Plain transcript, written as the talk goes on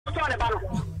Sorry,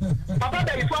 Papa,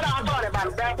 there is what I'm talking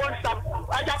about. There was some.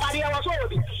 I just had was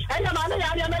old. And your man,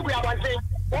 I never agree about it.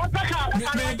 What the hell?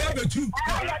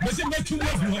 Listen, make you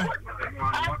love.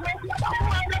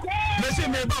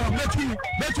 Listen, make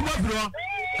you love.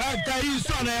 I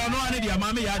son, I know I need your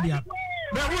mammy idea.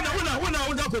 But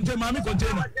who contain mammy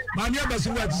container. Mammy, I was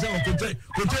what to say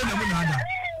container Munada.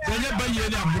 Then you buy your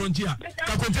frontier.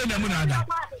 Container Munada.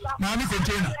 Mammy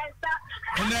container.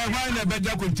 And then why not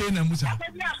better container Musa?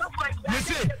 You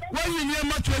see, when you near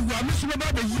much of Miss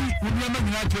Mababa, you remember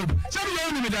me. Tell me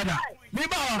only with that.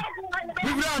 Maybe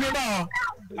we ground about.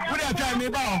 What I tell me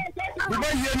about. We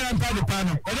buy here and part the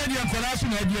panel. And then you're for us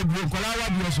in idea, Kolawa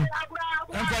Dioso.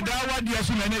 And for Dawa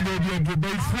Dioso, and they do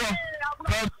before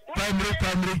primary.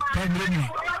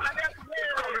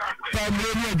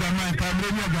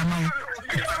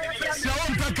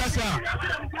 Someone Pekasa.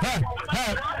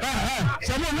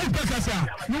 Someone who Pekasa.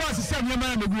 You want to send your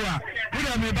man to go out. We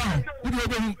are me bound. We do it.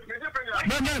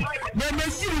 Men,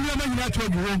 you never not to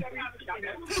go.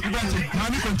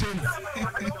 Mammy container.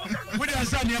 What are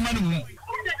some your man?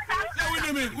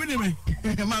 With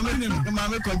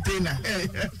Mammy container.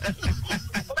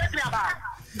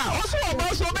 Also,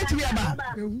 about so much me about.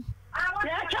 I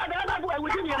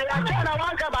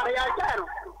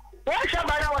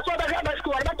was so bad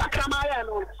school, but I come out.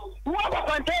 What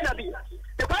container be?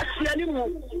 The question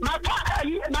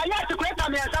my yard to create a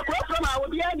man, from our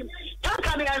be enemy. Can't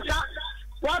come and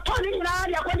what Tony and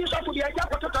I are going to suffer the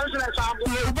attack of the person and some.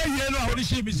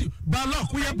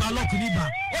 Balok, we are Balok Niba.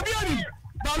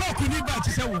 Balok Niba to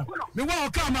say, the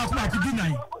world come out like you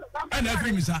deny. And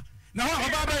every missa. Now,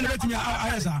 how about letting me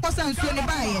answer? Person, so the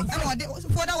buy it.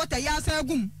 For that, what a yasa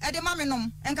boom at the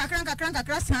maminum and Kakranka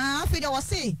Crassa, Fida was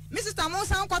say, Mrs.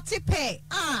 Tamosan got tipe.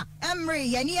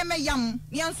 Emery, and near me young,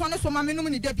 young son of Maminum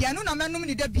in the piano, Manum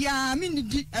in the Bia,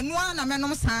 Mini, and one a man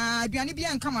on side, Bianibia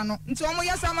and Camano. Into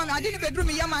almost someone I didn't bedroom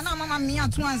Yama, Mamma Mia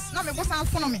at once. No, it was out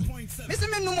for me. Mr.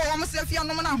 Menumo, almost a few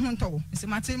nomina hunto. Mr.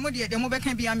 Martin Moody, the mobile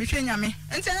can be a machine yammy.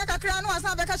 And Seneca Cran was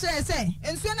not because I say,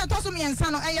 and soon I told me and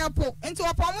son of Ayapo into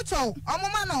a pomucho.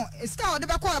 Omumano, scout the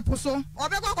back of Pusso, or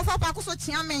back of Pacoso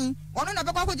Chiamin, or no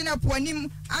back of General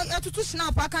Poenim, I to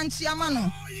snap a can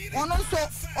Chiamano, or also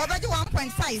over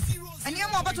 1.5, and you're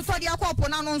about to tell the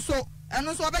Aquaponan so, and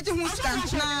also about you who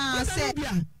said.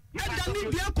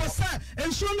 Namibia kosa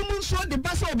enso no munso de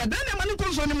basa obada na mani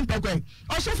konso no mpakwe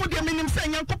also for the minim say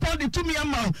yankopon de tumi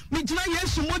ama me gina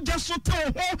yesu moja so te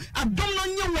ho adom no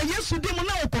nye wo yesu de mo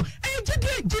na okọ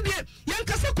gide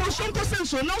yankasa konso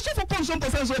konso na also for konso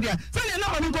konso dia say na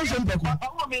mani konso mpakwe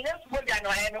o me yesu moja no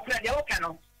e no kra de o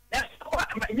kano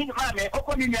ni ma me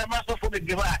okọ ni ama so for the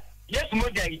giver yes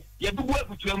moja ye bubu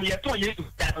akutuam ye to yesu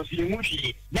ta no si mu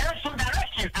hwie na so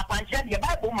direction akwantia de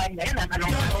bible man na na no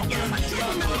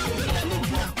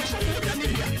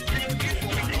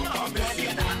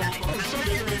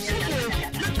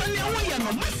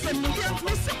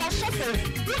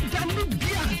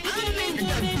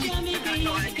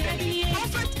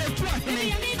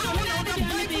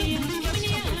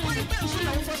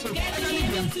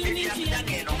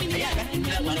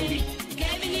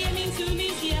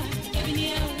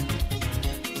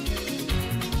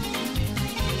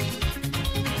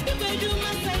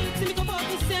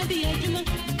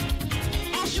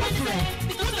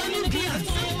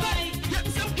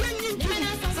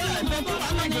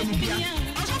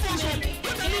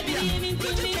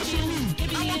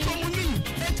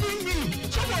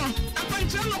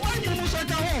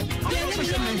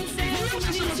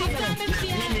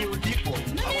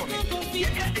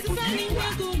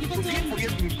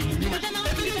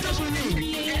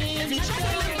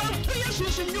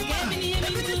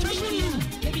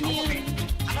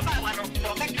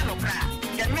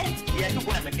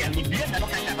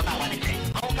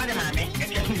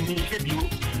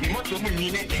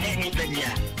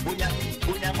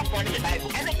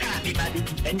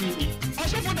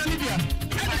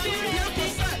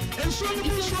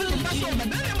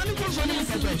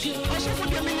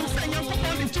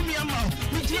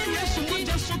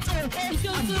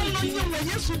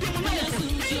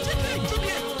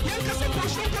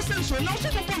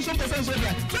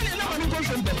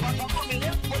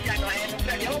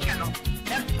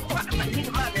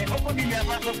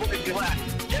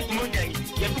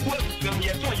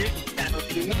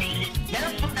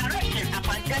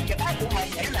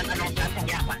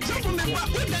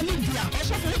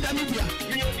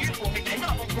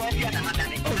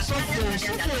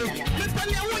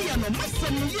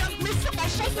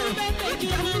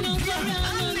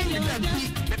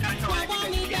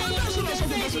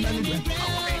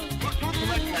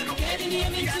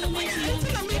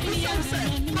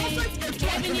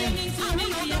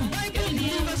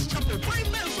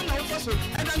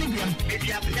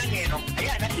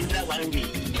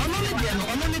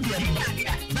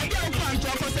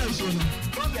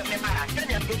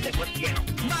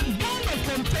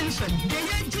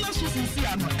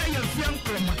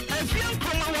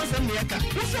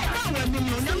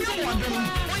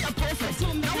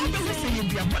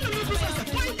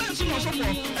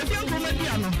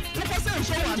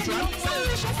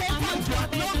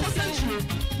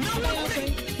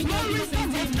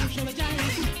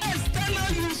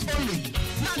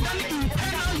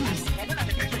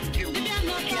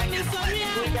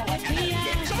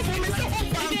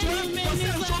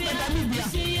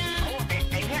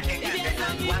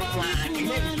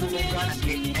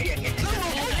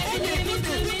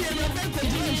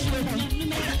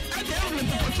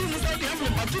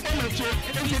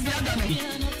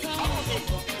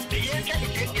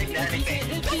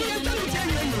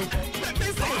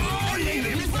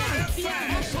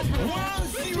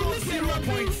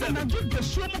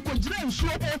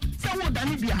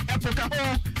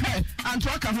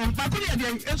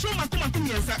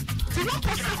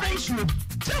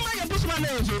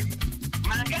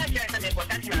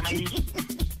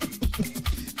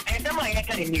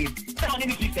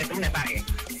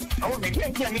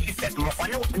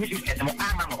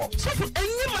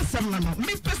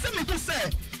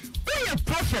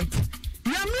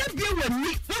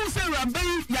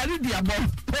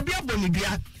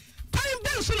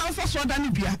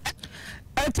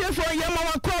Therefore,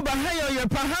 Yamawa Koba, Hayo,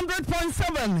 per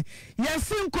 100.7.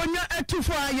 Yasin Konya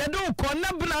Etufa, Yado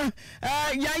Konabla,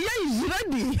 Yaya is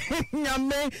ready.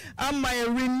 Yame, and my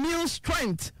renewed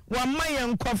strength.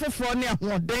 Wamayan Kofofonia,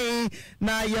 one day,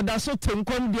 na Yadaso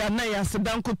Tenkondia, Naya,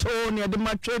 Sedanko, near the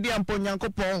Matredi and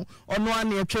Ponyanko, on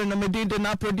 1 year train, Medina,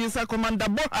 na producer Commander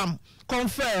Boham,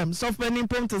 confirm, software in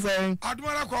point to say,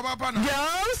 Admira Kobapana.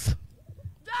 Yes.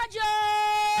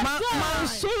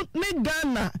 Manso ne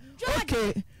Ghana.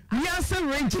 Okay. We are saying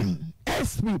region.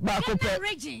 SB Bakope.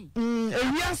 Region. We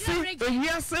are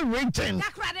saying region.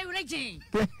 Ghana region.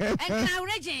 And now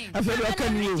region. I feel like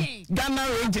Ghana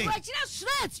region.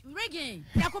 Straight region.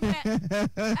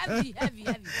 Heavy.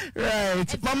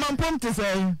 Right. Mama Pom to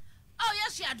say. Oh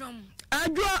yes, Yadom.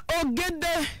 Adwa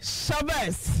Ogede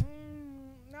Chavez.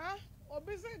 No.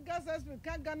 Obese gases with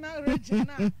Ghana region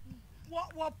now.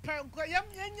 What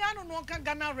Yano no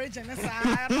Ghana region is right.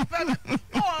 I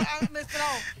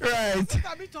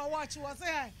to watch was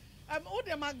there.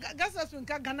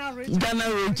 Ghana region. Ghana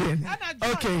region.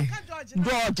 Okay.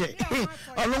 George.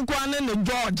 Olunkwane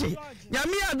George.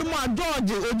 Yami aduma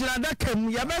George ojinada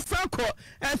kem yabesako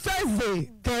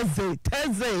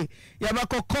Thursday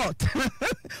yabako court.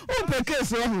 O peke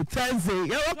so Thursday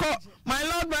yabako my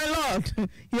lord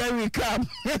here we come.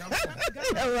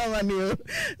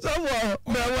 So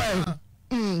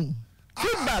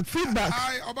feedback.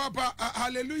 Hi, Obapa,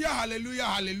 hallelujah. Hallelujah,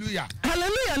 hallelujah,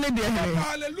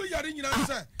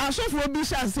 sir. I saw for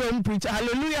Bishop saying preach,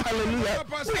 hallelujah.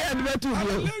 We had better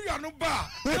hallelujah, no bar.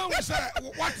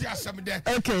 What you some there?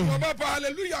 Okay. Obapa,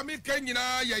 hallelujah, me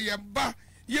Kenya, ya ba.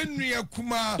 Yenua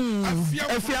kuma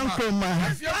afiam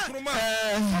kroma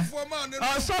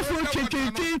asofo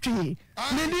twitwitwi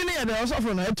nini ya de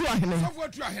asofo na etu ahene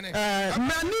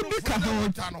na ni bi ka ho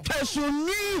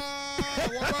pesuni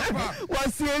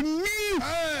wasieni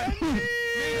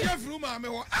Jeffrey ma me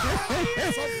wo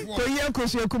ko ye ko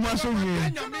se kuma so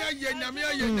wi nyame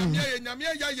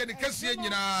ya ne kase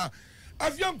nyina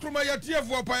afiam kroma ya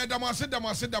tiefo pa ya damase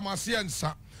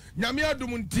ensa nyame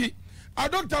adum nti a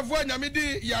doctor for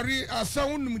nyamedi yari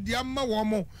asawun di amma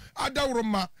womo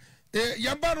adawroma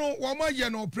yamba no womo ye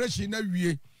no operation na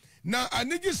wie na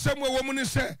anigi samwe womo ni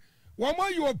se womo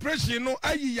ye operation no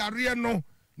ayi yare no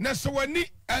na se wani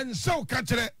enso ka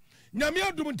kire nyame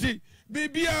adumti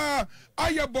bibia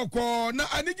ayeboko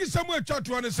na anigi samwe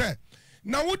atwato ne se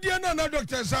na wodie na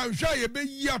doctor sa hwa ye be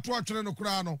yi ato atwere no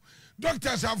kura no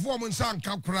doctors afo mo nsa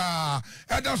nka kura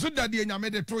eda so dade nyame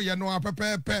de to ye no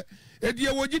apepepe edie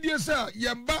wogidie sa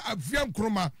yemba afiam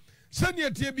kroma sane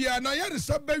etie bia na yare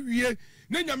saba wie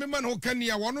ne nyame ma no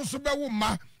kania wono so be wo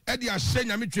ma ede ahye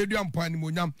nyame twedu ampani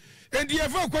monyam edie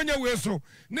fa kwanya we so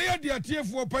ne yade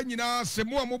atiefo pa nyina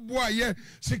semo amobo aye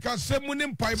sika semu ne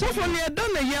mpai so for ne da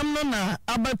na yam no na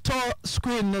abeto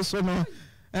screen ne so no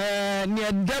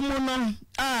ne demu no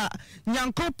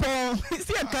nyankopon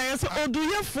si akaye so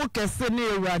oduye focus ne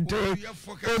ewrade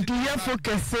oduye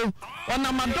focus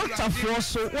ona ma doctor for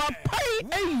so wa pai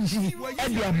enji e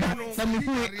dia ba na me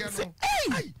hu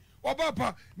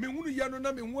Obapa me hunu ye no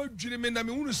na me ho adwiri me na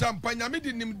me hunu sampa nyame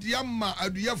de nim dia ma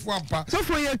aduyefo ampa so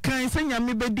for ye kan se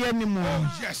nyame bedi animu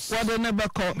yes wode ne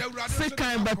beko se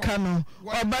kan beka no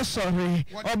oba sorry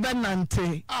oba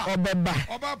nante obeba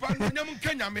Obapa no nyam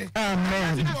nka nyame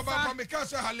amen Obapa me ka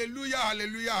say hallelujah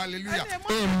hallelujah hallelujah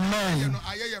amen ye no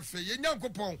ayeye fe ye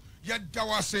nyankopon ye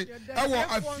dawase ewo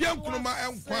afia nkroma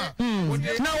enkwa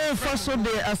na wo fa so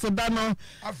de aseda no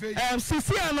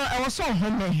sisia no e wo so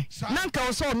home na nka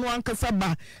wo so no ankasa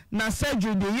ba na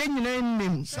surgery de ye nyina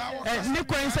nim ne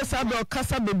kwan se sa do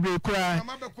kasa bebre kura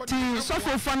ti so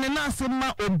fo fa ne na ase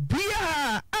ma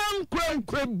obia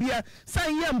ankwa bia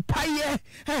san ye mpaye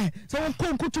so wo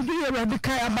konkutu bi ye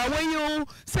radical aba wayo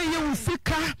say ye wo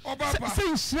sika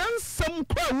say shansam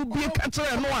kwa wo bi ka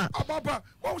kire no a Obapa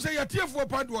wo say ye tiefo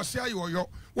pa do ose ayoyo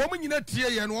wo mo nyina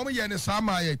tie ye no wo ye ne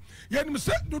sama ye nim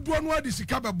se dodo no adi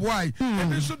sika beboai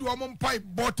e so do wo mpai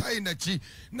botai na chi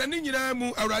na ni nyina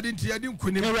mu awrade ntia di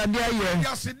nkunim awrade aye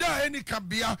ya sida eni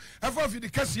kabia efa fi di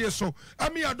kase so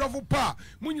ami adofo pa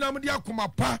mu nyina mo di akoma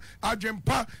pa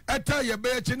adwempa eta ye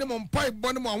be chi ne mo mpai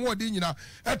bo ne mo anwo di nyina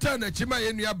eta na chi ma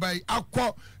ye nua bai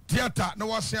akọ theater na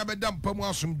wase abeda mpamu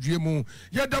asomdwe mu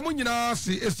ye da mu nyina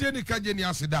se esie ni kaje ni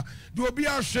aseda de obi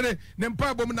ahwere ne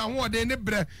mpa bom na ho ode ne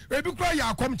bre ebi kura ya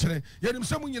akom kire ye nim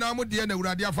se mu nyina mo de na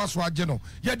urade afa so age no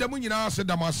ye da mu nyina se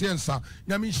da mase ensa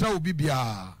nyame nhira obi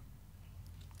bia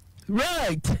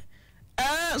right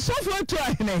so for to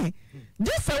ahene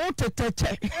just a what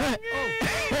teteche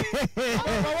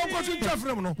wonko so ntwa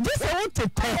frem no just a what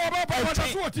teteche baba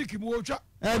so otiki mu otwa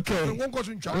okay wonko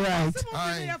so ntwa right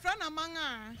ai ya fra na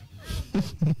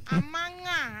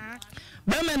amanga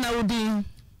bema na udi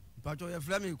pato ya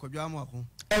fra mi kodwa mu ako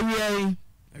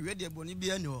ewie de boni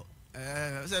bia ni ho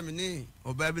se me ni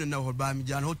oba bi na ho ba mi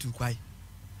jan ho tu kwai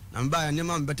na mba ya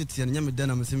nema mbetete ne nyame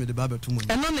dana mse me de baba tu mu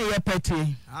eno ne ye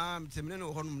peti se me ne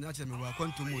ho no na che me wa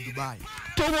kwanto mu Dubai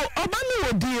to oba ne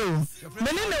odi o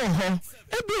me ne ho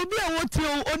ebi obi a woti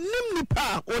o onim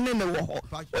nipa one ne wo ho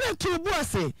we to bu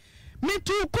ase me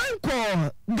tu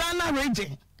kwanko Ghana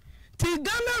region ti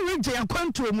Ghana region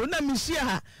akwanto mu na mi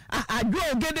hia adwo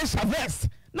ogede Chavez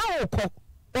na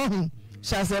okọ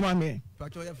shasema me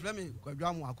pato ya fra mi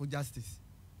kodwa mu ako justice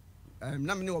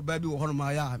na me ne oba bi wo ho no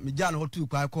ma ya me ja na ho tu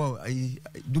kwai ko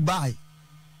Dubai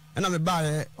na me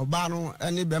ba oba no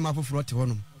eni be ma foforo te ho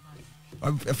no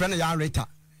e fra na ya reta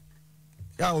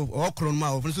ya okro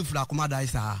ma o funu fura akoma dai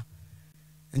sa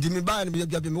ndi me ba ne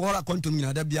bi me ho ra kontum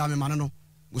nyina da bia me ma no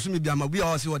gusumi bia ma bia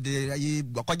o se o de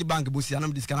akwaje bank bosia na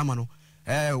me diskana ma no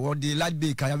o de light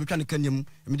bill ka ya bi twa kanyam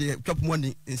me de twop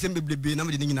money nsem beblebe na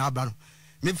me de nyina aba no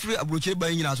me free abroche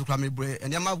ba nyina so kra me bre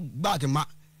ene ma ba te ma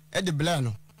e de bla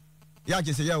no ya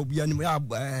je se ya obi anim ya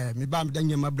me ba me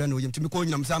danye ma bre no yem timi ko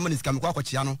nyina msa mani ska me kwa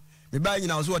kwachi ano me ba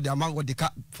nyina so de ama o de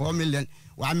ka 4 million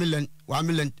 1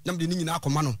 million na me de nyina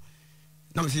akoma no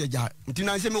na me se ja mti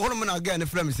na se me hono na ga ne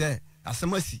frɛ me se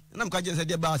asamasi na me ka je se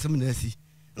de ba asam na asi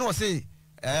na o se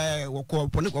wo ko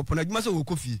pone adwuma se wo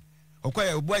kofi o kwa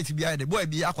ya boy ti bia de boy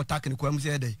bi akota kan ko am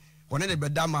se de one de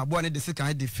beda ma boy ne de se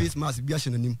kan de face mask bia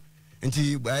hye nanim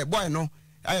nti boy no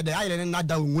aye de aye ne na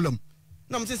da nwulam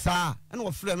na me se saa na wo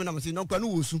frɛ me na me se no kwa no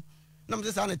wo su na me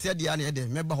se saa na te de ya ne de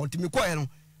me ba ho ti me ko ye no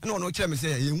na ono kire me se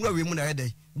ye nwura we mu na ye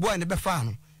de boy ne be fa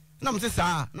no na me se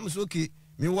saa na me se okay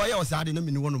me wo ye o saa de na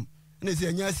me ni wonom na se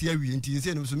anya asia wi nti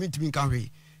se no so me ntimi kan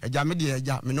hwe eja me de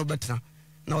eja me no betena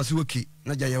na o se okay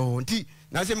na ja ye ho nti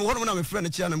na se me wonom na me frɛ ne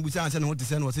chia na mbusa anse ne ho te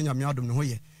se no se nya me adom ne ho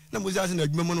ye na mbusa anse na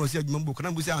adwuma mu na o se adwuma mu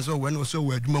na mbusa anse o we na o se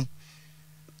o adwuma mu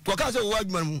to ka se o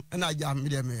adwuma mu na ja me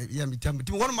de me ye me tam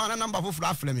ti wonom na number foforo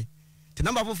afrɛ me ti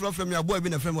number foforo afrɛ me aboy bi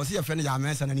na frɛ me o se ye frɛ ne ya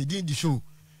mensa na ne din di show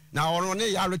na ono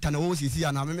ne ya reta na wo sisi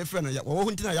ya na me frɛ no wo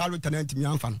ho ntina ya reta na ntimi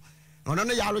amfa no ono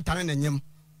ne ya reta na nyem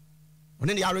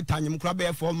one ne ya reta nyem kura be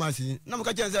 4 months na me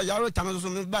ka che se ya reta no so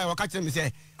me ba wa ka che me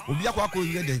se obi akwa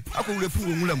yire de akwa wure fu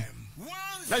wo nwulam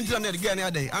na ntina ne de ga ne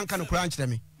ade anka no kura nkyere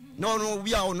me no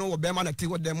obi a no wo be ma na te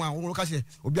wo dem a wo ka se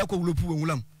obi akwa wure fu wo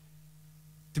nwulam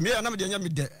timi ya na me de nya me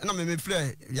de na me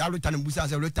frɛ ya reta na busa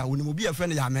se reta wo ni obi ya frɛ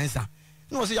ne ya mensa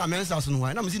na wo se ya mensa so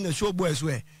no na me si na show boy so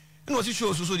na wo si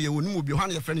show so de wo ni obi ho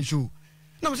na ya frɛ ne show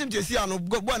na me si je si ano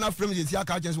boy na frɛ me je si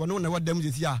aka che so no na wo dem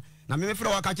je si a na me frɛ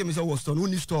wa ka che me se wo store no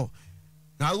ni store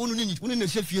na wo ni ne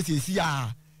hye fie si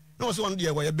a na wo so won de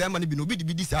wo ye be ma ne bi no bi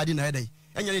di saade na yedai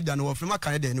enya ne da no wo frɛ ma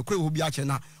kan de no kure wo bi a che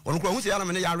na ono kure hu se ya na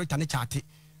me ne ya reta ne chate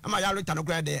ama ya reta no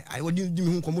kure de ai wo di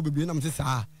mi hu komo bebre na me se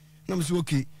saa na me se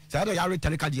okay saa de ya reta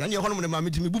ne kadi anya ho no me ma me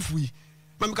timi bufui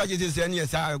ma me ka je se ne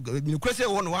saa mi kure se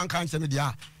wo no wan kan che me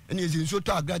dia ene ezi nso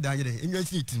to agrada anye de enwa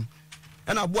sitin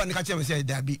ena bo ne ka che me se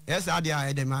da bi e saa de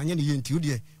a de ma anye ne ye nti wo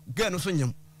de ga no so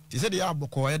nyem ti se de ya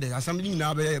boko ye de asam ni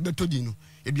na be to di no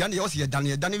eduane ye o se ye dan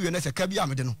wie na se ka bi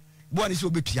amede no bo ani se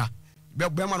obetua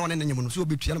be ma no ne nyem no se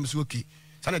obetua na me se oki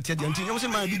sana tie de nti nyem se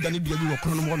ma bi dane bia bi wo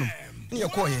krono no mo no ne ye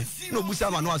ko ye na obusa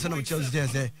ma no ase na me chelse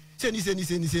se ni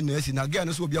na esi na ga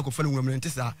no se obi akofo no nwamre nti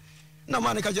sa na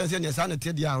ma ne ka chelse ne sa na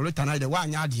tie de a retana de wa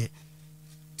anya ade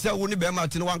se wo ni be ma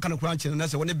te no wan kan kran chene na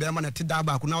se wo ni be ma na te da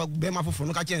ba ko na be ma foforo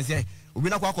no ka chelse obi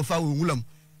na kwa akofa wo nwulam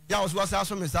ya wo so asa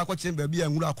so me sa ko chen ba bi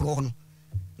anwura akro no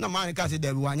na ma ne ka se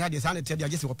da bi wa anya de sa na tie de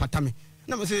agese wo patame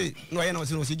na me se no ye na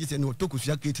se no se gise no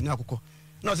tokusia kreti na akokɔ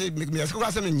na se me se ko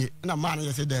asa me nye na ma ne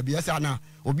ye se da bi asa na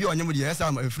obi onyem de ye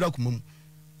asa ma efira kumam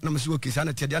na me se wo kisa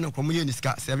na tie de na kromo ye ni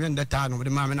ska 700 ta no de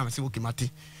ma me na me se wo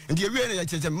kimate ndi ewie ne ye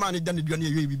cheche ma ne da ne duane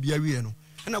ye bibia wie no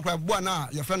na kwa bo na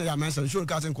ye fa na ya mention show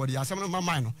ka se nkɔde asam no ma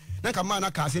man no na ka ma na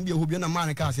ka se bi ehobia na ma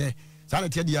ne ka se sa na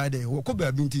tie de ya de wo ko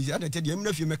ba bi nti na tie de em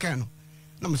na fie me kan no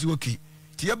na me se wo ki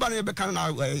ti ye ba ne be kan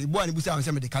na bo ani busa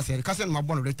se me de ka se no ma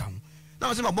bo no reta na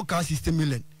me se ma bo ka 60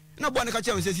 million na bo ne ka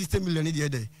che me se 60 million de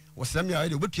de wo se me ya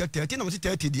de obetua 30 na me se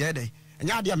 30 de de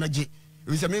enya de amaje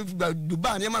we se me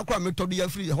Dubai ne ma kwa me to do ya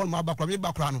free hol ma ba kwa me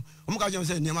ba kwa no o mo ka che me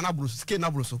se ne ma na bro scale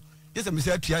na bro so yes me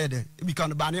say atua ye de e bi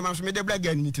kan ba ne ma so me de black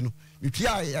gan ni ti no me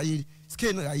tua ai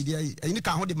scale no ai de ni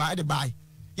kan ho de ma de bai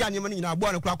ya ne ma ni na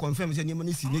bo ne kwa confirm say ne ma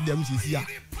ni si ne dem si ya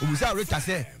obusa reta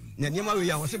say ne ne ma we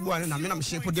ya wo se bo ne na me na me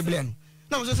shape de black no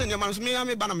na mo se ne ma so me ya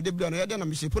me ba na me de black no ya de na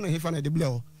me shape no hefa na de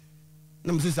black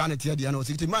na mo se sa na tia de na o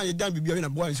se ti ma ye dan bibia na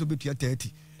bo ne so betua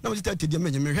 30 na mo se 30 de me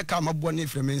hwe ka ma bo ne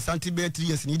frɛ me santi be 3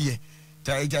 years ni de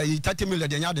ta 30 million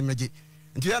de nya de meje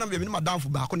nti ya na me ma danfo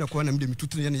ba ko ne ko na me de me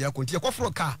tutu ne ya ko nti ya ko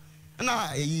fro ka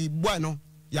na boy no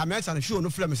ya me sa na show no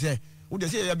frɛ me se wo de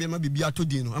se ya be ma bibia to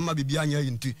din no ama bibia anya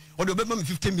yi nti o de be ma me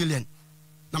 50 million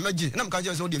na meje na me ka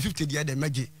je se o de 50 de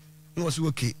meje na wo se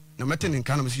okay na mete ne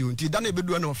nka na me se nti da na e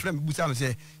bedu na o frɛ me busa me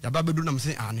se ya ba bedu na me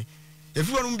se ane if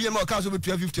you want to be a car so be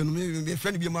 50 no me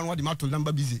friend be man what the matter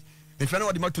number busy me friend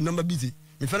what the matter number busy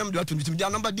me friend me to the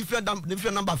number different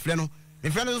number friend no me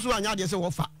friend so anya de se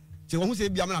wo fa se wo hu se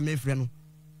bia me na me friend no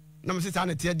na me se sa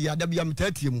na tie dia da bia me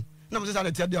tatie mu na me se sa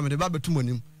na tie dia me de ba betum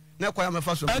anim na kwa ya me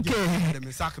fa so okay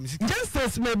me sak me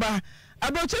justice me ba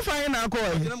aboche fine na ko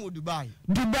na mo Dubai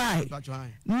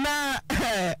na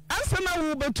asana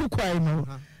wo betu kwai no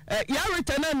ya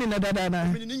return na dada na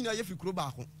me ni nyina ye fi kuro ba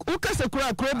ko wo kase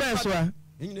kuro be so a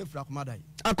nyina fi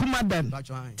akumadan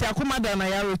ti akumadan na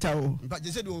ya return o ba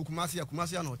je se de kumasi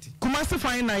na oti kumasi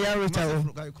fine na ya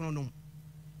return o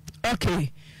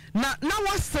okay na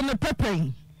what's the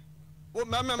pepping o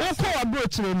mama ko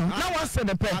abrochire no na what's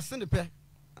the pep asene pe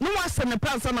no what's the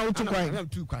pep na wo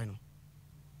tu kwai no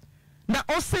na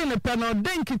o se ne pe no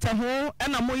den kita ho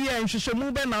na mo ye nhwehwe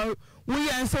mu be na wo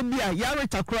ye ansa bia ya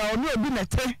retakra no obi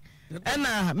nete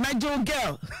na major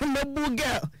girl mebu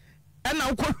girl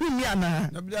na ko humi ana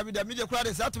na bia mi de kra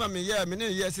de satma me ye me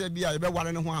ne ye se bia ye be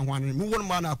ware ne ho ahwane mu won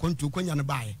ma na kontu konya ne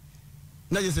bae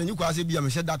na ye se nyi se bia me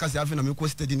hye da ka se afi na me ko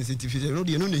study ne certificate no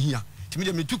de no ne hia timi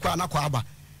de me tu kwa na kwa aba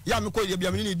ya me ko ye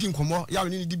bia me ne di nkomo ya me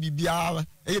ne di bibia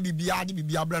eye bibia di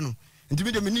bibia bra no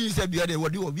ntimi de me ni se bia de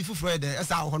wodi obi fufuro de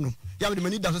esa ho no ya me de me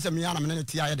ni da so se me ya na me ne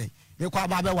tia ye de me kwa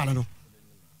aba be ware no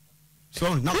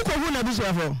so na ko hu na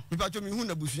busuafo mi pa cho mi hu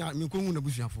na busua mi ko hu na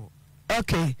busuafo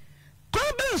okay ko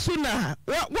be so na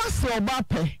what so ba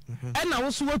pe na wo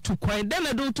so watu kwan den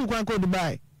na do tu kwan ko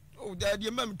Dubai o da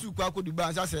de mam tu kwan ko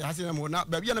Dubai sa se hase na mo na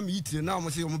ba bia na me yitire na mo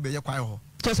se mo be ye kwan ho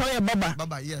to so ye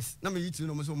baba yes na me yitire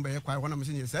no mo se mo be ye kwan ho na mo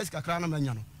se ni sa kakra na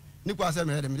manya no ni kwa se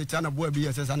me de me tia na boa bi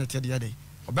ye se sa na tia de de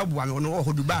obeboa me no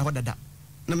ho Dubai ho dada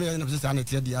na me na se sa na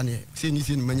tia de ane se ni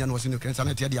se ni manya no se no kren sa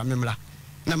na tia de amemla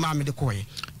na ma me de koye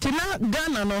tina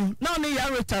Ghana no na oni ya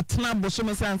reta tena boso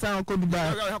me sansa ko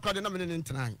Dubai ya kwa de na me ne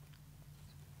ntena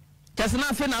kasi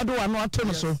na fe na do wa no ato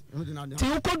no so ti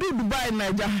ko du Dubai na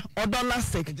ja $1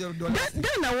 sick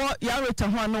then na wo ya reta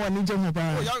ho na woni je ho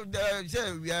ba o ya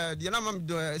se de na ma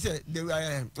se de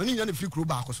oni nya ne free crew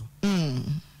ba ko so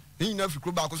ni na free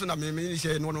crew ba ko so na me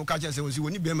se no ka che se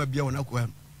woni be ma bia wona ko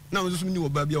na mo so ni wo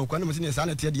ba bia ko na mo se ne sa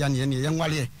na te de ane ne ye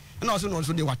nwale na so no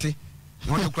so de wate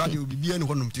no de kra de bibia ne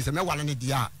honom ti se me wale ne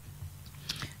dia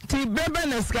ti bebe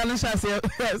na scan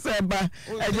se ba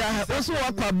eja oso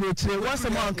wakwa brochire what's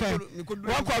amount kan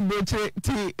wakwa brochire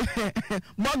ti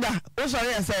boga oso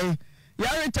re say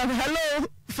ya return hello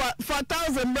for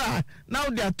 1000 ba now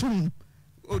they are two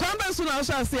kwamba so na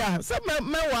oso say se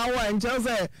me wa nje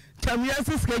say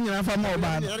tamyasi scan nyina fa mo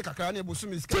ba ne kakra ne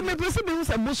bosumi scan ti me pese bi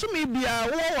se bosumi bia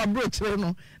wo wa brochire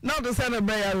no now the say na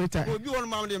be ya return obi won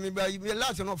ma me me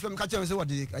last no film ka che se what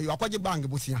dey akwaje bank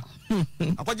bosia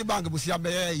akwaje bank bosia be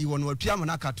yi won wa tua mo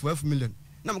na ka 12 million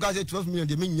na mo ka say 12 million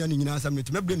de me nya ni nyina sam ne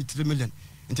me bre ni 3 million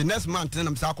nti next month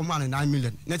na msa akoma na 9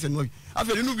 million next no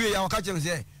afeli no wie ya waka chem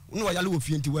say no wa yale wo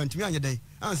fie nti wantimi anye dai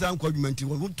ansa nkwa adwuma nti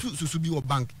wo tu susu bi wo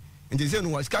bank nti say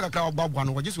no sika kakra wo babwa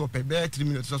no wo gese wo pay be 3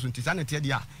 million so nti sa na tie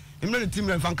dia emre ne 3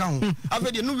 million fan ka ho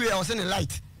afeli no wie ya wo say ne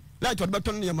light wo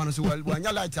beton ne yema no so wa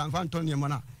nya light an fan ton ne yema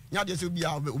na nya de se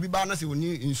obi ba na se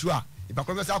woni insu a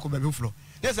ipakọ be sa akọ be flo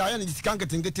yes I am scan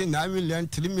getting 9 million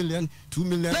 3 million 2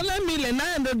 million 9 million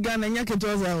 900 Ghana nya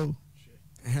ketoza o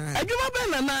adwuma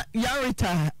be na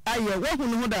yarita aye wo hu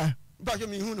no da ba je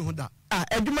mi hu no da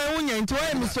adwuma wo nya nti wo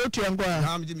am so tuanko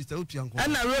na am je Mr. Otuanko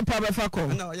ana ropa be fa ko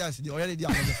na yes the already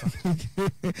am be fa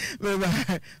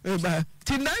beba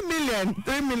 9 million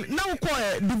 3 million na ko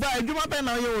Dubai adwuma be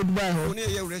na ye wo Dubai ho oni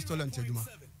ye restaurant adwuma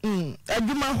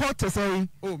adwuma hot sorry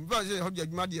oh because say hobi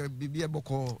adwuma de bibie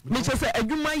boko me say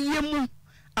adwuma yemu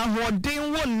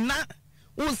ahoden wo na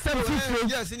wo sem fifro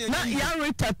na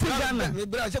yarita tigana me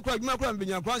bra se kura adwuma kura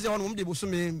mbenya kura se hono mde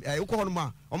bosome ukọ hono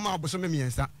ma o ma bosome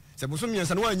miensa se bosome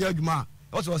miensa na wanya adwuma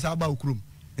o so sa ba okurum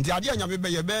nti ade anya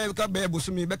be ye be ka be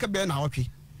bosome be ka be na hotwe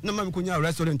na ma me konya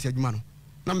restaurant adwuma no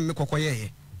na me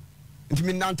kokoye nti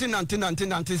me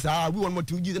nante sa we won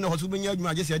motim gi na hoso benya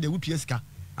adwuma je se de wutua sika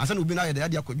asa na obi na ye de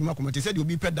akwadwuma komete se de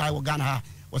obi pe dai wo Ghana ha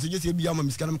wo se je se bia ma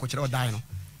miska na me kokyere o dai no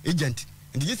agent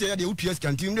nti je se ye de wutua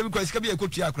sika nti me bi sika bi e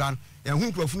kotua akra no e hu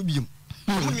nkrofunu biem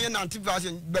mo me nante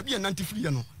version ba bi nante free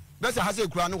no be se ha se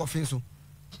kura no wo fin so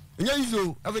enya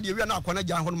izo ave de wi na akwana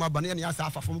ja ho no ma ba ne ya sa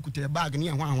afafom kuta bag ne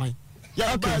ho anwan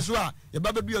ya ba so a ye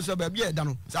ba bi so ba bi e da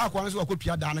no sa akwana so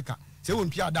akotua da ne ka se won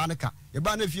pia da ne ka ye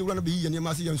ba na fie wura no be yi ne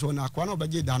ma se ye so na akwana ba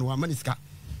je da no wa manisika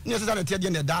ne se sa na tie de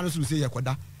ne da no so se ye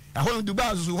koda ahon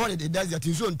Dubai so ho de desert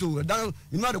nso nto dan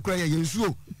ni ma de kura ye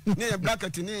nsuo ne ye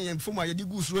bracket ne ye foma ye di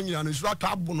gu suro nyina no nsuo ato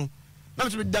abo no na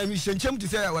me dan mi hyenchem ti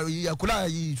se ya kula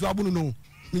yi nsuo abo no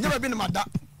ni nya ba bi ne mada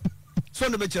so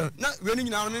no be che na we ni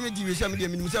nyina no me di we se me de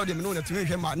me se de me no na timi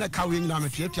hwe ma na ka we nyina me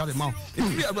tia tia de ma e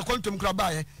bi e kontom kura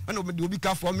ba ye na obi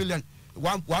ka 4 million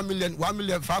 1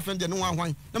 million 500 no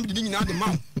wan na me di nyina de ma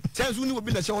se nsu ni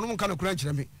obi na che wono nka no kura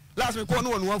nkyere me last me ko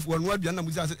no wonu afu wonu aduan na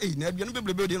mu say eh na aduan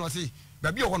beblebe de no say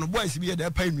ba bi wono boys bi de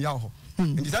pa nnua ho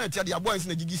ndi say tia de boys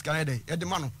na gigi scan de e de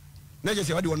ma no na je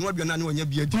say we de wonu aduan na ne wonya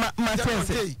bia di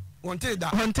wonte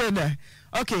da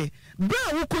okay bra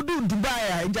wo kodu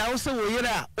Dubai a ja wo se wo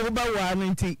yira wo ba wa no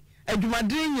nti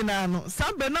adwumadiri nyina no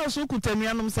sabe na so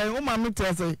kutamianom say wo ma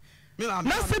mete say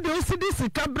na se de o sidi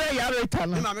sika bra yareta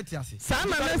no na mete ase sa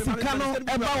na na sika no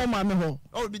e ba wo ma me ho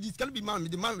oh bi dis can be man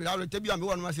the man yareta bi a me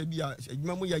wonu ma se bi a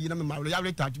adwuma mo yayi na me ma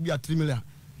yareta bi a 3 million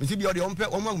me se bi o de on pe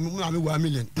o ma me 1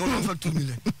 million no 2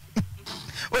 million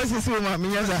o se se ma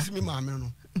me yaza se me ma me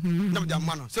no na me da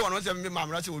ma no se wono se me ma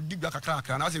me se o digba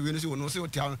kakra na se we no se wono se o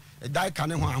tia dai ka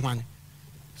ne ho ahwan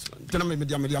tena me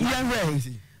dia uti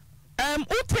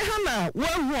hana wo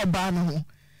hu oba no ho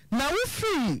na wo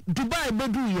free Dubai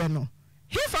bedu ye no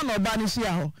hifa na oba ni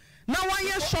sia ho na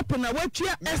waye shop na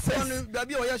watua SS da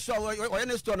bi o ye shop o ye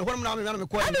ne store no hono na me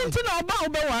ko ade nti na oba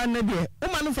oba wa na de o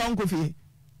ma no fa nko fie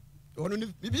ono ni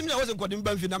bibi mi awose nkodim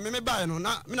ba mfi na me ba no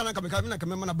na me na ka me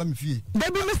na ba me fie da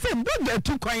bi me se boda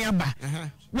tu kwan aba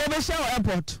wo be show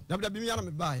airport da bi mi na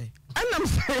me ba ye anam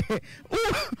se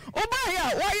o ba ya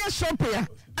waye shop ya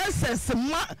SS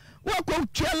ma wo ko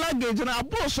tua luggage na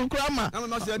aboso kra ma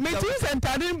meeting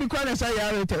center din bi kwa na say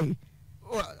yarete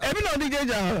ebi no DJ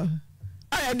ja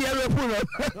aya de repu no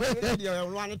de ya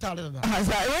wan tale da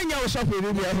asa wenya wo shop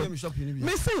ni bi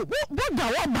me se boda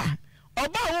wo ba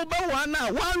oba wo ba wa na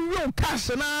wan real cash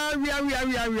na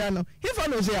wia no if I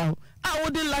no say ah wo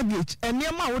de luggage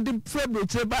enema wo de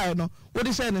fabric buy no wo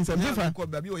de share nsem if ko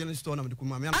ba bi o ye store na me ko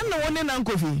ma me ana wo ne na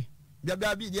nkofi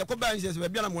bia bi de ko ba nse se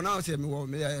bia na mo na se me wo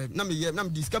na me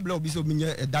discover obi so me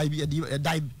e dai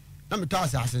na me to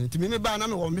asase ti me ba na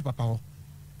me wo me papa ho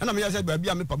na me ya se ba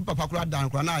bia me papa kura dan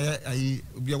kura na ye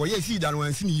bia wo ye si dan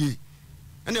wan si ni ye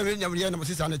na me nya na mo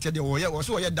sisa na tie de wo ye wo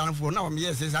so wo ye dan fo na wo me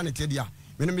ye sisa na tie dia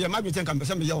me me ma bi ten kan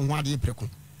pese me ye wo ho ade preko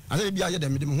ase bia ye de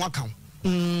me de me ho aka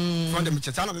from the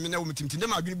church na me na wo mitimti de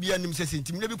ma adwene bia nim se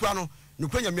sentim le bi kura no no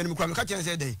kwanya me kura me ka chen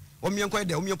se de wo me enko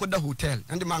de wo me enko da hotel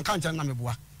and man kan chen na me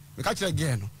boa me ka kire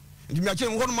ge no ndi me a chen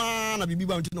ho no ma na bibi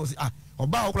ba nti no se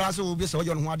oba wo kura so bi se wo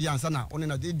yo no ho ade ansa na one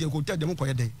na de hotel de mo ko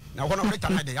ye de na ho no reta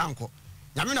na de anko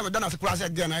nyame na me da na se kura se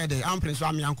ge na ye de amprin so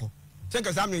ame anko sen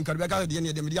ka sa me nka be ka de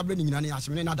ne de me dia bre ni nyina ne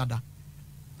aseme na dada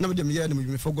na me de me ye no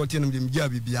me forgot no me de me gia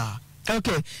bibia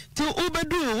okay ti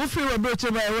ubedu wo free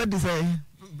roboche ba we dey say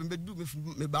bedu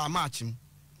me ba matchim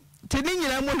ti ni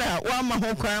nyina mu na wa ma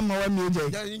ho kwan ma wa mi je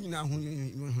ya ni nyina ho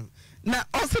na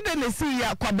osede ne si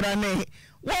ya kwabra ne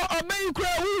wo oben kura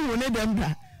wu ne dem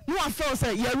bra no wa feel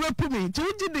say ya rape me ti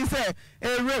uji dey say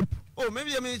rape Oh,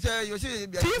 maybe I mean say you see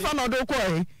Tifa no do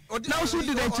ko now so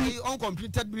do that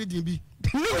uncompleted breeding be.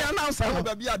 Me now say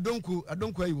Baby I don't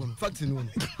go you one. Fact no.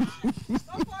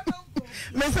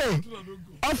 Me say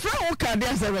ofra wo ka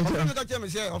dey say we ka tell me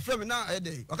say ofra me na e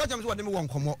dey. O ka tell me say we dey me won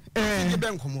komo. E be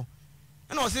nkomo.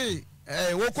 E na o say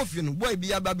wo kofi no boy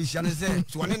bi aba bi hia ne say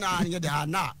so one na anye dey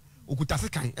na okuta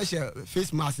sekan e she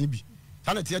face mask ni bi.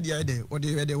 Sana tie dey e dey o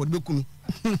dey be kunu.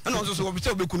 E na o so wo be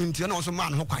say be kunu ntie na o so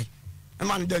man ho kwai. E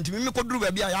man dey ntimi me koduru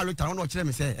ba bi ya lota no kire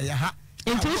me say e ya ha.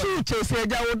 Intuition chese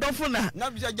ja wo dofo na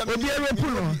obi erepu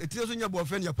no etire so nya bo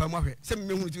fe ne pa ma hwe se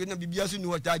me hunu ti na bibia so ni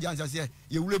wota ja ansa se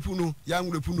ye wulepu no ya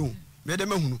wulepu no me de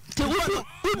mahunu ti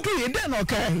wudu ye de no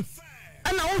kai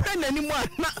ana wo hwe nani mu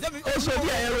na oso bi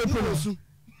erepu no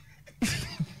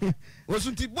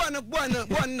osu ti bo na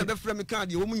be frɛ me kan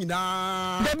de wo mu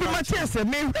nyina da bi matiase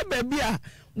me hwe ba bi a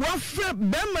wo frɛ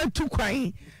be ma tu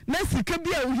kwan na sika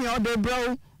bi a wo hia o de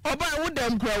bro oba wo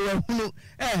dem kura wa hunu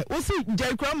wo si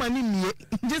jai kura ma ni nie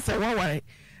je se wa ware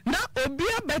na obi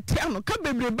abetia no ka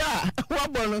bebreba wa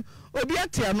bo no obi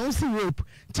atia no si rope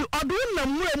ti odo na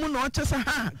mura mu na o chese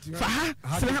ha fa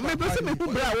ha se ha me pese me ku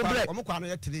bra wo bra o mo kwa no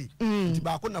ye tire ti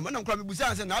ba ko na kura me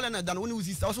busa se na ale na da no ni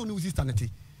sister so ni sister na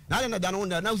ti na ale na da no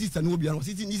na sister no obi no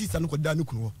si ni sister no ko da no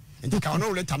kunu nti ka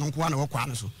no le ta no kwa na wo kwa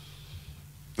no so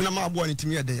na ma bo ni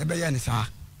timi ye de e be ye ni sa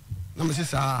na me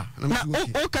sisa na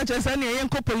o ka chese na ye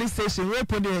nko police station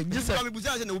rape de just me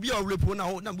busa se na obi a rape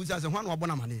na busa se ho na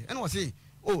obona mane e na o se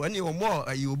oh ene o mo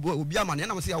obi amane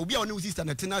na me se obi a oni sister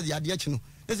na tena ya de achi no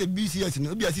e se BCS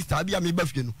no obi a sister obi a me ba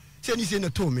fie no se ni se na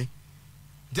to me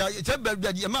ja che ba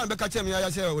e ma be ka che me ya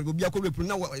se obi a ko rape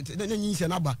na nyi se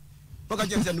na ba o ka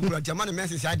che se no kura che ma na me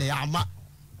se sai de ya ama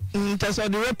so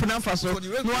the rape na fa so wa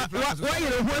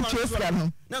yere ho atwesa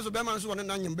no na so be man so won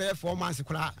na nyim be 4 months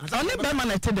kura oni be man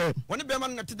na tede woni be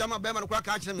man na tede ma be man kura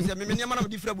ka kire me se me ne ma na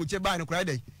di fra boche ba ne kura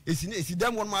dai esi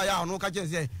dem won ma ya no ka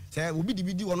kire se obi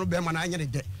di won be man anya ne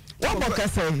de wo bo ka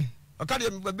se o ka de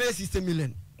be 60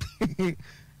 million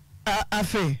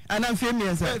afi ana fi mi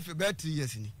ensa be 3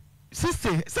 years ni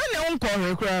 60 se ne won ko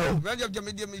re kura o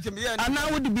ana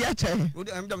wo di bi a che wo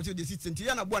am dam se de 60 ti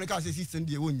ya na bo ne ka se 60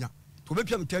 de wonya obe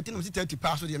pia me 30 na 30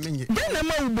 pass so de menye den na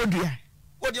ma ubodua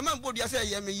o de ma ubodua se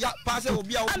ye me ya pass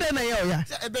obi a ade na ye o ya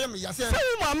se ebe me ya se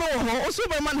wo ma me wo ho o so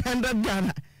be man 100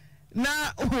 Ghana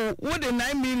na wo de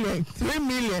 9 million 3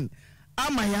 million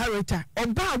ama ya reta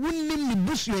oba wonnim ni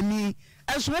busuani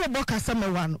eso wo bo kasa me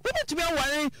wa no wo betumi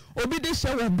aware obi de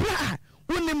hye wo bra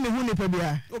wonnim ni hu ni pa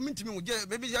bia o mintimi wo je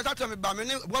maybe ya ta me ba me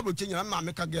ne bo bo chenya ma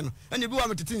me ka ge no ene bi wa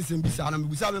me tete nsem bisa na me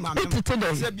bisa me ma me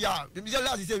se bia bi ya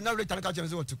last se na reta na ka chere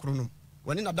se wo te kro no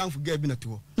wani na danfo ga bi na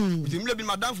to bi mle bi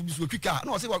ma danfo bi so twika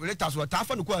na o se wo reta so ta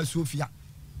fa no ko asofia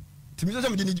timi so se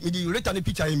me di reta ne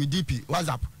picture me DP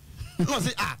WhatsApp no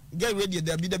se get ready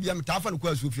there bi da bi me ta fa no ko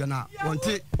asofia na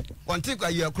wonte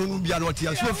kwa ye kro no bia na o te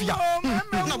asofia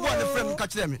na bo ne frem ka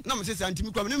chere me na me se se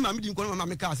antimi kwa me ma me di nko ma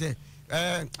me ka se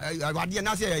wade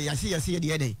na se yase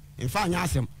de dey in fa nya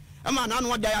asem ama na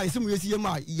no da ya ese mu yesi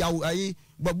ma ya ayi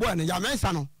gbogbo ne ya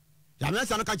mensa no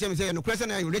ka chem se no kwese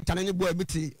na reta ne bo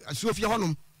abiti asofie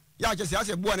honom ya che se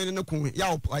ase bo ne kun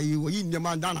ya ayi oyi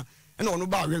ndema ndana na ono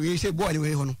ba we se bo ne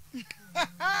we hono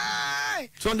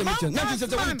so the meeting na se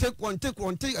one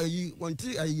take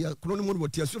ayi krono mu bo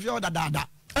ti asofie da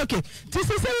okay this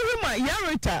is a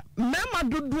yarita mema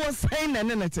dodo sign na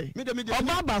ne te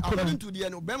oba ba ko to the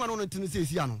no be ma no tin se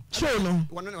sia no show no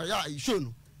one no ya show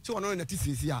no so one no na ti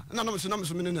se sia na no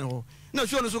so me ne ho na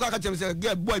show no so ka chem se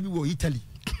get boy bi wo Italy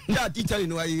ya Italy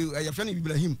no ya friend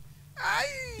Ibrahim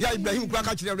ya Ibrahim kwa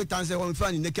ka kire return say one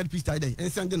fan naked piece tie en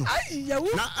send no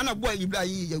na ana boy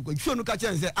Ibrahim show no ka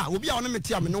chem se obi a one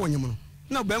meti am no wonyem no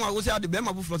na be ma wo se ade be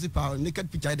ma bu flossy power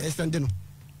naked piece tie en send no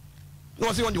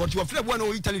no se won de what you flip one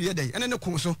Italy the day and then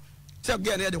ko so se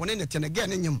get na de won ne tene get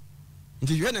na nyem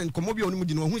nti hwe na komo bi onum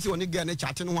di no hu se won get na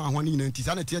chat no ho ni na nti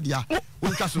sa na te dia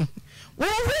won ka so wo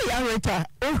we ya reta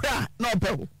o hwa na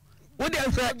opewo wo de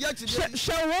hwe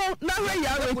wo na we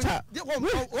ya reta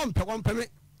won pe me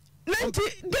nanti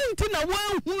denti na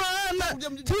wan hunu na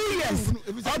 2 years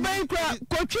oben kra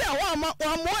kotwe a wa mo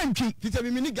antwi tite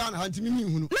mi ni Ghana hanti mi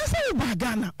hunu na se u ba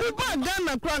Ghana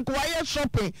krank wa ye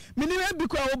shopping mi ni bi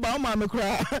kra wo ba ma me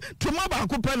kra tuma ba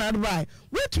ko pe na dubai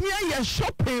wetumi aye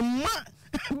shopping ma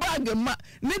bag ma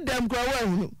ni dem kra wa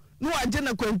hunu no aje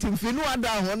na kwantin fi no ada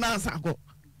ho na asako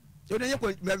so de ye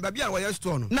ba bia wa ye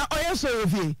store no na oye so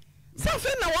ofie se fe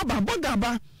na wa ba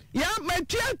bogaba ya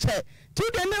matriate ti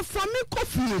de ne fami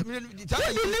coffee ti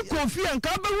de ne coffee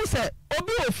anka be hu se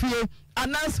obi ofie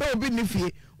anasa obi ni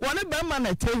fie woni be ma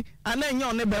na te ana nya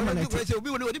oni be ma na te obi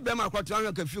woni be ma kwa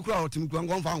twa ka fi kura otim kwa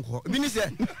ngon fa nko bi ni se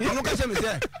ono ka se me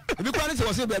se bi kwa ni se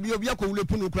wo se ba bi obi akowule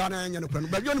punu kura na nya no kura no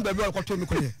ba bi oni ba bi o kwato mi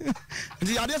ko ye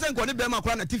nti ade se nko ni be ma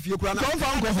kura na te fie kura na ngon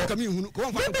fa nko ka mi hunu ko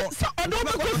fa nko odo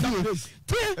be ko fie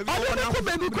te odo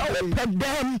be ko be kwa we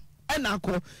pedem ana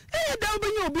ko da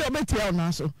obenye obi obetia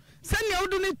ona so sani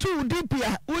awudu ni tu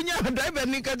dipia unya driver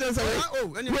ni ka tese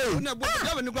we na bo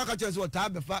driver ni kwa ka tese o ta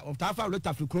be fa o ta fa lo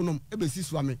ta frikronom e be si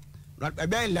suame e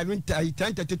be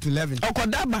 10:30 to 11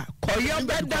 okodaba koyo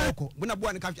beda bo na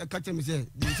bo ni ka tese me se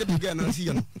bi ga na si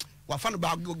ye no wa fa no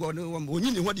ba go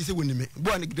onyi ni ho di se wonime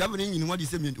bo ni driver ni nyini ho di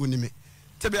se wonime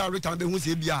te be a return be hu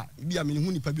se bia me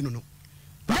hu nipa bi no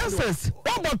yes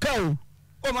oboka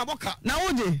o ma boka na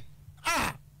oje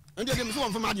nje ke mso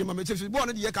mfama ade ma me chefi bo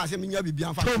no de ye ka se me nya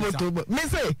bibia fa tobo me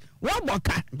say wo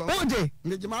boka oje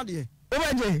me jima de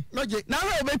obeje meje na ho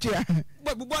obetua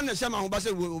bo na shema ho ba se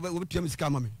obetua me sika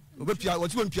ma me obetua wo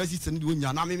ti won pia system de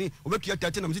wonya na me obetua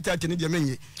 30 na me 30 ne de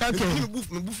menye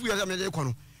me bufu ya me de ko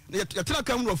no ya tena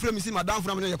kam no frame si madam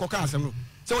funa me ye ko ka asem no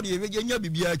se wo de ye nya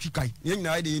bibia twikai ye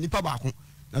nyina de nipa ba ko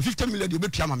na 50 million de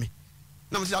obetua ma me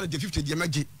na me se ya de 50 de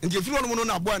meje nje firi wono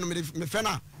na boy no me fe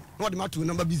na what the matter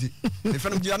number busy the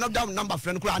friend of the number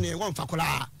friend kura na won fa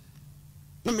kura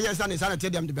na me yesa na sana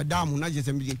tell them the bedam na je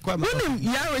se me kwa ma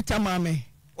ya reta mame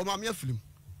o ma me afilim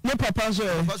ne papa so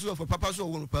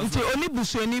won papa nti oni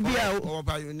busuani bia o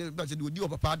papa ne ba se de odi o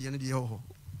papa de ne de ho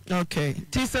okay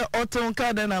ti se oton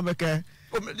ka de na beka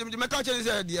o me ka che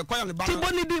se de kwa ne ba ti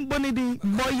bonidi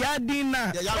boya din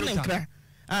na onenkra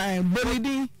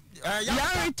bonidi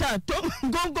yarita to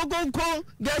go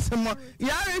guess mo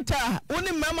yarita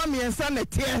oni mama me ensa na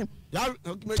tie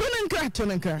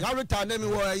tunenkra yarita na mi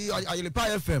wo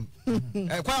ayelepa fm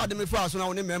kwa ade me fa so na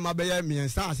oni mama be ya me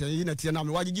ensa ase yi na tie na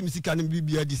me wagigi misika ne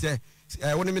bibia di se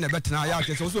woni me na betena ya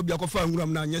ke so obi akofa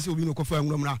nwuram na nyese obi no kofa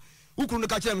nwuram na ukuru no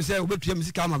ka che me se obetua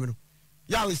misika ama me no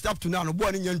ya we stop to now no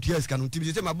boy ni nya ntua sika no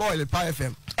tibi se my boy le pa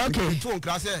fm okay to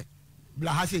nkra se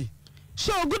bla hase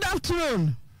so good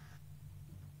afternoon.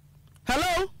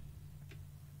 Hello?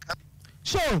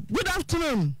 So, good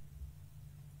afternoon.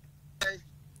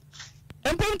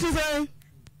 Important say.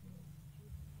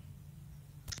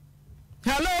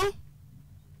 Hello?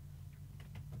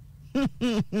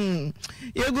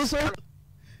 Yeguso.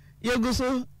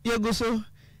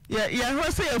 Ya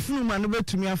ho say afunu ma no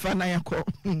betumi afa na yakọ.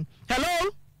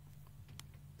 Hello?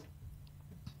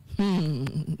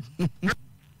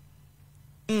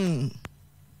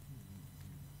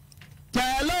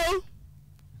 Hello?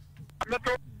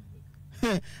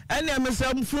 Ene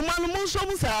mesam fruma no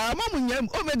munsom sa ma munyam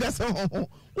omega se ho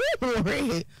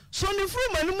so ni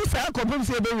fruma no musa akopem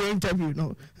se be interview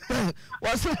no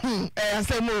was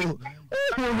asemo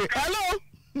hello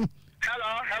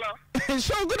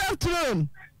so good afternoon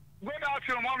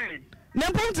mommy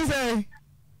Nepon to say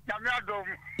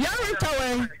Yarita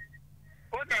way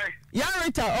okay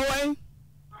Yarita away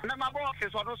na my boss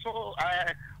is also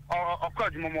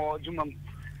occurred mo jumam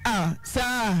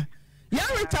sir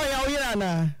Yarita ya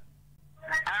na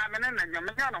menena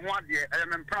me na ho ade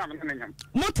me mpra menena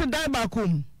moto dai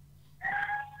bakum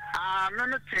me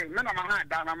na ma ha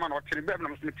da na ma no tere be na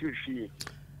mo timi fie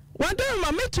wada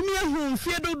ma metumi ahu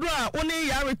fie dodo a woni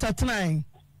Yarita tnan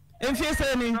enfie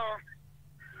se ni me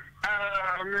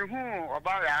hu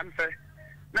oba ya mfe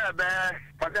na be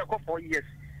pade ko 4 years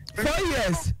 4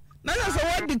 years na so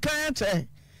what the kind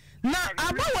na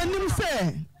aba wanim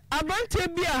se abante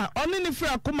bia oni ni free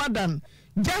akomadan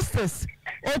justice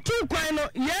otu kwan no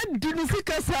ye di ni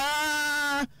sika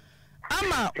saa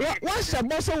ama wa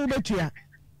shabo so wo betua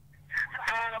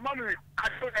mami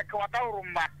aso na ka wata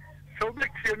rumba so be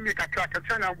tie mi ka ka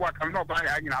tsana bo aka no ba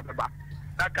ya nyina beba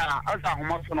aka asa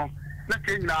homo so no na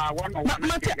ke nyina one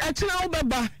mate echira wo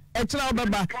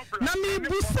beba na mi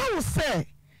bu so se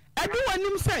ebi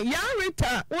wanim se ya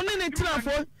reta oni ni tira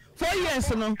 4 years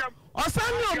no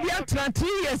osani obi atra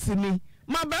 3 years ni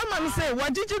ma ba ma say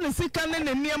wajiji ni sika ne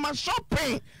ne niema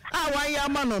shopping wa ya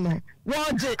ma no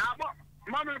woje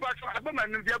mama ba so abama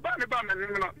ni bia ba ni ba ma ni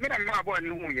no me na ma bo ni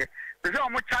hu ye be say o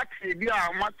mo chat bi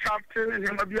a mo chat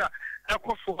ni ma bi a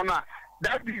ekoso na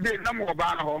that be dey na mo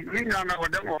ba na ho ni na na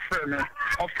odem ofre me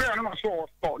ofre na so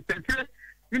so tete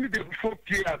ni dey for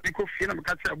pia because fie na me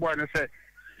ka tell boy na say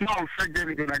ma on free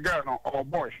game na girl no or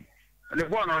boy the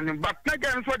boy no but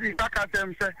again so the back at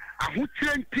them say ahu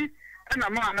 20 and a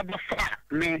man na fa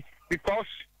me because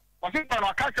was it on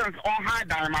occasions on high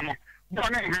diamond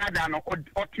don't high down or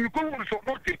to go so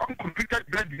not the uncompleted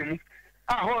bedroom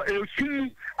ho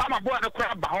esu ama boy na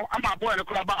kura ba ho ama boy na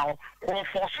kura ba ho or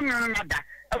for so na da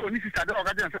e woni sister de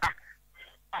organize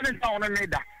I didn't know na me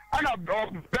da I ana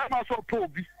bema so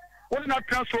pobi wọ́n na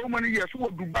tẹ́ so many years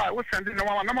wọ́n Dubai wọ́n sẹ́ndí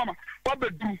na mama wọ́n bẹ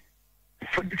du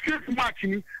for the first match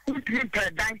ni wọ́n ti ní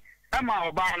pẹ̀ dan ẹ̀ ma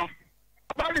ọba no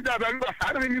ọba ní dàbẹ̀ ẹ̀rọ sáà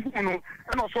ẹ̀rọ mi fún un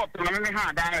ẹ̀nà ọ̀sọ́ ọ̀pẹ̀ na mímí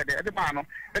hàn dáhà ẹ̀dẹ̀ ẹ̀dẹ̀ bá no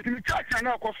ẹ̀tì mi church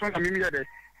náà ọkọ̀ so na mímí yẹ dẹ̀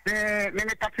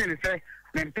mímí pàtẹ́ ní sẹ́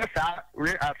mi mpẹ́ sáà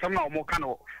rẹ̀ asẹ́m náà ọmọ kan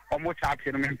ọmọ church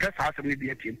ní mi mpẹ́ sáà asẹ́m ní bí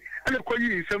ẹ̀tì ẹ̀nà ẹ̀kọ́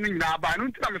yìí nsẹ́m ní nyinaa bá ẹ̀nu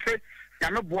ntí na mi fẹ́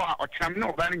yàmẹ́ bọ́ a ọ̀kyerẹ́m ní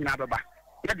ọba ní nyinaa bẹ́ba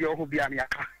yẹ́ deɛ ɔhɔ bia ne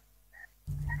yaka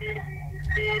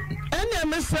ɛne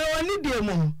mesɛ w'ani deɛ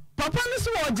mu papa no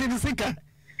so wɔgye ne sika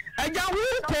agya wo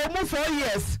kɔɔ mu 4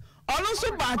 years ɔno nso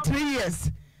baa 3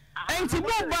 years ɛnti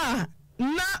boba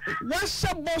na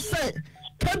wahyɛ bɔ sɛ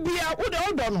ka bia wode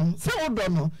wodɔ no sɛ wodɔ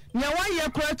no nea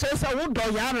woayɛ kora kyerɛ sɛ wodɔ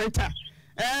yareta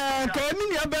ka me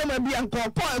nua bɛrima bia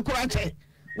nkɔɔkɔɔ kora kyɛ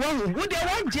wahu wode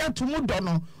woagye ato mu dɔ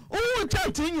no wowo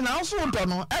kyɛte nyina wo so wodɔ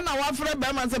no ɛna woafrɛ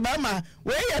bɛrima sɛ bɛrima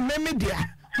wɔyɛ me media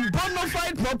bona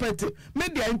fide property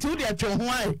media nti wode atwe ho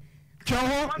ae twe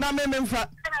ho na me memfa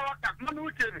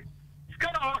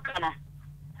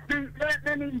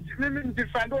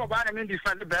defend ọba na me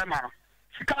defend bẹẹma no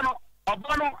sika no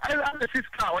ọba no ala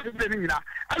sika ọdẹ bẹẹ ni nyina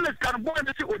ala sika no bọọ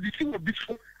ne se odisi wọ bi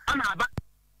so ana aba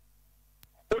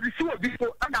odisi wọ bi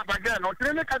so ana aba gẹẹ no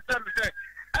ọtí ne ka sẹ sẹ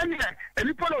ẹni ẹ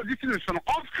enipa na odisi ne so no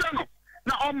ọfẹ no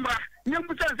na ọmra nye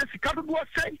mbusa sẹ sika dodoɔ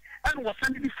sẹ ẹni wọ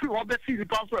sẹni bi firi ọbẹ si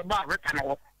nipa so ẹba rita na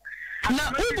wọ. na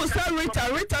ubusa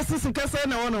rita sisi kẹsẹ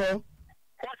na wọn wọ.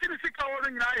 wọ́n ti ní sika wọ́n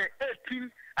nyina yẹ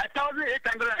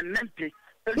 18,890.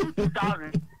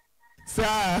 2,000.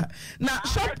 Saa na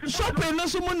shopping no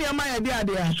so mu nneɛma yɛ de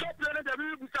adeɛ. Shopping no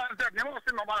debi busa nsɛ ne mo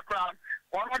se normal crowd.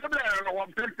 Wɔn wɔn de no wɔn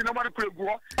penti no wɔn kɔ egu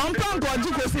hɔ. Ɔmpa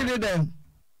nkɔgye kɔsi de dɛm.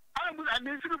 Ayi busa ne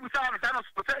nsi busa no sɛ no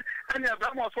so sɛ ɛni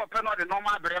ɛbɛn mo so ɔpɛ no de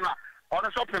normal bere no ɔno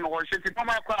shopping no wɔn hyɛ ti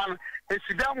normal crowd no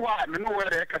esi dɛm hɔ a ne no wɔ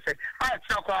yɛ kɛse ayi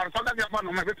kyerɛ crowd so ɔka bi ɛfɔ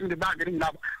no ma ebi tun de bag ne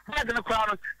nyinaa bag ne crowd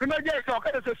no ne ma gye sɛ ɔka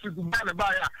de sɛ sugu ba ne ba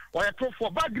yɛ a ɔyɛ to fo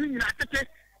bag ne nyinaa tete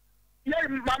yɛ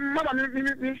mama mi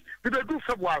bɛ du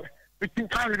February. It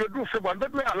can do February,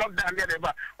 but we are locked down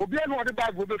there. Obi anu ɔde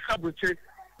bag wo bɛ fabrice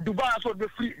Dubai so bɛ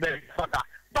free bɛ fata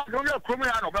bag only akromo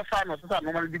ya na ɔbɛ fa no so sa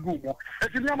normally di gu mo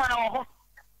eti ni ma na wɔ hɔ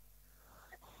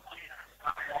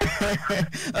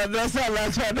adresa la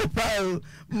cha de pao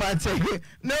mate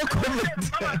no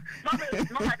comment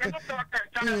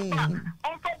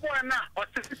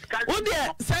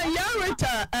Odia say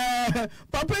yarita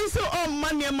papa so on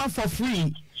money ma for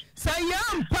free say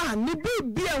yampa ni bi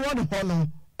e won ho no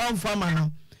on farmer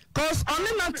no cause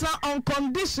only natural on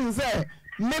conditions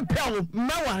me pew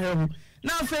mewa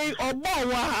na fei obo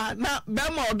wa na be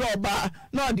ma odo ba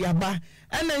na odi aba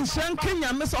ena nhyan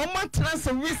kenya me so o matra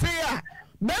se wi se a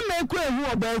be ma eku ehu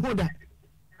oba ehu da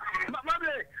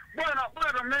boy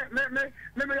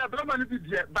me ya drama ni bi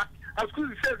but a school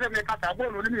says me kata boy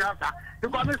no ni answer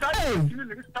because me say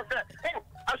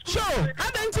sure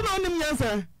adanti no nim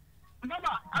yansa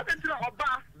mama adanti no oba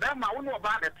be ma wo no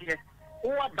oba de tie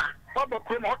Oba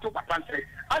krom auto papanse.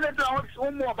 Ale do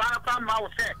umu oba pa ma wo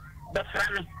se be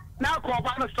frame. Na ko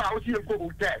oba no so awusi enko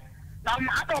hotel. Na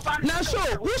oba na so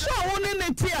wo so wo ne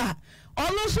neti a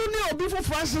ono so ni obi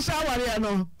fofo asesa aware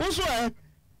no. Wo so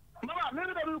Mama me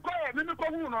no ko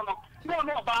hu no. No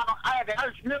oba no aye de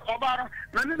me oba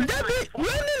no. Dabi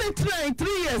we ne 3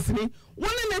 years ni. Wo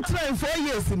ne 4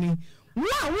 years ni. Wo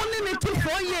ne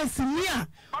 4 years ni a.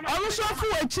 Ono so afu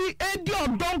achi edi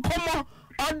odon komo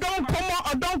Odon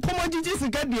komo jiji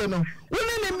sika die no.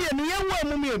 Woni ne mienu ye wo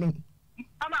amu mienu.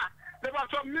 Ama, le ba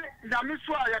so me na me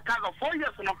so aye ka 4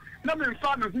 years no. Na me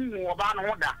mfa me hu oba no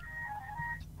ho da.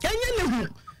 Kenye ne hu.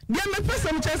 Dia me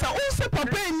pese me chesa, wo se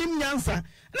papa enim nyansa.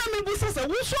 Na me bu sese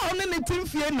wo so one ne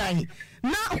timfie nan.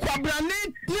 Na kwabra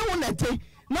ne wo nete.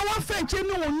 Na wa fa che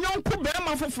ne wo nyonko be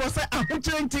ma foforo se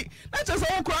ahokyere nti. Na chesa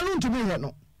wo kura no ntumi hwe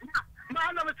no.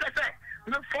 Ma na me sese,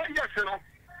 me 4 years no.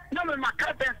 Na me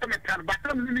makata se me kan ba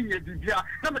tam ni nye bibia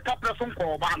na me ka preso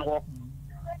nko ba no ho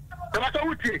e ba so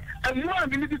wuti e mo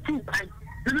mi ni tu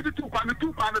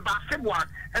kwan me ba se bo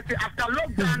ati after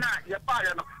lockdown na ye pa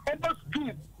ye no almost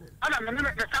 2 ana me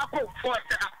ne ka ko for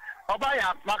oba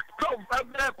ya ma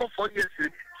ko for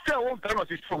years se won pe no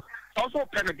si so also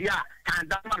pe no dia kan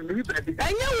da man mi be bi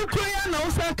enye wo koya na wo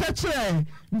sa ka kire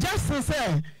just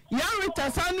say ya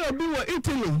rita sani obi wo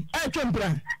Italy e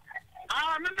twempra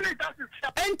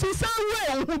enti sa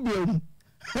we hu biom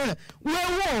we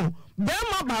wo be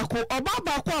ma bako oba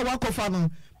bako a wakofa no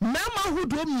me ma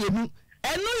hudo mienu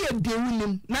eno ye de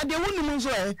wunim na de wunim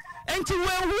nso enti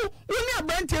we hu uni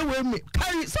abante we me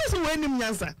carry so we nim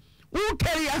nyansa wo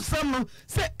carry asam no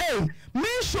say me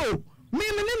show me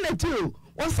ne netu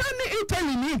o sani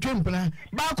Italy ni twempna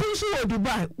bako nso wo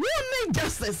Dubai wo need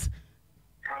justice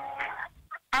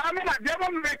I mean, I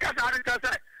never make us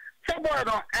say,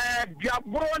 Sabono,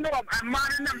 Diabro, no, and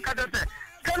man, and Cadete.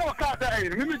 Hello, Casa,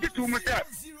 maybe to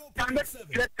myself.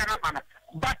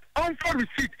 But on for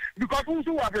receipt because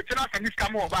who are the chance and this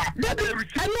come over. I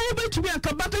know to be a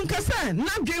Kabakan Casa,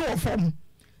 not game of them.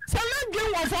 Some not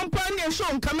game of one pioneer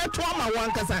show come at Trauma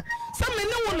one Casa. Some may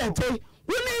know what they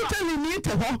we need to meet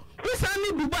her. We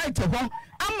suddenly be by to her.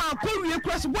 I'm a courier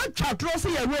across what chat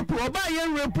Rossi a repo or buy a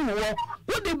repo.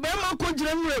 What the Bama could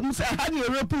generate had a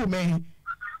repo, man.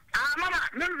 Mamma,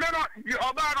 no, you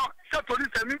are about to police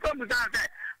and income with that.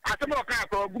 I don't know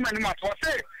if woman must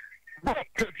say. Or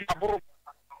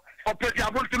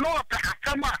Petiabo to know after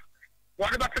summer.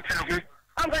 What about the town?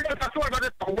 I'm going to talk about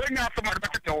it when after my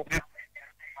battle.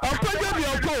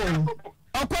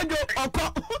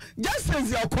 Just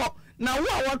as your call. Now,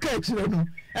 what catch you?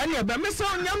 And you're Miss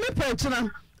on your pension.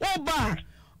 Oh, bar.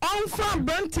 On from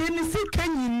Bunting is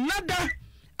can you nada?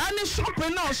 And the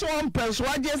shopping also on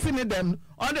persuade in them.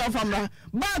 On the family.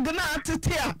 Bag not to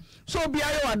tear. So be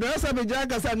I address of the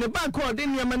jaggers and the back cord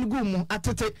in your man goom at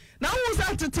it. Now who's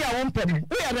at the tear one penny?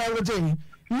 We are there with you.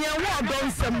 Near what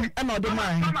don't some another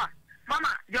mind.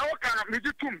 Mama, you're kind of me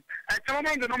too. I tell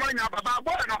me the normal about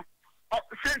boy.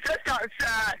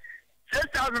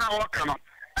 6,000 hours come up.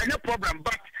 No problem,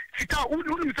 but Sita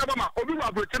wouldn't say, Mama, or do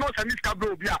have written us and this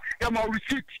cabin, yeah, more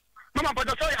receipt. Mama, but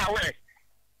that's all I wear.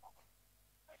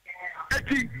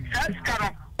 That's kind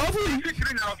of.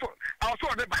 I'll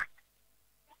sort the back.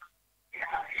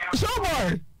 So,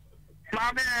 boy,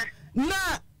 Mamma,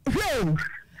 nah, hey.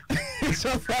 So,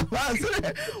 what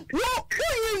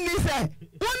you need say?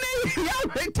 One young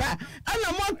Victor, and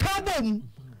a more carbon,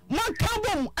 and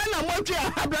a more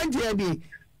habrandy.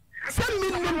 Send me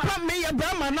a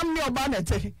Brahman, I'm your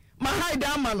bannet. My high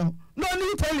damano. No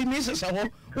need telling me so.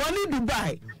 One need to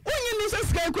buy. When you need a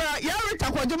scarecrow, you're a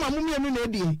taquajama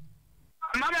mummy.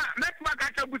 Mama, make my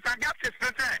catcher with a gap.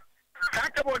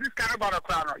 Talk about this kind of a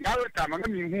crown. You're a time, I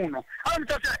mean, who know. I'm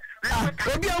just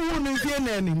saying, a woman is here,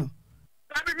 Nanny. I mean,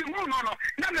 no,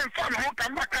 nothing fun, who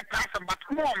can make a class, but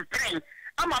more pain.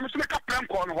 I'm going to make a plan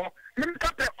corner. Make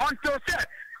up until said,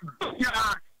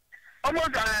 yeah.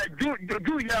 Almost do you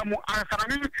answer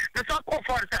me? The so called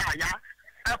for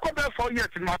I come back 4 years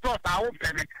in my thought. I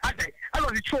open it. I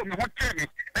don't show me what tell me.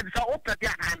 And so open it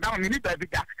and down in it.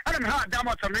 I don't know how damn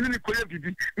much a minute could be.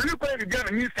 Minute could be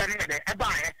given me standing there. I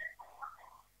buy it.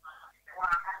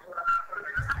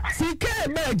 See,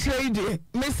 can't make trade.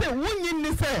 Miss a woman,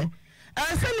 you say.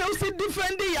 I said, you see,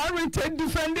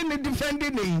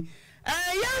 defending me.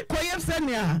 Yeah, quiet,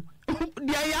 Sanya.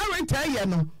 The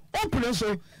Ayarita, open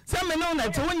so. Some know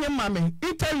that when your mammy,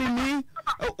 Italy me,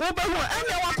 over who and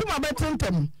I come about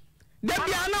them. There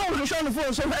be no show the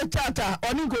phone so her charter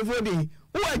or Nico Vodi.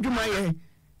 Who are you, my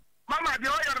Mamma, the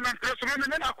oil man,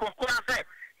 and I could say,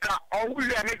 oh, we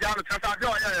are made down to Tata,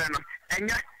 and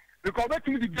yet, because that's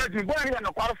the judgment, boy, and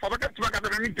a quarter for the gun,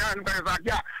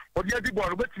 or the other boy,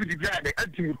 what's the judge,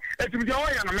 it's the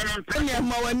oil and a man, and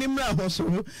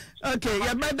okay,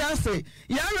 your mother say,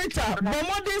 Yarita, but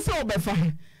what is over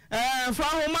fine.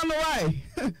 Why?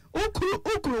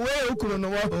 Ukru no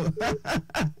wo.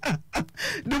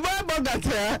 Dubai burger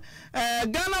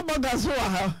Ghana burgers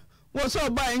wo so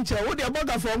buy nche wo de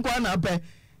burger for nkwa na pe.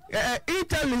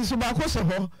 Italy so ba ko so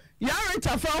ho.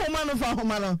 Yarita fa homa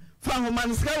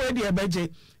no ska we de ebeje.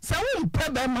 Se wo mpe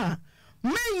be ma.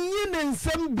 Menyi ne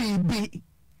nsem bibi.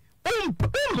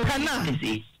 Kana.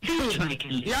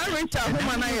 Yarita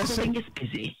homa na yeso.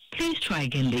 Please try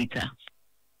again later.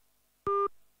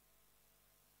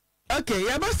 Okay,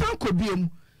 ya basan ko biem.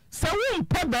 Se wo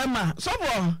mpa ba ma. So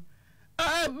bo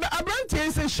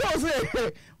Abrante say show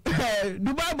say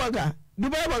Dubai burger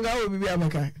wo bibi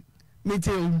amaka.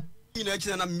 Metew. Ina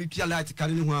chi na mipia light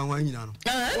kare ni ho anwan nyina no.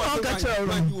 O ka che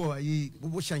ro. Wo yi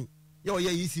bo shan. Ya o ye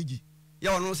ECG.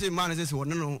 Ya ono say man say wo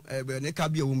no ne ka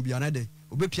bia wo mbia na de.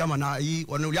 Obepia ma na yi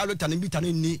ono ya lota ne bita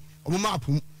ne ni o ma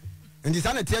apum. Ndi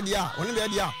sana tie dia ono be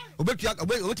dia obetua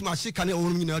obetima hye kane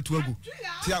onu nyina atu agu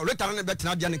tia lota ne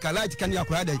betena dia ne ka light kane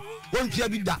akora dai won tua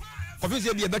bi da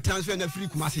ofisi bi e betena so na free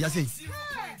kuma se ya sei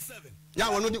ya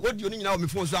wono di odi oni nyina o me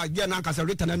phone so agia na nkasa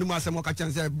lota na num asem o ka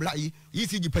chense bla yi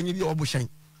ECG panyi bi obo hyen.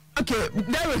 Okay,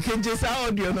 Derek can just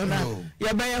audio no na.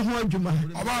 Ya ba ya ho adwuma.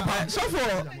 So for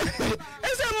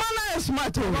is a man is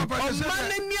smart. O man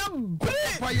ni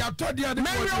pa ya to dia de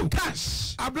ko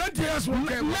cash. Abrante yes wo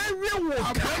ke.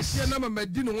 Abrante na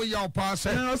mamadi no ya opa se.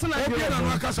 Obi na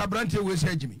no kasa abrante we se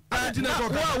agimi. Abrante na ko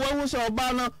ka. Wa wo so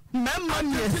ba no memma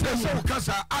ni se so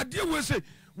kasa ade we se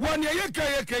won ye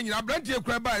ka nyina abrante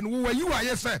kura ba no wo yi wa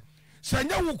ye se.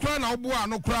 Sanya wo kura na wo bo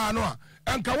ano kura no a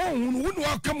enka wo hunu wo no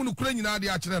aka mu no kura nyina de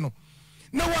a kire no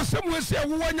na wasɛm we sɛ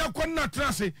wo wanya kɔ na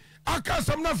trase aka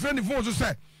asɛm na frɛ ne phone so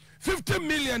sɛ 50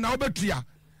 million na wobɛtua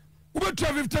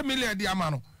 50 million de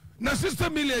ama no na 60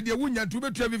 million de wonya nto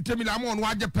wobɛtua 50 million ama no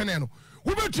wagye pene no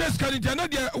wobɛtua sika ntia na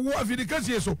de wo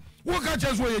afidikasie so wo ka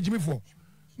kyɛ so yɛ gyimifo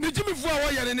ne gyimifo a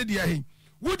wɔyɛ ne de ahi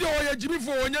wo de wɔyɛ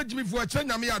gyimifo wɔnya gyimifo akyɛ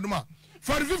nyame yɛ adom a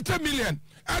for 50 million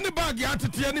ɛne bag ya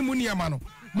tete ne mu niema no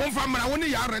momfa mra wo ne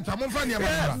ya renta momfa niema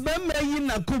mra bɛmɛ yi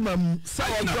na kuma mu sa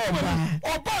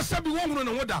oba sabi wo hunu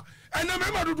ne hoda ɛna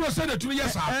mema dodo sɛ da tumi yɛ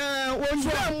saa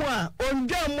ondwa mu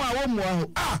a wo mu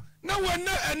aho na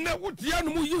wanna ɛnɛ wotia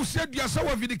no mu yiw sɛ duasa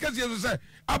wa vidikasie so sɛ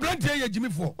abrantie yɛ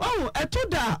gyimifo ɛto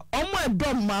da ɔmo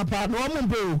ɛdɔm ma pa no ɔmo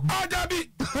be o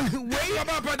dabi wei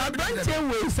abrantie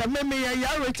wei sɛ meme yɛ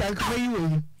ya recha kuma yi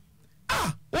wei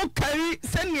wo kari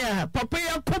sɛnea papa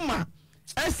yɛ koma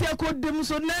ɛsi akodim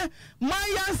so ne ma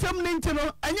yɛ asɛm ne nti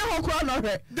no ɛnyɛ hɔ koraa na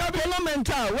ɔhwɛ parliament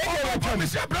a wɔyɛ wɔtɔ me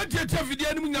sɛ abrantie tia fidie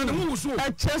anim nya ne mu wuso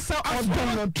ɛkyɛ sɛ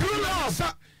ɔdɔ no true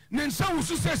love ne nsa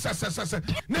wusu sɛ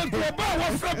ne nkoba a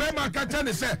wɔfrɛ bɛrima ka kyɛ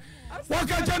ne sɛ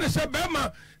wɔka kyɛ ne sɛ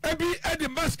bɛrima ebi ɛde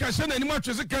mask ahyɛ n'anim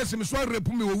atwe se kɛse me so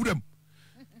arepu me wɔ wuram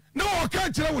na wɔka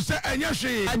kyerɛ wo sɛ ɛnyɛ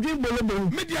hwee adwen bolobo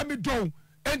media me dɔn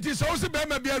enti sɛ wo se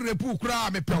bɛrima bi arepu koraa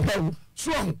mepɛw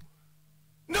so ho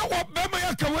na wɔ bɛrima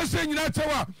yɛ ka wɔ sɛ nyina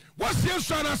kyɛw a wɔsie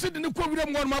so anase de ne kɔ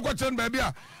wuram wɔnom akɔkyerɛ no baabi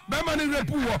a bɛrima ne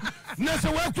repu wɔ na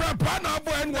sɛ wɔakura paa na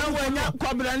abɔ ɛne wɔnya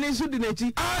kwabrane nso de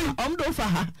n'akyi ɔm do fa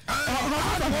ha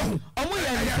ɔmo yɛ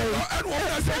ne yɛ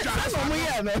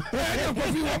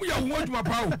wo adwuma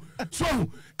paa o so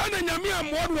ɛna nyame a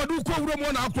mmoa no wɔde wokɔ wuram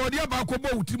wɔ na akorɔde aba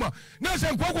akɔbɔ wo tirim a na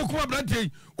sɛ nkɔ kɔkɔm aberante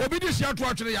yi obi de hyia to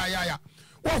atwere yayaya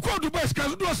wɔkɔ dubai sika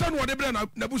dodoɔ sɛ no wɔde berɛ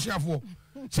n'abusuafoɔ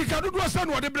sika dodoɔ sɛ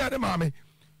no wɔde berɛ ne maame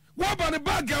wɔba ne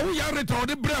bag a woyɛ areta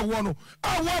wɔde berɛ wɔ no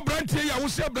a wo aberanteɛ yi a wo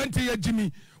sɛ aberanteɛ yɛ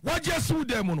gyimi wagye asiw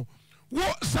dan mu no wo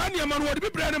saa nneɛma no wɔde bi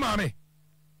berɛ ne maame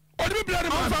ɔde bi berɛ ne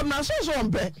maame ɔmfam na soso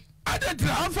ɔmpɛ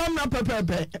adetira ɔmfam na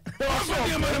pɛpɛpɛ ɔmfa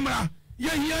nneɛma no mmara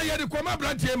yɛhia yɛde kɔma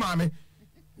aberanteɛ maame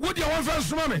wo deɛ wɔmfa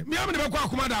nsoma me mea me ne bɛkɔ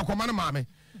akoma da akɔma no maame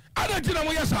adetira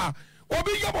moyɛ saa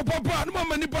obi yɛ bɔpɔpɔ a ne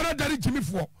mama nipa no dare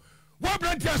gyimifoɔ wo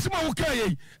aberanteɛ asɛm a wokaa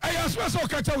yɛi ɛyɛ asɛm sɛ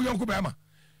woka kyɛ wo yɔnko bɛrima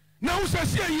na wo sɛ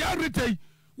sie yɛ areta yi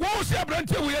wo se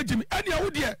aberanteɛ wo yɛ gyimi ɛnea wo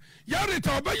deɛ yɛ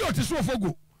areta ɔbɛyɛ ɔte so ɔfɔ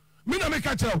go me na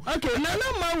meka kyerɛ wo okay na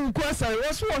ma wo kwa sa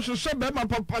wo so hwehwɛ bɛrima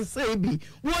papa sɛ bi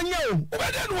wonya o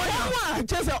wobɛdɛ no wɔnya ɔmo a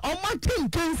kyɛ sɛ ɔma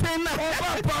tenkensen na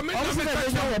ɔba me na meka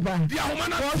kyerɛ wo deɛ ahoma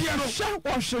no teɛ no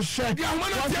wɔhwehwɛ deɛ ahoma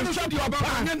no teɛ no so deɛ ɔbɛba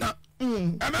anyɛ na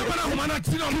ɛmɛma no ahoma no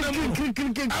te na ɔmena mu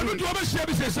ɛno deɛ wobɛhyia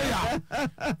bi sɛsɛ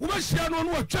a wobɛhyia no no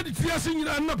watwa de tiri ase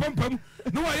nyinaa nna pampam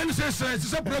na wayɛ no sɛ sɛ ɛsɛ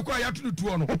sɛ prɛko a yɛato no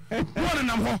tuɔ no na ɔne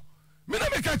nam hɔ me na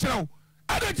meka kyerɛ wo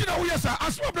ada nti na woyɛ saa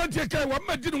asoma aberanteɛ kae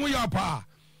wamma di ne ho yɛ paa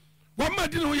wamma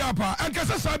di ne ho yɛ paa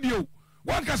ɛnkasɛ saa bio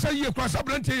wankasa yie kora sɛ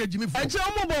aberanteɛ yɛ gyimifo ɛkyɛ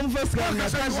ɔmobɔ mfa sika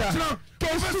nakasa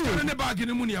kɛsika no ne baage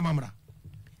no mu nneɛma mmra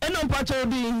ɛna mpakyɛ wo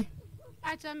din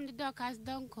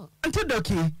nti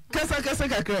dɔki kasa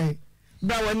kakra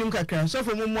bra w'anim kakra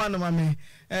sɔfo mu mmoa no ma me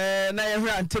na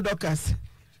yɛhwɛ ante dɔkas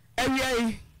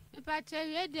awiai mepakyɛ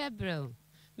wie deɛ brɛw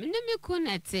mene me ku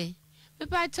nɛte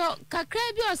mepakyɛ kakra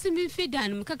bi ɔse memfi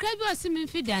dan mu kakra bi ɔse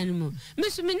memfi dan mu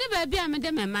meso mene baabi a mede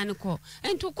mɛma no kɔ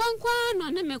nto kwankwan no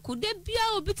ne meko da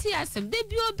bia obi te asɛm da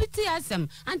bia obi te asɛm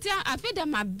anti afi da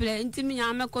mabrɛ nti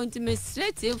menya mɛkɔ nti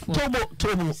mesrɛ tiefoɔ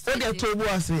tobo wode tobo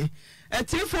ase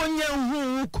ɛtiefoɔ nyɛ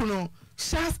hu kunu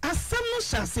asɛm no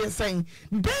hyɛ aseɛ sɛn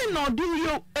dɛn na ɔde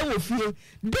yɛ ɛwɔ fie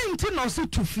dɛn nti na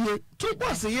ɔse to fie tobo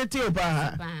ase yɛtie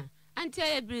paa anti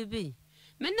ayɛ biribi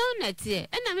me no netie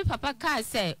ɛna me papa kaa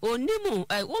sɛ onimu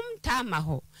womtaa ma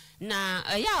hɔ na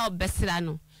ɛyɛ a ɔbɛsra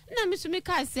no na me so me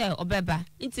kaa sɛ ɔbɛba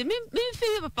nti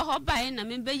memfi papa hɔ baeɛ na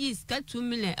membɛyi sika 2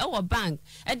 million ɛwɔ bank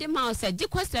ɛde ma wo sɛ gye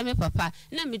kwasra me papa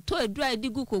na metɔ adura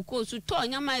ɛde gu kokoo so tɔ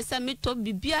nyama sɛ metɔ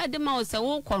bibia de ma wo sɛ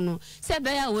wokɔ no sɛ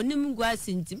ɛbɛyɛ a onimu gu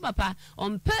ase nti papa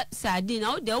ɔmpɛ sadi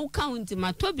na wode woka wo nti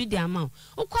matɔ bi de ama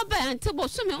wo wokɔ baeɛ ante bɔ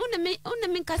so me wone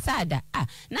me nkasa ada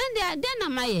na de ade na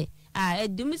mayɛ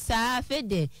edum saa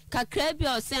fede kakra bi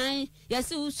osan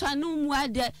yesi uswa no mu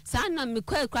ade saa na me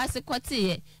kwa kwase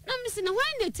kwoteye na me se ne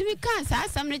hwan na timi kan saa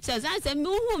asam ne che san se me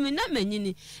hu me na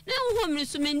manyini na hu me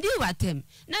so me ndi watem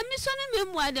na me so ne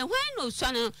me mu ade hwan na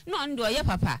uswa no ndo ye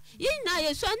papa yi na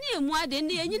ye so ne mu ade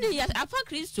ne yenyini ya afa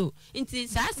Kristo nti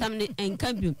saa asam ne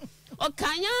enka bi o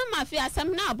kanya ma fi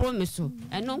asam na abro me so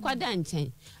eno nkwada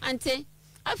nchen ante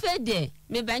afede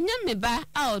me banya me ba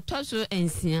a otoso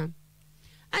ensia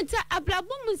anta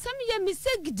ablabo mu nsam ye me se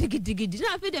gidigidi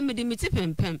na afi de me de me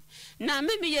tipempem na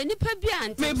me ye nipa bi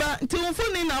ante me ba nti wofo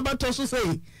ni na abato so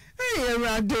sei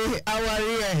Ewurade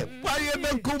aware ware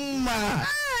be kuma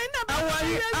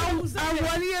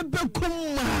awari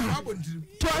bekuma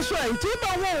to aso ti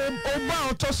ma wo oba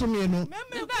otoso no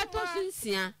me ba toso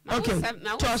nsia okay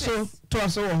to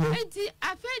aso wo ho enti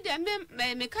afede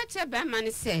me ka che ba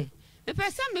man say me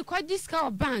pesa me kwaji ska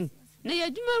o bank na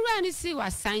yaduma wura ni si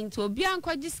wasan to obi an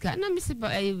kwaji ska na me si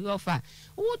offer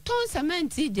wo ton cement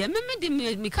de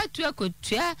me ka tu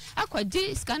akotua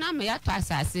akwaji ska na me ya to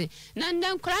asase na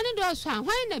ndem kra ne do so an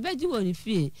hwan na beji woni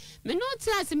fie me no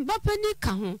tiase mbapa ni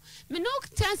ka ho me no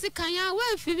tiase kan ya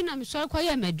wa fie na me so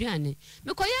kwaye maduane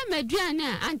me kwaye maduane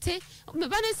a ante me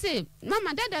ba ne se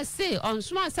mama dada se on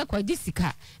so asa kwaji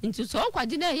sika nti so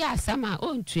kwaji na ya asama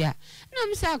ontua na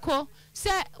me sa ko se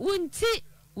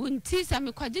wunti sa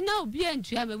me kwaji na obi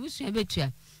antua me busu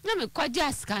betua na me kwaji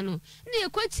aska no na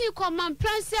ekwachi common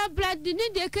pransia blood ni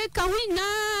de ka hina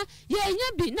ye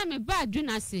nya bi na me ba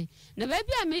adwuna se na ba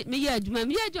bia me ye adwuma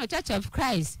me ye adwuma Church of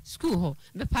Christ school ho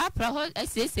me paapra ho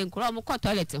asese nkro mo ko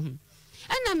toilet ho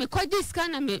ana me kwaji ska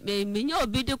na me nya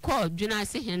obi de ko adwuna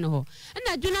se hin ho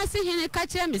na adwuna se hin ka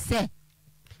kire me se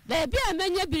baby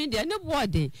amanya bi de ne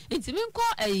board enti me ko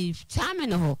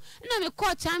chairman ho na me ko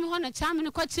chairman ho na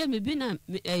chairman ko kire me bi na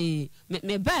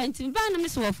me ba enti me ba na me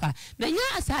so ofa menya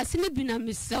asase ne bi na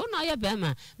me se na ye be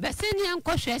ma be se ne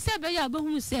enko hwe se be ya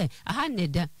bohu se aha ne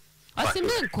da o se me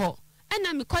enko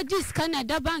ana me ko dis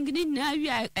Canada bank ni na wi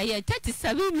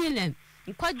 37 million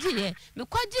nkwaji ye me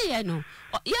kwaji ye no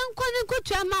ye enko ne ko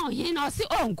tua ma o hin na o se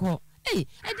onko edi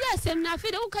asem na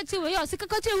afide ukachi we yo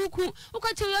sikakachi huku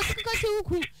ukachi we yo sikakachi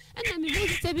huku ena mi be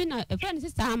sebi na friend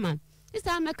sister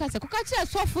ama ka se kukachi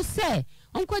asofu se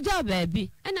onko ja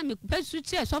baabi ena mi pesu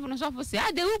chi asofu no sofu se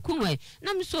ade huku we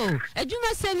na mi so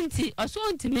adwuma 70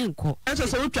 oso ntime nko eso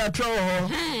so utwa tro ho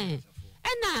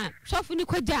ena sofu ni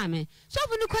kwaja me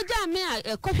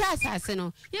a kohwa asase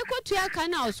no ye kotu aka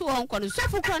na oso onko no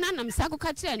sofu kro na nam sako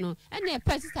ka kire no ena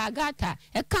pesita agata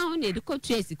e kan ho na de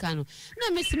kotu esika no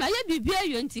na mesima ye bibia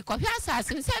ayo nti kohwa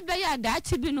asase no se be ya da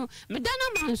achi bi no me da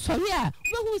na mansori a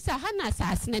behu sa ha na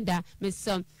asase ne da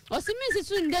mesom osimisi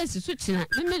su ndensi su kina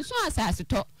me so asase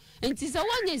to nti se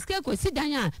wonye sika ko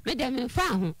sidan a me de me fa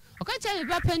ho okacha me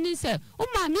papa ni se o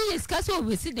ma me sika so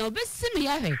obesi dan obesi me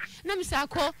ya hwe na me sa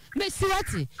ko me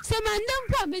siwati se mandem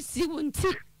po me si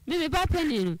wonti me papa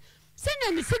ni no se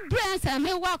na me si brands a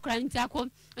me wa kra nti akọ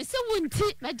se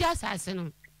wonti me ja asase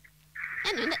no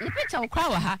ena ne picture okra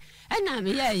wa ha ena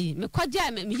me ye me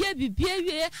kwaja me ye bibia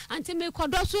wie anti me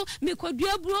kodoso me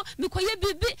kodua buro me koye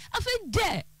bibi afa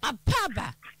de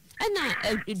apaba ena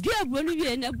dua buro no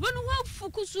wie na buro no ho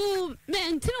fukusu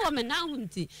me ntini wo me na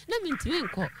hunti na me ntimi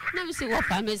nko na me se wo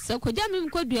fa me se koja me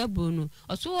nko dua buro no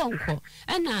oso wo nko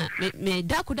ena me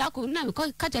dako na me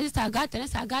kacha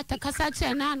sagata kasa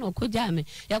che na no koja me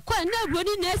ya kwa na buro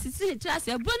ni na sisi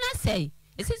trase buro na sei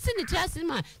esisi ni trase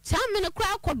ma chame ne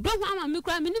kra kodon ama me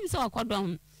kra me nim se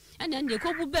wakodon ena nde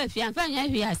ko bu ba fi anfa nya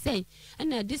hwe asai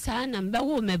ena disa na mba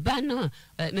wo me ba no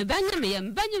me ba nya me ya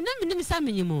mba nya na me nim sa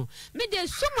me nyimo me de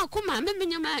soma kuma me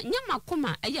nyama nyama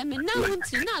kuma eya me na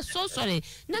hunti na so sore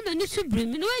na me ni subri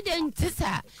me no de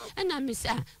ntisa ena me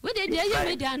sa we de ye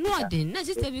me de anode na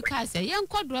sister bi ka say ye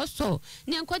nkodro so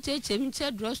ne nkocheche mi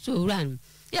che dro so ran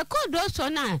ya kodro so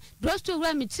na dro so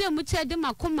ran mi che mu che de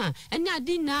makoma ena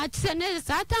adi na che ne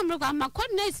sa tamro ka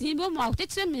makona si bo mo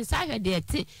che mi sa hwe de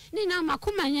ti ni na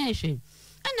makoma nya hwe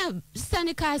ana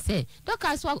sani ka se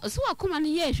doka so akoma ne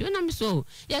ye hwe na mi so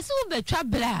ya so betwa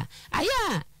bra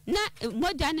aya na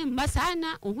modane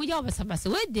masana ohu ya basabasa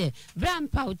we de bram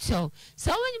paucho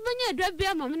so when banya dra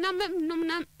bia mom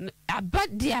na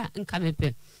abadia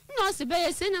nkamepe no se be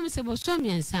yesi na me se bo so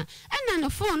miensa ena no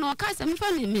phone no ka se me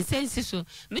fa me message so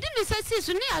me de message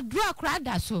so ne adura kra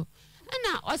da so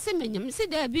ena o se menyem se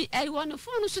da bi e wo no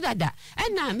phone so dada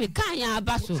ena me kan ya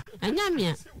abaso anya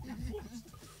mea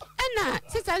ena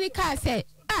sisani ka se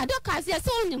doka se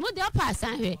so ne mo de pass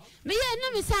ahwe me ye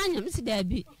na me san nyem se da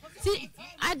bi si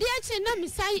ade achi na me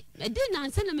sai de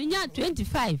nanse na me nya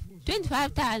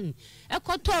 25,000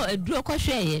 ekoto aduro ko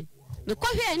hweye me ko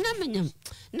hweye na me nyem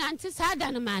na nti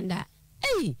sada na manda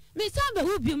me sabe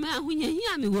wubium ahunye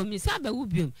hia me wo me sabe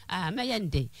wubium me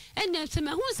yende ene se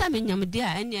me hu sa me nyam de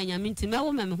a ene anyam nti me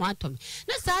wo me ho atom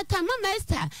na sa ta mama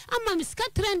Esther ama me ska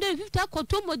 350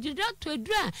 akoto modira to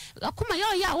adura akoma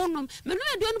ya wonom me no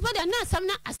aduo no poda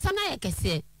na asana ye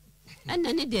kese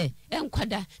ena ne de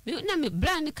enkwada na me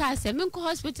brand ka se me nko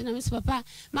hospital na me papa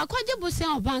makwaje bosen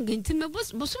obang nti me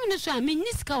bosum ne so a me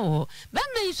niska wo ba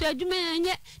me so adwuma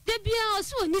nye de bia o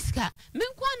so niska me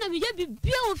nko na me ya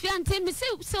bibia o fiante me se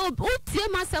o tie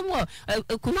masam wo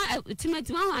kuma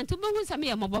timati ma anto bo hu sa me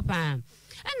ya mobopa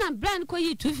ena brand ko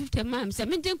yi 250 mam se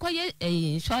me den ko ye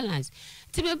insurance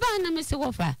ti me ba na me se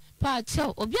wo fa pa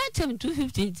chow obi atem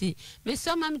 250 ti me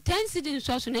so mam 10 cedis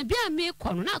so na bia me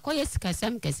kono na akoye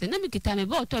sikasam kese na me kita me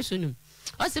ba otoso num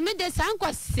o se me de sankwa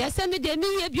siasa me de me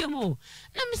ye biom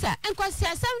na me sa enkwa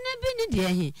siasa na bi ni de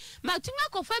hi ma tuma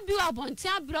kofa bi wa bonti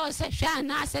abro se hwa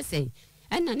na asese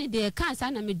ena ni de kansa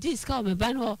na me diska o me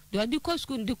ban ho de odi ko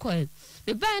school ndi ko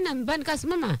me ban na me ban kas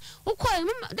mama uko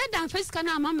mama dada fiska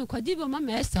na mama ko dibo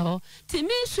mama esa ho ti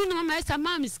me su na mama esa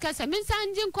mama skasa me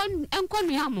sanje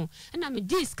nkonu ya mo na me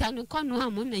diska no nkonu ha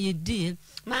mo na ye di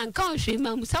ma nka o hwe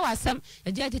ma musa wasam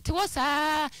e je tete wo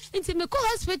sa nti me ko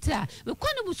hospital me ko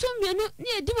no busum mienu ni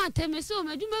edi mateme so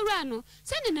ma dumawura no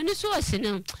se ne ne so o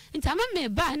hene nti ama me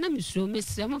ba na me so me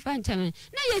sre mo fa nchame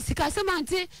na ye sika se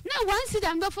mante na wansi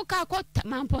da mbefo ka ko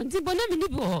mamponti bona me ni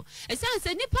bo e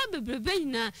sanse nipa bebrebe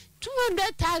nyina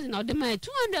 200,000 or the my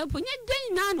 200 ponye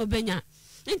den na no benya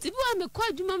nti bi wa me kwa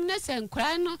adwuma m na se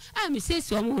nkra no a me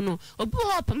sesi omo no obu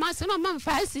ho pama se no man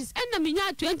 56 na me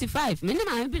nya 25 me ne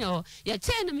ma bi no ye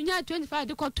che na me nya 25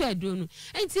 de kwato aduro no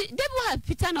nti debu ha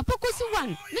pita no pokosi 1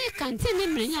 na kantin ne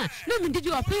mrenya na me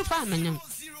didi open fa amanyam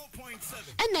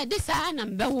ena de sa na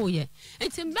mbe wo ye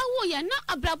nti mbe wo ye na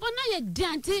abrabo na ye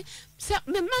dianti se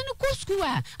me man ko school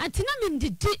a anti na me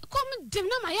didi kom dim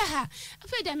na ma ya ha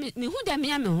afa da me hu da me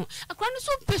ya me ho akwa no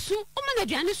so pesu o ma na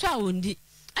aduane so a wondi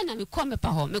ana me kɔ me pa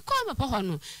hɔ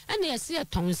no ana yɛse yɛ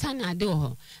tɔnsa na ade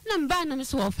hɔ na mba na me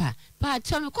so wɔfa pa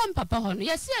kyɛ me kɔ papa hɔ no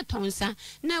yɛse yɛ tɔnsa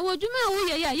na wɔdwuma a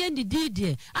woyɛ yɛ yɛ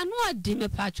ndidi ano adi me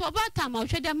pa kyɛ ɔba ta ma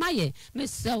hwɛ dɛ mayɛ me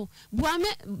sɛw bua me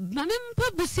ma me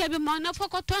mpa busia bi ma na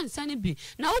fɔkɔ tɔnsa ne bi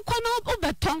na wokɔ no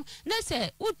wobɛtɔn na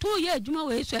sɛ woto yɛ adwuma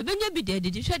wɔ so ɛbɛnya bi dɛ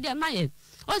didi hwɛ dɛ mayɛ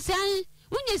ɔsɛn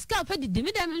wunye ska fa didi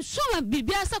me da me so ma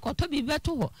bibia sɛ kɔtɔ bibia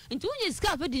to hɔ nti wunye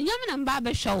ska fa didi nyame na mba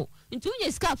bɛhwɛ wo nti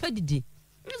wunye ska fa didi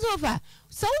Nzofa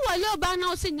so wale oba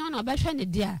na o se nyon na obehwe ne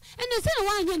dia ene se ne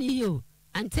wanye ne yo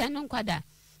ante no nkwada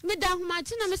me da homa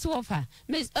chi na me se wofa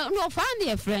me no fa na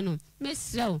ye frɛ no me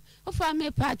srew ofa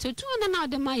me pa to na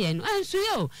ode maye no enso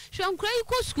yo hwenkura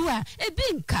iko school a ebi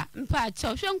nka mpa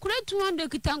cha hwenkura 200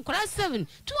 kita nkura 7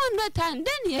 200 tan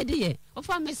den ye de ye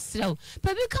ofa me srew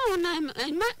pa bi ka wona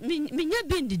me nya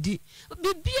bindidi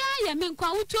bibia ye me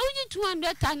nkwa wuto onyi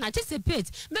 200 tan na che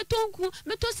sepet metonku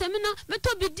meto semina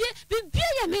meto bidie bibia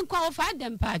ye me nkwa ofa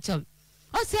dem pa cha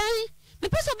o se me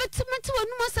pesa betimati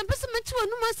wonu masam pesa meti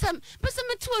wonu masam pesa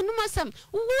meti wonu masam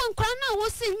wo nkra na wo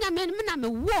se nya me na me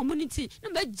wo mo niti na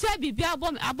be ja bibia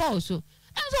abo so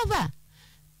enso fa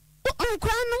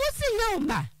nkra no wo se nya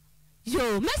umba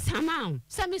yo me sama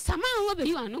sa me sama wo be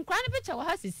yo nkra no picture wo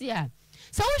ha sisi a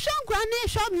sa wo hwe nkra na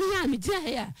hwe me a me gina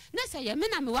he a na sa ye me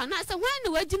na me wa na sa hwan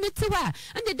na waji meti wa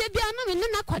ande de bia na me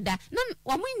na koda na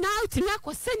wo mo na utimi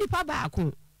akose nipa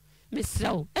baako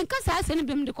Misro, and Cassa send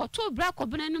him the coto black or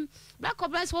brenum, black or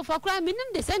brass for crime in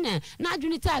the senna, not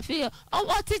unita fear, or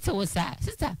what it was,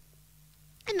 sister.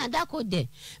 And a dark old day.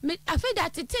 I feel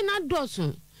that it's not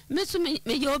dorsal. Miss me,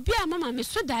 your beer, mamma,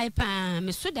 Miss Sodai pan,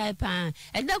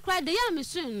 and they'll cry the young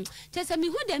soon. Just a me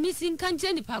who they're missing can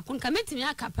Jenny Park and commit me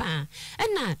a capa.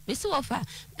 And now, Miss Offa,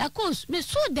 of course, Miss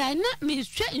Sodai, not me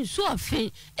straight in so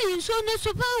faint, and so no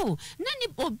so bow. Nanny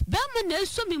Belman,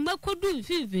 so me what could do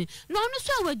Fifi. No, no,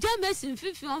 so we're jammers in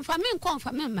Fifi on famine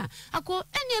confirm member. I call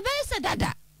any better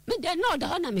dada. Me they know the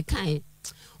honor me kind.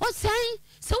 What saying?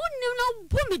 So no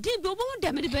boom deep, but won't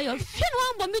damn it by your fin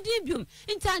one bombidium.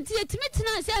 In time,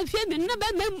 Timitina said, Femi, no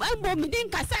bomb in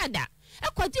Casada.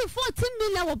 A quite 14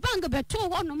 million or bang about 2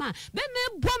 1 man.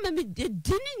 Bemme bomb me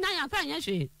dinning 9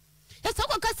 financially. That's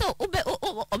all Casso,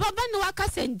 Obabano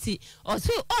Cassenti, or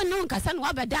so unknown Cassan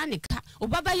Wabadanica,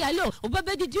 Obaba Yalo,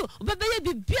 Obaba did you, Obaba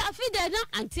be feeder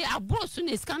until I brought soon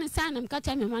a scanning sign and cut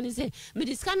me money say,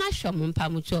 Mediscana Shomon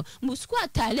Pamucho, Musqua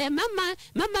Tale, Mamma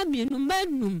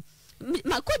Minum.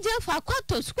 My good for a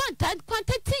quarter squat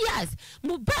quantity years.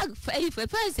 Mo bag for a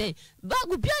person. Bag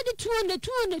will be the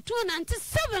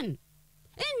 297.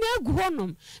 Ain't no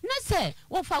gronum. No, say,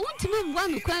 well, if I want to move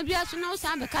one, you can't be as no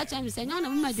sound the catch and say, no,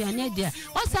 my dear, dear.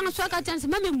 Or some sort of chance,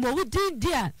 mammy, more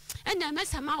dear. And I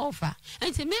mess my offer.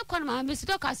 And to make one of my Mr.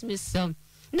 Docas, Miss Son.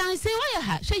 Now, say, why I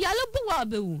had, say, yellow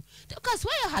boo, because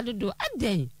why I had to do a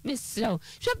day, Miss So,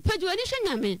 should put you addition,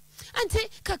 I mean, and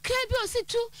take a cabio sit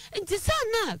too, and the sun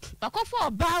knock, back off for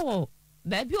a bow,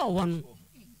 baby or one.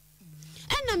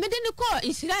 And I made in call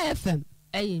in Sila FM.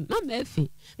 Mamma Effie.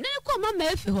 Then you call Mamma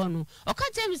Effie Hono, or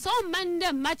catch him so man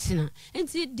them matching, and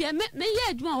see, dear, may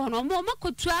yet one or more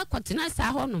could try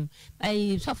Cotinasa Honum.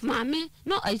 A soft mammy,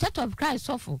 no, a shot of Christ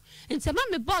awful. And some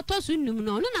mammy bought us in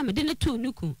no, and I'm a dinner too,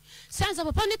 Nuku. Sons of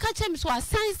upon the catch him so a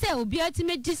sign say will be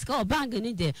ultimate disco or bang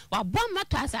in there, while one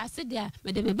matters I said there,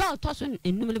 Madame about toss in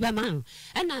Number Man.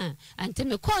 And I, and tell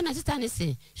me, call and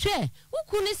say, share, who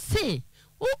couldn't say?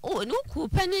 o no ku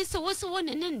pani so wo so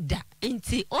ne nda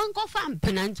enti on ko fa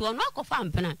mpena enti on ko fa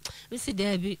mpena me si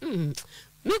da bi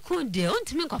me ku de on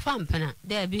ti me ko fa mpena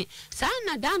da bi sa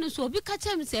na da no so obi ka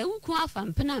chem se wo ku afa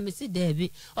mpena me si da bi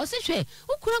o se hwe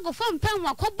wo ku ko fa mpena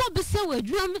wa ko bob se wa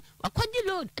adwuma me wa ko di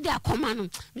load de akoma no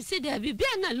me si da bi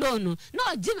bia na loan no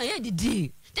na o ji ma ye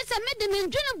didi te se me de me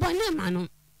ndwene bone ma no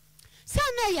sa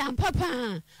na ya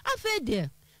papa afa de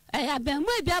abemu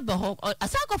ebi abaho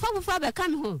asako fa fufu abeka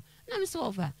me ho na me so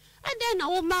over ade na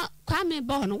wo ma kwame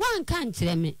ba no wan kan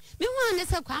kire me hu ane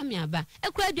se kwame aba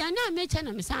ekura aduane a me che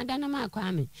na me sanda na ma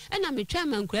kwame na me twa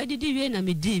man kura didi wie na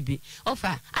me dibi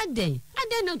ofa ade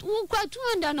na wo kwa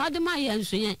 200 na ode ma ye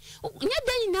nso yen nya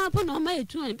den na po na ma ye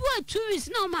 200 bi wa 2 weeks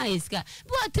na ma iska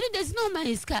bi wa 3 days na ma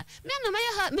iska me na ma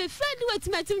ye me friend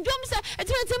wetimatim dwom se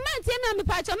etimatim ma tie na me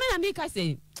pa cha me na me ka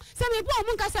se me bo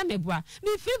mun kasa me boa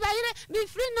me free bayire me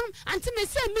free nom anti me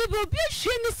say me bo bi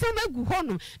hwe ni sam agu ho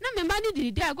no na me ma ni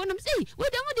didi ago no say we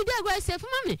dem didi ago say for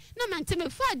me na man te me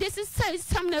fa this size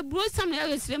sam na bro sam na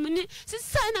yesrem ni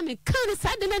say na me kan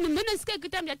sa de na me na ska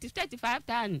kitam ya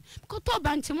 35,000 ko to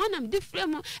banche mo na me di free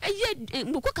mo eye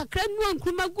mo ko kakra nu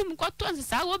ankruma gum ko to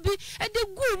sa wo bi e de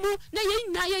gumu na ye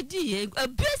nyina ye di e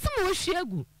bi sam wo hwe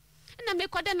agu na me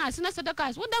koda na asena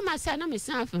sodokas wo da ma sa na me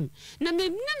sanfem na me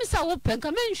nim sa wo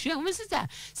penka me nhwe wo sisa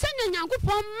senya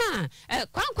nyankopon ma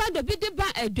kwankwa do bi de ba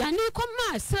aduane ko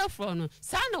ma selfro no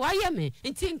sa na wa ye me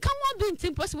nti nka mo bi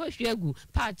nti possible hwe agu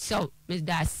pa chow me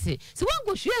da se so wo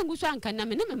go hwe agu so anka na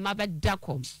me ne me ma ba da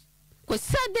kom ko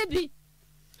sa de bi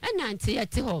ana nti ya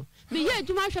te ho me ye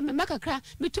adwuma hwe me makakra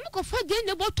me tumi ko fa de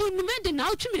ne boto nu me de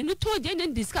na otwe me no to de ne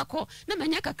diska ko na me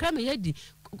nya kakra me ye di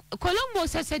Colombo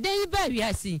saseden ba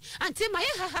wiasi anti ma ye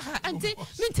ha anti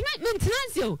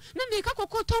maintenance na me ka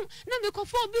kokoton na me ko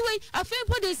fo bi we afen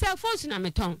po de se force na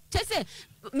me ton chese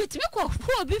metime ko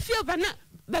fo bi fie ba na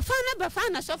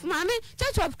befana sof mame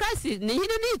Church of Christ ne hine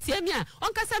ne tie me a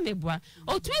onkasa me boa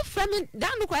otumi fra me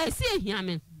dan ko ese ehia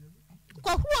me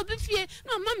ko hu obi fie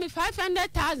na ma me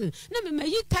 500,000 na me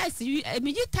yi tax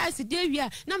de wi a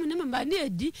na me ma na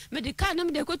edi me de ka na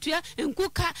me de kotua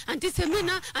enkuka anti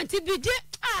semina anti bidie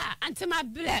anti ma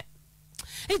ble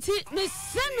enti me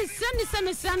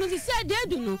semi no se de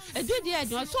adu no edu de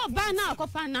adu so ba na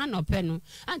akofa na no pe no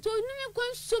anti onu me ko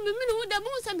so me hu da mo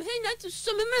se me henya to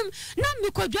so me na me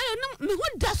kodwa no me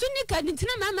hu da so ni ka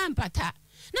ntina ma mpata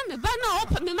na me ba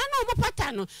na me ma na obo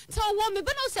pata no so wo me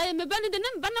ba na say me ba ne de na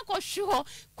me ba na ko hwe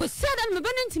ko se da me ba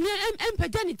na ntimi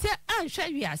empata ni te anhwa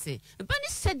wiase me ba ni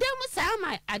sede mu sa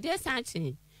ma ade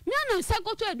sanchi me no se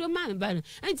go to edo ma me ba no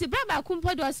enti braba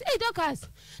kumpo do say dokas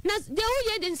na de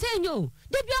wo ye de say nyo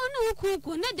de bia no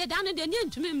kuku na de da no de ni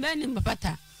ntimi mba ni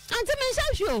pata anti me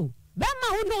hwe o ba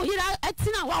ma wo no hira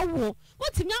atina wa wo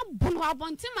wotimi abono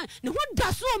abontima ne ho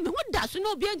da so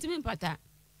no bia ntimi pata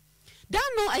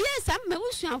dano ayesa me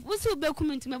busuafo se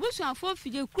obekumenti me busuafo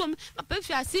fije krom papa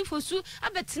fi asifo su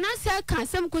abetena se aka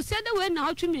asem ko se de we na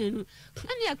otwemenu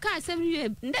ene ya ka asem wie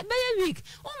be week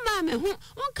o ma me ho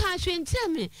o ka hwente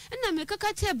me na me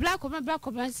kaka che black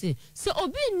se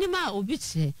obi nima obi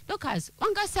che dokas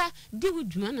onkasa di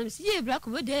wuduma na se ye black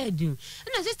we de adu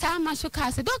na se ta ma so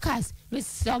ka se dokas me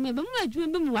se me be mu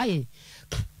adwuma be mu waye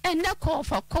enda ko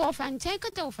fa nche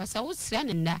kata ofa sa wo sira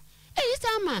ne nda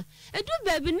sama edu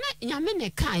baby na nyame ne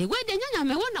kai we de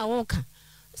nyame wo na wo ka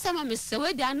sama me se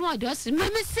we de anu ode se me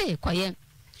se koye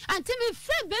anti me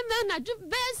friend be me na do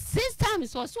be 6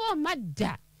 times so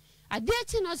mada ade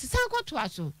chi no se san kwato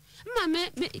aso ma me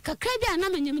kakra bi ana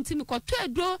me nyim ti me kwato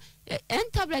edo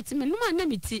tablet me numa na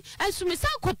miti aso me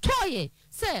san kwato ye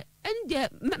se ende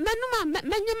menuma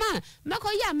menyima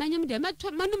makoya menyim de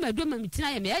manuma edo ma miti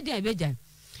na ye me e de abeja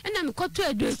ena me koto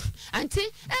edo anti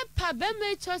pa be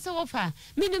me chose wofa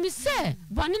me no me se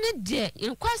bone ne de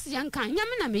kwase yanka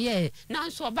nyame na me ye na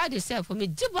so oba de self me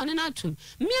di bone na atum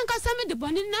me ankasa me de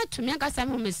bone na atum me ankasa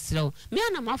me slow me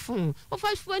na mafo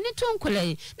wofa fo ni tonkola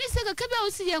ne se ka be o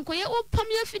si yanko ye o pam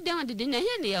ye fiden de na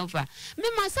he ne yanfa me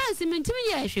masanse me ntimi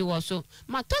ye hwe wo so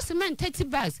ma to cement 30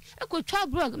 bags e ko twa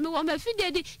blog me wo ma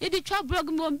fide de ye de twa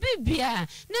blog me wo bibia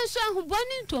ne so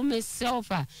ahuboni to me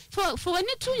selfa for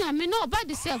ni tu nyame na oba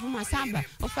de self masamba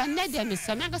ofa nede me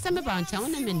so me akasa me ba ncha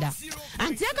wona me nda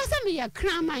anti akasa me ya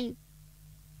kraman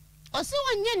osi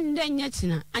wonye nda nya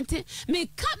china anti me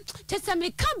ka tesa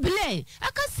me ka ble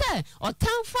akasa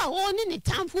otamfo a woni ne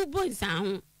tamfo bonsan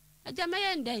ho aja me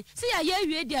ye nda si ya ye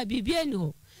wie dia bibie ni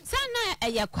ho sana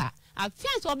eyekwa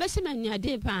afiance obese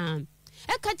manyade pa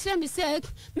eka kire me se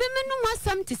me no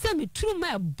wasam ti se me turu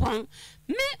ma bon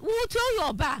me wo to yo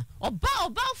oba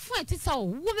fu eti sa wo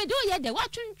me do ye de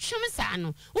watwentwem sa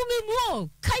no wo me mu o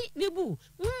kai me bu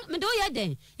me do ye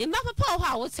de e ma papa ho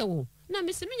a wo se wo na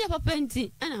me se me papa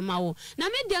nti ana ma wo na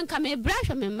me de nka me brush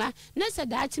me ma na se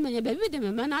da chi me ba bi de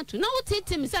me ma na to na wo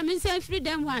tete me se me say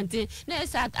freedom wante na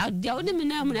se ade wo de me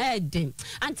na mu na eden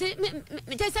anti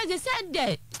me just say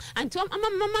de anti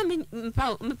mama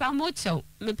me pa mo chew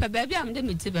me pa ba bi am de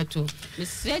me ti beto me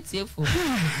straight efo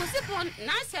ko se pon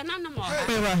na se na na mo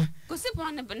ha ko se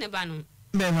pon ne ba no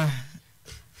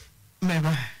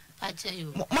meba acha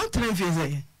yo mo tren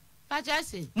fiese acha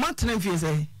se mo tren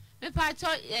fiese me pa cho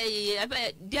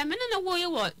dia me na wo ye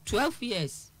wo 12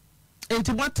 years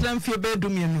enti mo tren fie be do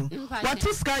mienu what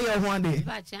is sky your one day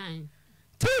acha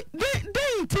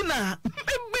de tina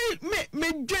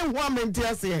me dwen ho amenti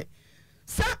ase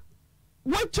sa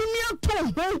watumi ato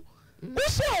ho wo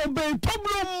so obe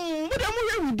problem mo da mo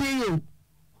ye wide yo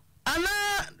ana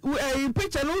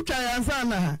picture no twa yansa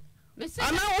na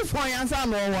ana wo fo yansa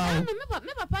no wa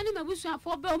me papa ni mabusu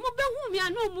afo be mo be hu mi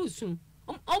ana omusu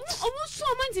omusu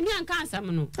omanti mi anka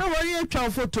ansam no a wori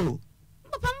atwa photo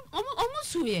papa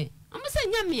omusu ye omusa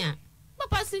nyamia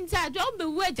papa sinta ado obe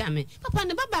wu ajame papa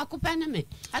ne baba akopa ne me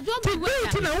ado obe wu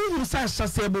ajame ti na wo sa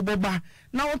hyase bobeba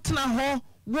na wo tena ho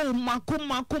wo mako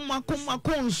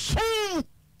nso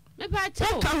me pa cho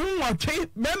ka ho watwe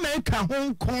be me ka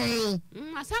ho kon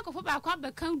asako fo ba kwa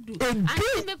be kan du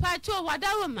anti me pa cho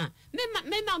wadawo ma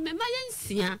me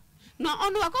yensia no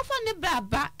ono akofo ne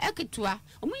braba eketoa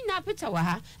omu nyina pita wa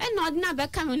ha e na odina be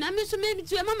kam na me so me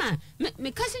tue mama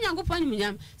me kasi nyankopɔ ne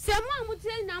munyam se mo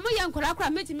amutie na mo ye nkora kora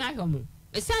metimi ahwe mo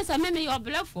esansa me yo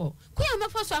blefo ku ya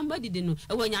mefo so amba didi no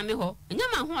e wanyame ho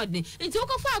nyama ho ode nti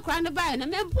wokofo akora no ba na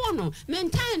me mpo no me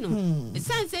ntan no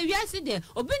esansa wiase de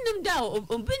obinim da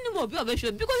obinim obi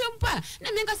obehwe bi ko yompa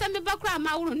na me nkasa me ba kora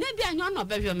ma woro na bi anyo no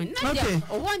obehwe me na de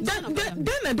o wonja no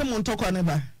de na de mo ntokwa ne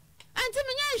ba anti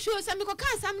me nya show sa me ko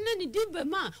kan sam na ni dimbe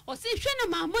ma o se hwe na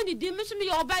ma mo ni dim me so me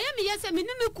yo ba ya me yese me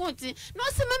ni me konti no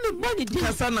se me mo ni dim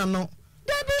kasa na no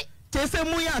dabi tese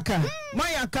mu yaka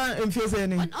mfiese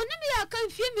ni oni me yaka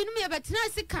mfie mi no me betena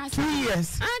se kan 2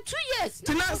 years 2 years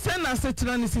tina se na se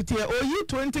tina ni sitie oyi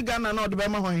 20 Ghana na odbe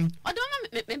ma hoyin odo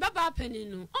me baba pani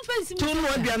no on fancy me tunu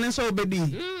aduane so obedi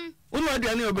unu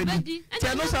aduane obedi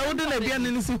ti no sa wodo na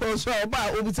aduane ni si ho so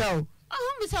oba obita o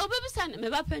mi sa obebisa me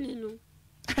baba pani no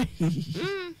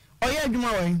oye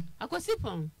adwuma wan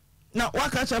akosipon na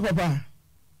waka cha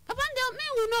papa ndo me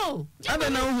hu no abe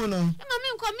na hu no ma me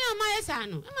nko me amaye sa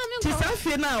no ma me nko ti sa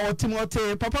fie na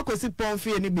otimote papa kosipon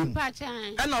fie ni bi pa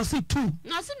chan e na o si 2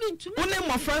 na se me ntu one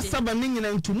mo first saba ni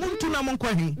nyina ntu muntu na mo nkwa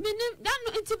he me dan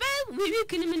nti be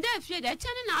week ni me da fie da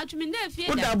chane na atwe me da fie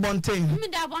da o da bonten me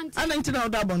da bonten ana nti na o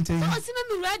da bonten o si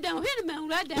me wura dan he me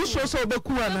wura dan o so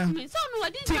obeku ana so no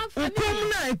wadi na fa me ukom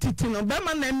na titi no be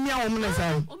ma na mmia wo me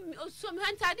sa o so me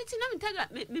hanta adi ti na me taga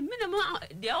me mo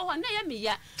de o na ya me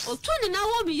ya o tu ni na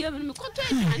wo me ya me koto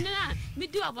na me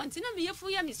di abonti na me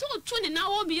yefu ya me so tu ni na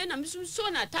wo me ya na me so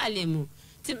na tale mu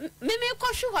ti me ko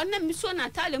hwe ho na me so na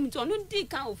tale mu to no di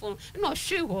kan ofo na o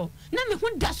hwe ho na me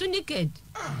hu da so naked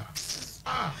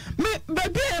me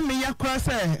baby me yakra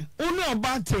say unu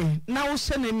obate na wo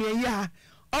hye na me ya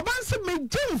obanse me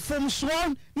jemfom so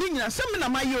ni nyina se me na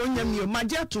maye onyam ma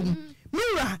jetum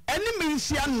mira eni me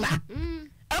nhia na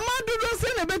amadu se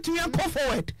na betumi akọ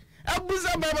forward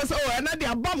abuza baba so na de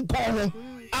abam ko ho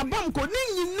abam ko ni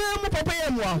nyina mu papa ya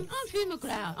mu on fi me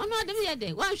kra on ade me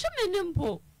yede wan hwe me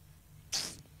nimpo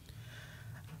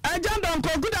Ajandon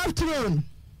ko good afternoon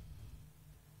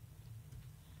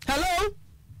hello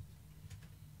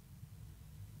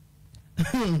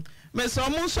me so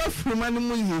mo so fruma ni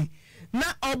mu yi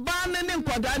na oba ne ne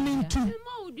nkwada ni ntu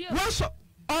wo so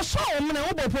oso o me na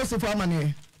wo bo post for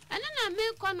amane ana na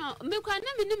me kwa na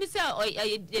me nim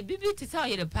se bibi ti se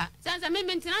oyerepa sansa me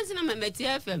maintenance na meti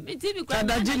fm tv kwa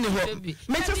da jini ho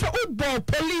me se se ubo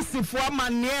police for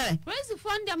amane police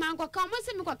for ndem man kwa ka mo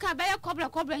se me kwa ka ba ya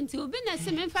kobra nti obi na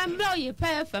se me fa mbra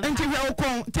oyepa fm nti hwe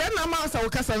ukon te na ma sa wo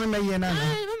kasa me ye na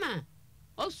na mama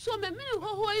o so me mini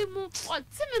hoho yi mu o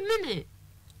ti me mini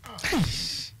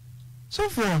so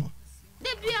for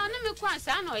de bia na me kwa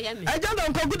sa na oye me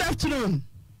Ajandon ko good afternoon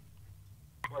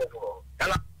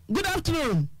hello good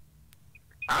afternoon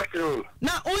afternoon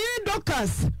na oye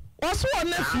doctors waso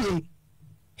na fie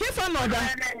hifa no da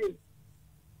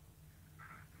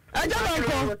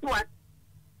Ajandon ko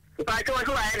pa to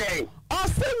so wa dey o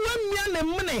se wamia ne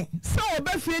mene se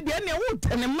oba fie de ne wo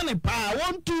tene mene pa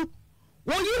wontu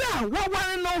wo yira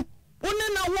wawan no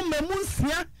one na wo mamu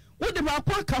nsia wo de ba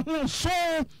kwa ka ho so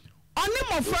oni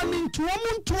mofra ni ntu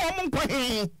wo nkwa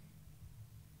he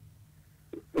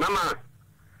mama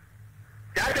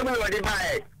That's what we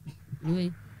buy.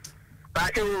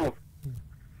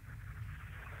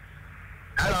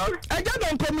 Hello.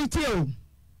 Ajandon committee o.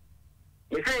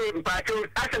 Me say mpacho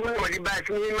asem no di ba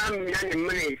me ma me na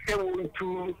me say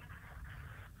wontu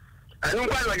anu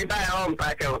kwa no di ba ya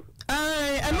mpacho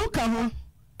anu ka ho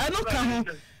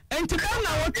enti ka na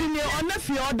wotumi ona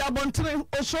fie oda bontre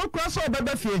oso kra so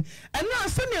obeba fie enu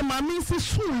ase ne mama si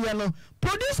suye no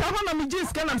producer ho na me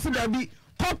jis ka na se da bi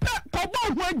kobo ho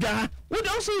adwa wo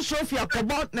don so show fie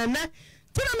kobo nene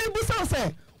tina me busa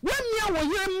se wamia wo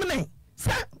yere mne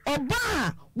se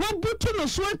oba wo butu no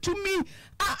so atumi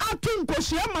atu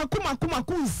nkosia makoma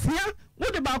nsia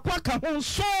wo de ba kwa ka ho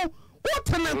so wo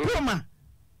tena koma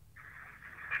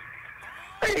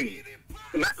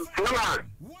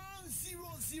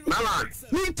Mama,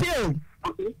 me too.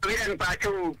 We are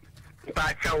Pacho,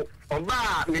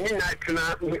 Oba, Minina,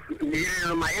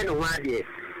 my enemy.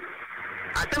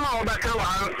 Asema Obakawa,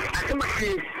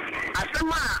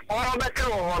 Asema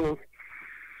Obakawa.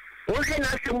 Okay,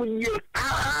 Nasamu,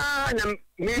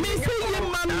 me see you,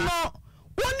 Mamma.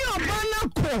 When you're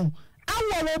Banako,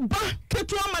 our Oba,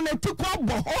 Ketuam and a Tuko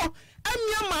Boho, and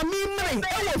your mammy, I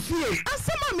fear.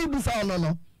 Asema me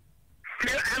Busano.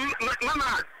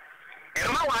 Mama.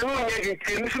 Emma wanu ye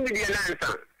nsumi di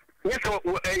answer. Yes,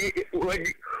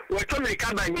 we to make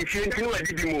up and you ntinu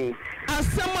wadi mu.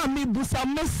 Asama mi busa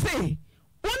mo se.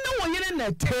 Wona wo yere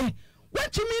na te.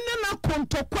 Watchimi na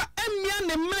kontokwa emia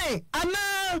ne mre ana.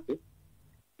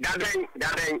 Daben.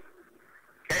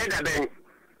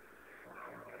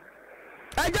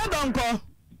 Aja donko.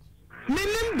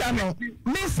 Minim dano.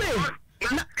 Me se.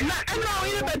 Na ena wo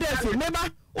yere bedefi meba.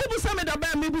 Wo busa me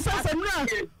daben mi busa se na.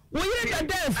 We hear the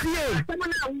death here.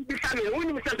 When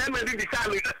you said them and be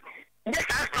Sammy, yes,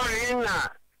 I saw in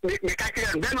the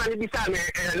catcher, them and be Sammy,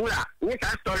 yes, I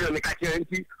saw in the catcher.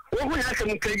 Who has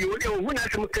some crazy, who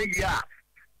has some crazy? I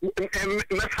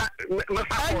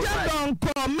just don't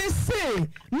call me say.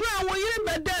 Now we hear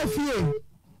the death here.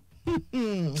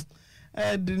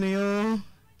 Ednio.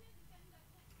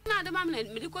 Na the mamma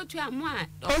medical to a moi.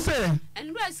 Oh,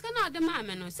 and rest cannot the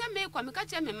mamma no. Some may come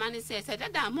catch me money says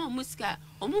that I'm more musca,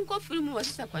 or munko film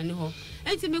was a quaniho.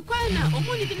 And to me quite now, or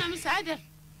money can side.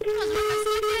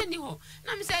 Anyhow,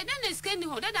 I'm saying, then it's candy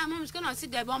that I'm going to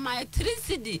sit there on my 3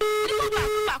 city.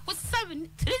 Back was 7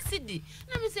 3 city.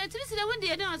 Let me say 3 city one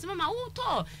day, I was mamma, who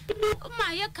told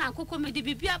my can't cook me the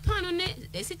baby upon it.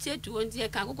 A city to one dear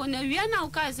can't cook on a real now,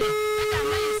 cousin.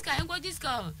 And go this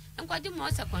girl. And quite the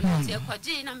most upon it. I'm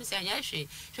saying, yes, she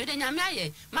should then I'm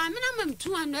my minimum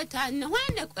 200 and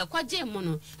when a quadjim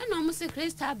mono, and almost a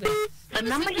crazy tablet. The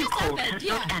number you called has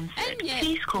not answered.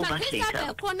 Please call back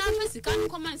later.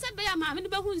 Said by a mammy,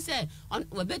 who said on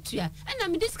Webetria, and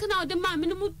I'm discount the mammy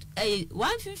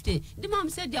 150. The mom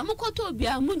said, Yamokoto be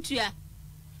a muntia.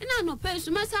 And I know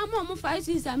person, my son, more 5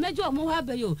 years, I made you more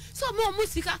happy. So more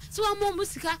musica, so more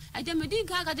musica. I didn't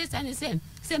get this and the same.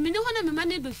 Say, me no one of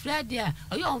money be flat there,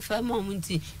 or your own fair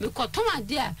momenty. Me caught Thomas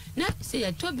dear. Not say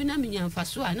a Tobinami and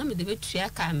Fasua, no me the betria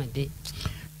come a day.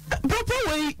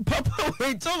 Papa,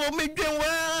 wait, told me,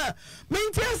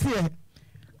 maintain.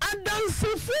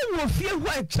 Adansefo wo fie ho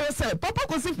a kyerese papa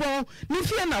kosifo ni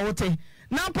fie na wote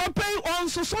na papa on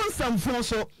so samfo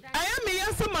so aya me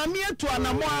yase mame eto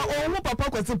anamo a owo papa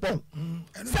kosifo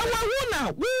se wa hu na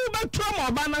wo beto ma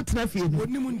oba na tena fie ni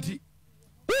onimu nti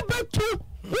wo beto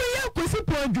wo ye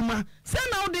kosifo adwuma se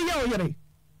na wo de ye oyere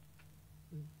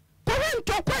ko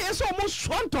ntokwa yeso mo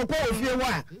so ntokwa wo fie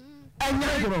wa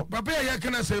papa ya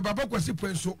kana say papa kwasi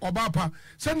pwenso obapa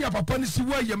senya papa ni si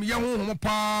wa yam ye honhom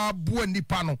pa bo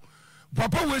nipa no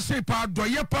papa we say pa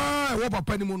doye pa wo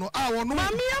papa ni mu no a wo no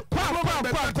mami akwa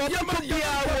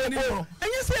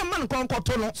enye say man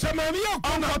konkoto no se mami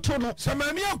akwa no se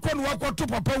mami akwa no wakoto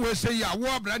papa we say ya wo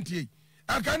abrantie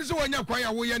aka ni se wonya kwa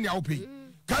ya wo ye ne awpe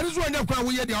kan so wonya kwa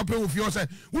wo ye ne awpe wo fi o say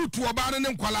wutu oba ne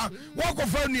nkwala wo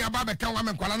kofa nu aba be kan wa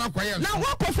me nkwala na kwa ye na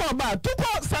wo kofa oba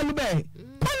tuko salube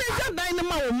Pone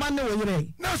dynama wo mane wo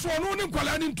yere. Na so no ne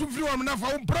nkwala ne ntumfiri wo na fa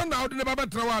wo mpra na wo de baba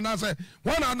tra wa na say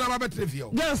wona na baba tra fie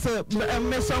o. Yes,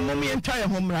 me so mo me ntwa ye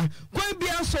homra. Kwa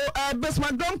bia so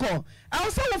besma donko. I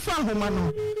so wo fa homa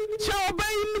no. Che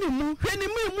obai minimu, hwani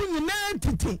mu nyina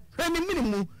titi. Hwani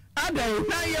minimu. Ada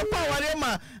na ye pa ware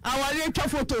ma aware twa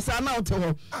photos ana ote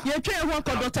ho. Ye twa ye ho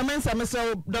ko Dr. Mensa me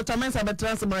so Dr. Mensa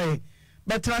betransemaye.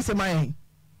 Betransemaye.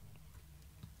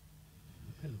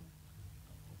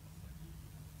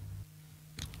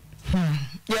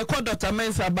 Ye call Dr.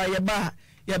 Mensa by your bar,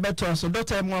 your better so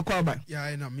Dr. Mwakwaba.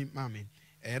 Yeah, no, mammy.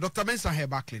 Dr. Mensa Hair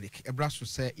Clinic, a brass will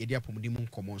say, Edia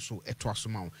Pomudimum common so a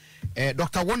twasumau.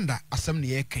 Dr. Wonder,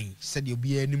 assembly air cane, said you'll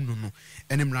be a nimno,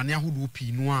 and Emrania who do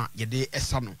pinoa, ye de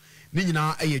esano.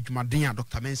 Nina a Jumadina,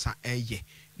 Dr. Mensa a ye.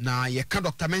 Na ye can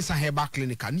Dr. Mensa Hair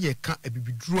Clinic, and ye can't a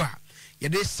baby drawer. Ye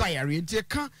de sire, ye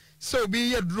can't so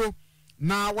be a draw.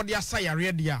 na wode asa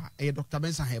yare dia e Dr.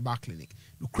 Mensa Herbal Clinic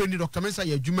no kreni Dr. Mensa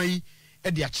ya adwuma yi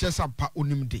e de akyerɛ sampa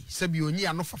onimde sɛbi onyi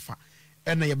ano fafa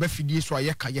ɛna yɛ bɛfidie so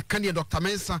ayɛka yɛka ne Dr.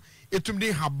 Mensa etum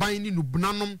de haban ni no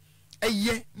bunanom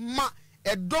ɛyɛ ma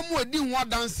ɛdɔm adi ho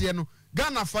adanse no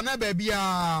Ghana fa na ba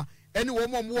bia ɛne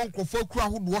wɔn mo nkrofo kura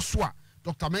hodo so a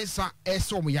Dr. Mensa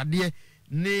ɛsɛ wɔn yade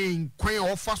ne kwan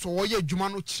a wɔfa so wɔyɛ adwuma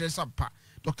no kyerɛ sampa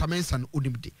Dr. Mensa no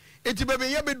onimde enti bebe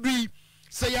yɛ bedui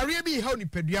sɛ yare bi ha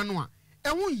onipadua no a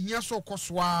ɛho hia so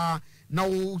kɔsoa na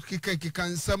wo keka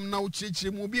nsɛm na wo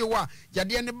kyerɛkyerɛ mu bi wa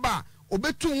yade ne ba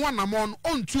obetu wanamɔ no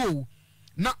ontuo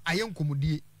na ayɛ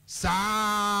nkomodie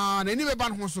saa na ni beba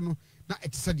no ho so no na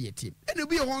ɛtese de etie ɛna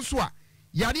bi ho nso a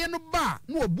yare no ba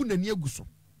na obu nani aguso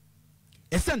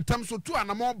ɛsɛ ntam so tu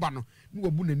anamɔ ba no na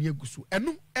obu nani aguso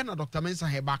ɛno ɛna Dr. Mensa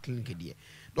Herbal Clinic die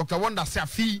Dr. Wonder say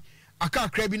afi aka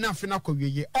akra bi na afi na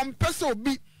kɔwieye ɔmpɛ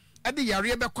obi ɛde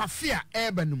yare bɛkɔ afi a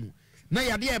ɛba no mu na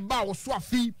yade ɛba wo so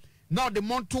afi na de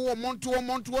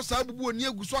monto saa bubu ani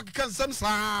aguso akeka nsɛm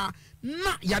saa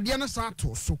na yade no saa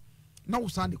to so na wo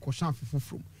saa de kɔhyɛ afi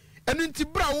foforo ɛno nti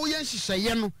bra wo yɛ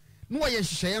nhyehyɛeɛ no na wo yɛ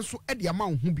nhyehyɛeɛ so ɛde ama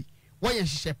wo ho bi wo yɛ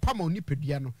nhyehyɛ pama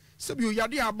onipadua no sɛbi o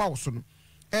yade aba wo so no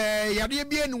yade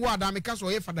bi ani wo adameka so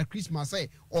ɔyɛ Father Christmas ɛ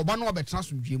ɔba no ɔbɛtena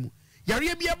somdwe mu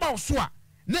yare bi aba wo so a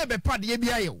na ɛbɛpa de bi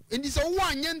ayɛ wo enti sɛ wo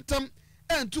anyɛ ntam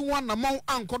ɛntu wo anamɔ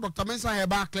ankɔ Dr. Mensa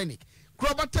Herbal Clinic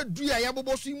krobata dua ya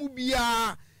bobo so mu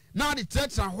bia na de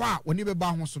tetra ho a woni beba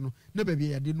ho so no na ba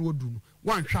bia de no odu no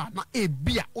wanhwa na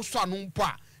ebia oso anu mpo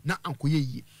a na ankoye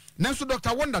yi nanso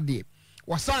Dr. Wonder de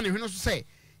wasane hwene so say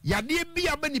yade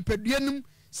bia ba nipaduanum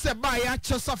se ba ya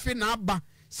kyesafe na aba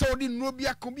se odi no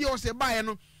bia ko bia o se ba ya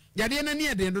no yade na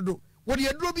ne de dodo wodi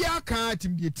aduro bia aka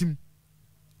tim de tim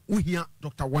uhia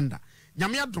Dr. Wonder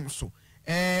nyame adom so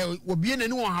wobie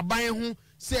nani won haban ho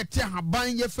se te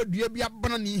haban ye fadua bia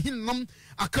bana ne hinnom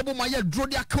akabo ma ye duro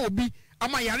de aka obi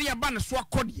ama yare ya ba ne so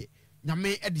akode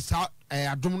nyame edisa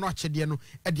adom no akyede no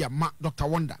ede ama Dr.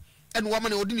 Wonder ene wo ma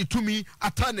ne odi ne tumi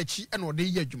ata na chi ene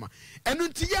odi ye adwuma eno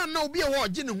nti ya na obi e wo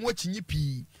gye ne ho akyinyi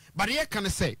pii bare ye kan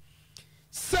se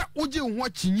oje ho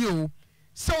akyinyi o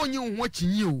se onye ho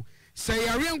akyinyi o se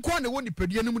yare nko na wo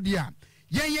nipadua no mu di a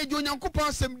ye gye onyankopɔn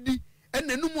asɛm di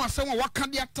ene numu asɛm a waka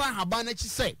de ata haban na chi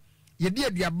se yedi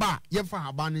aduaba ye fa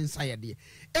haban nsa yede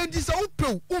enti se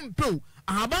upew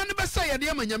haban ne besa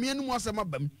yede ma nyame numu asɛm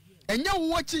abam enya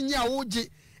wo akyinyi a woje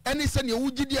ene se ne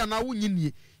wugidi ana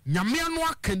wonyinie nyame anu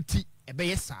akanti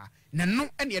ebeye saa ne no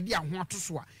ene yede aho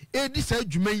atoso a edi saa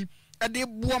adwuma yi ede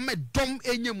boa me dom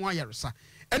enyemu ayaresa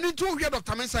ene nti wo hwe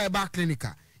Dr. Mensa Herbal Clinic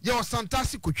ye o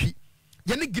santasi kotwi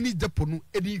ye ne gini depo no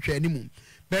edi hwe animu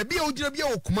baabi a ogira bia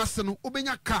okumase no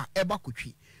obenya ka eba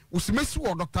kotwi usimesi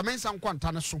wo Dr. Mensa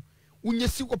nkwanta ne so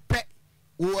unyesi ko pe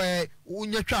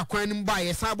unya twa kwan nim ba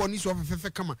ye san boni so fefefe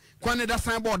kama kwan ne da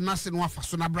san board na se no afa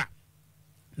so na bra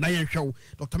na ye hwew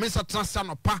Dr. Mensa transa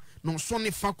no pa no so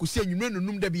ne fa kosi anwumre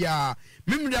nunum da bia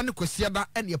memria ne kosi da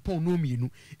ene pon no mienu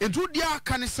entu dia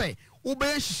aka ne se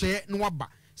ubeye hihye no waba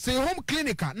se home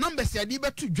clinic number se ade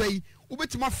betu dwai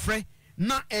ubetima frɛ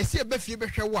na ese ebefie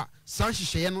behwe wo a san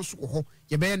hihye no so ho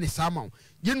ye be ne sama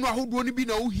ye nu ahodo no bi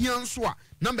na ohia nso a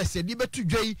number se ade betu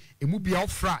dwai emu bia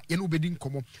ofra ye no obedi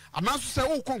nkomo anaso se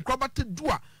wo konkro bate du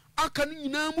a aka no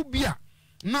nyina mu bia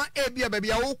na ebia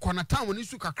bia wo kona town ni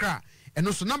su kakra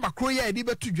eno so number kro ye ade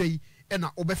betu dwai e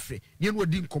na obefre ye no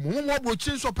odi nkomo wo mo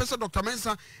brochi nso pese Dr.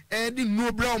 Mensa di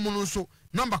no bra omo no so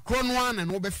number kro no an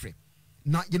na obefre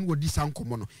na ye no odi san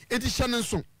nkomo no enti hye ne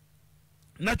nso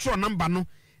natural number no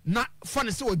na fa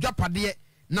ne se odwapade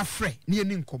na frɛ ne ye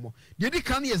ni nkomo de di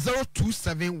kan ye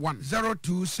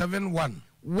 0271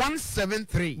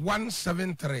 173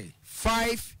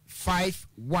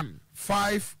 551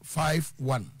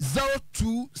 551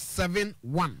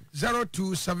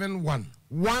 0271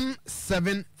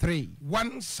 173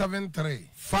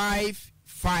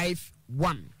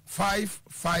 551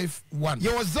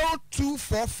 Your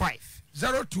 0245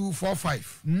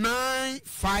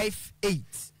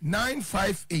 958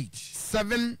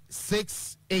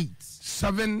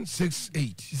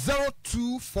 768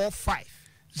 0245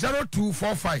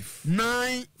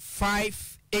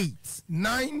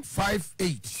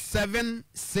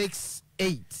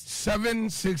 958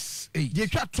 768 ye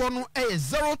twa to no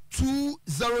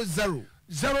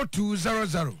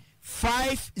 0200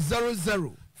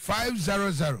 500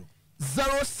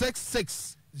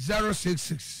 066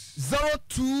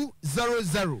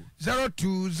 0200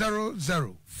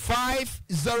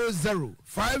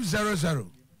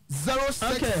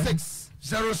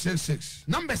 066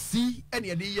 number C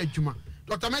any ade ya dwuma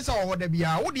Dr. Mensa wo da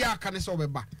bia wo dia aka ne se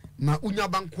obeba na unya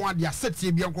banko ade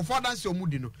asetie bia nkofo adanse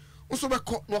omudi no also be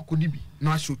caught no kodibi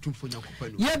na show tum for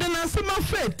Nyankopɔn. Ye de na sema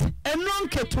faith enon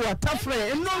ketua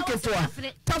tafre enon ketua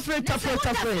tafre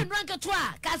enon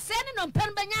ketua ka se ne no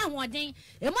pen banya ahoden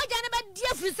emoja ne ba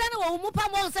die frisa ne wo mu pa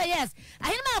mo say yes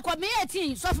ahine ma akọ me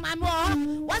 18 so for ma me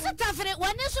wo se tafre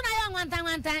woni so na ya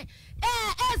nwantan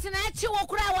se na echi wo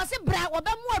kura wo se bra wo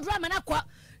be mu odura me na kwa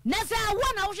na se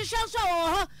awo na wo hwehwe so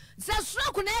ho se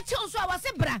stroke na echi so wo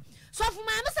se bra so for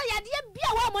ma me say yade bia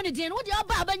wo mo ne din wo de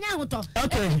oba abanya hoto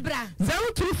bra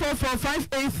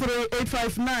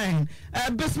 0244583859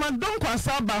 Bismarck don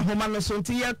kwasa ba homa no so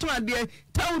nti ye to ade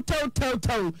tau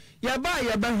ye ba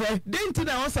ye ba hwe denti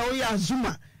na wo sa wo ya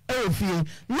azuma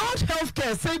Lord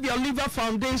Healthcare Save Your Liver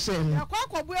Foundation. Ya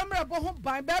kwa bu emre bo ho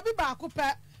ban ba bi ba ko pe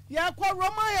ya kwa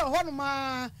Roma ye ho no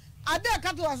ma ade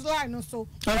Catalyst line no so.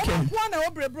 Okay. Kwa na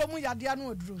obrebro mu yade anu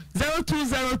oduru.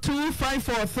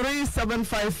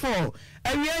 0202543754.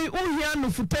 Awie uhia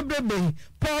no futebrebe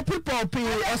popi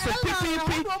also pipi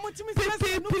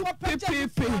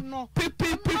no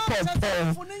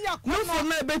for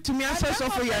na betumi aseso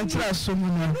for yantra so mu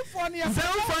no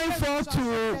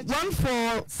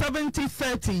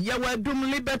 0542147030 Yawadum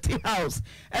Liberty House.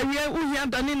 Awie uhia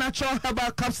dani natural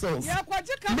herbal capsules.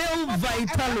 Male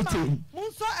vitality.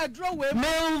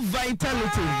 Male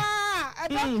vitality.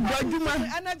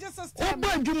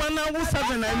 Bajuma na wo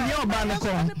 7 and your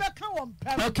banako.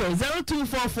 Okay,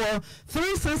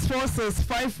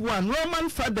 0244364651 Roman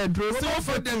Father Drew. So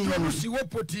for the Drusi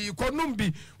wopoti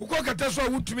konumbi ukokata so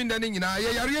wutumi na nyina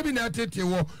ye yare bi na tete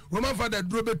wo Roman Father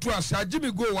Drew betu asa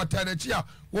Jimmy go watanachi a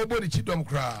wo boni chidom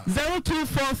kra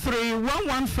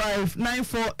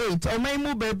 0243115948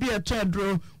 omaimu baby a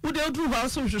chadro wo de odru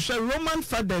house hwehwe Roman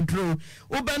Father Drew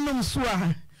obenum so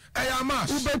a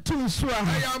Ayamas ubetum swa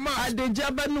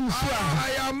adeja benum swa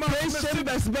praise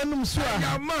chambers benum swa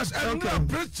ayamas and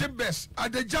praise chambers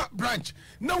adeja branch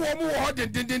na wo mu ho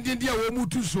den dia wo mu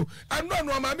tu so eno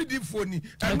no ma me di foni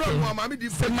eno no ma me di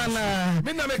foni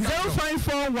me na me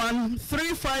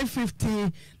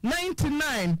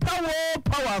 0541355099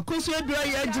 power kuso edura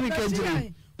ya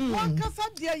jirikajiri won kasa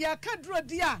dia ya kadro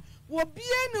dia wo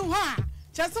bie ni ho a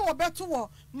chese wo beto wo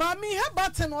mami he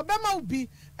button obema ubi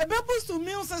ebe boost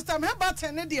immune system he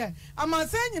button ne de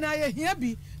amanse nyina ye hia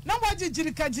bi na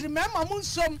wagigiri kagiri mema mu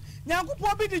nsom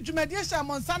nyankopɔ bi di dwumadie sha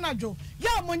monsanajo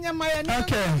ya monyama ye ne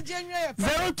ngenwe ye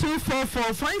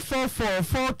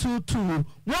 0244544422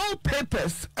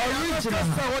 wallpapers original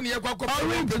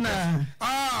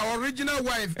original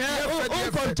wife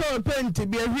control paint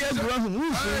bi ahia bro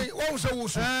wo so wo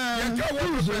so ye ka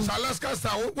wallpapers Alaska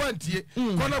star wantie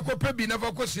kona ko pe bi na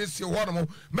fa ko siesie ho no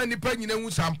mani pa nyina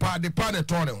hu sampa de pa ne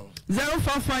tone ho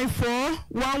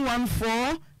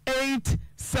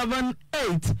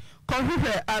 0554114878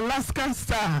 Kohwe Alaska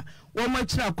Star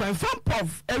womachira kwan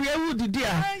Fampof area wood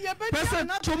dia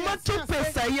person tomato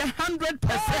paste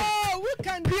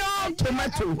 100% pure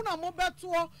tomato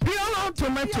pure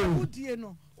tomato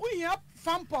we have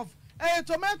Fampof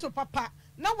tomato papa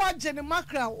na waje ne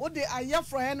makra wo de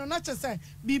ayefro he no na chese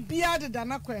bibia de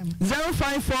dana kwam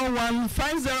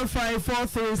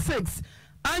 0541505436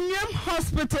 Anyam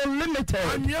Hospital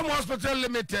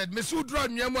Limited. Mesudra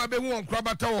Anyam abehu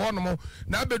onkrabata wo hono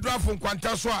na abedura fo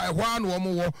nkwanta so a ehwa na wo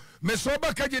mo wo. Meso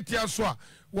ba kagetia so a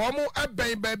wo mo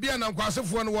aben ba bia na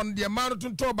nkwasefo no won de ma no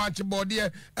tonto ba che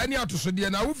bode ani atosode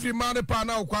na wo firi ma ne pa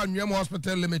na wo kwa Anyam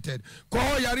Hospital Limited. Ko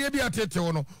ho yare bi atete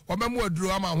wo no wo memu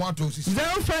aduro ama ho atosisi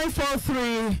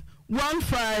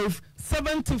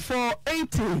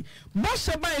 0543157480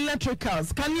 Bosheba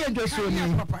Electricals Kania Joshua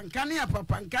Kania pa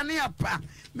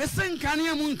mesen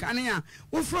kania mun kania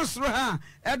wo frosro ha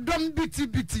edom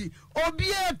biti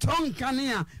obie ton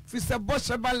kania fi se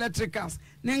Bosheba Electricals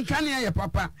ne kania ye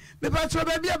papa me pa cho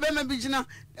ba bia be ma bigina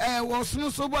wo sunu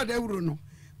so bo da wuro no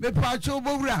me pa cho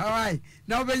bo wura hawai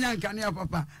na obenya kania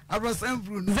papa abrosan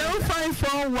furu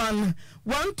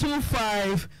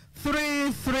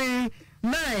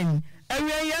 0541125339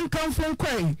 Ewe yan kamfon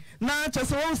kwai na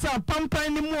chese won sa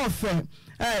pampan ni mu ofe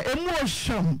emu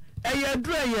ohwam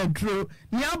eyadro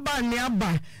niaba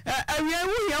ewe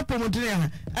wu ya pomodire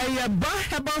eye ba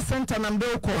herbal center na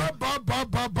mbeko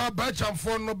ba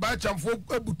chamfo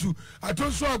ebutu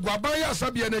atonso agwa ya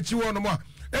sabia na chi wono mo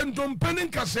endompeni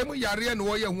nkasem yare na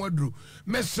wo ye ho aduro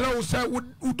mesra wo sa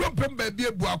udompem ba bi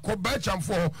ebu akoba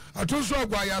chamfo atonso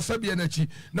agwa ya sabia na chi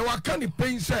na waka ni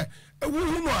pen se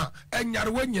ewuhu no a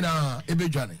enyarwa nyina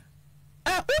ebedwane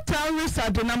Uta Risa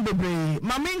number bre.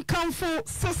 Mamin Kamfo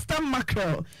sister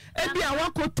mackerel. Ebi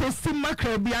awako toasty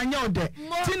mackerel bi anyode.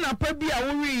 Tina pebi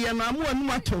awuri ya na mu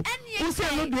anumato. Usi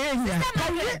anu de enya.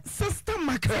 Sister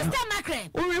mackerel. Sister mackerel.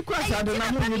 Uri kwa sa de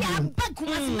na mu ni.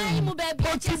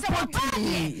 Poti.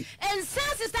 Ensa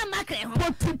sister mackerel.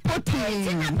 Poti.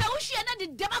 Tina pe ushi na de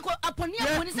demako aponi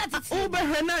aponi satiti. Ube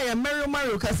hena ya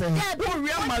Mario kase.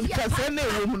 Uri ama kase na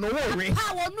ewu no wori.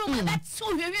 Pa wonu ma bet so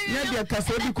hwe. Ya dia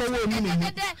kase bi ko wo ni.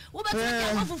 Sister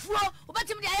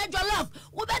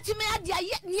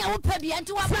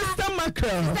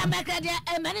mackerel. Sister mackerel de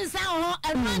mani san ho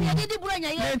erman ye di buro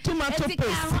nya ye. Tomato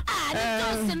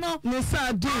paste. No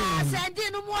sardine.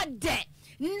 Sardine no mo de.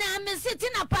 Na me siti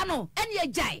na pano eni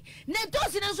ejai. Na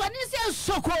tosi na so ni se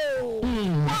soko.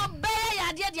 Obe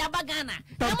ya de abagana.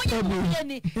 Na mo ye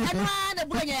ni. Enu na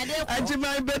buro nya de.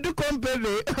 Ajima bedu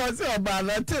company. O se oba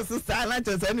na te sister na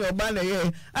che se ni oba na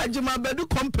ye. Ajima bedu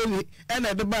company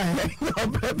ena de ba he.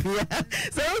 Oba bia.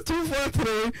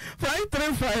 0243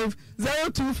 535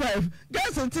 025.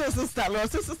 Guys until sister lo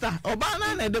sister oba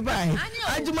na de ba he.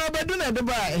 Ajima bedu na de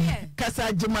ba he. Kasa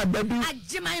ajima bedu.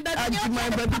 Ajima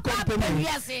bedu company.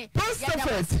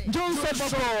 Prostafet Johnson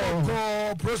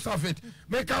Boko Prostafet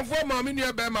me kan fo ma me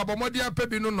nua be ma bomodi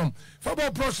apabi no nom fa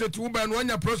bo prostate wo ba no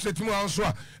anya prostate mu anso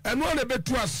a eno na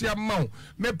betu ase ma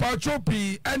me pa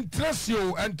chopi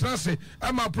entrase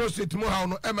ama prostate mu ha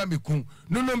no ema mekun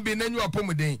nunom bi nanyu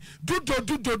apomuden dudo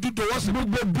was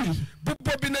bubo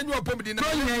bi nanyu apomuden na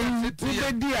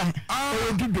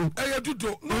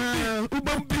dudo no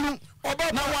ubombi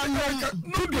oba na wan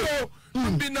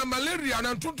be na malaria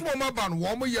na tuntum ma ban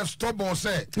wo mo ye stubborn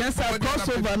say yes I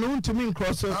crossover no ntumi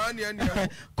crossover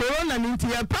corona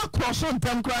ninti ya pa cross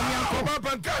ntam kra ni akọ ba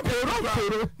ban ka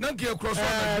koro na nke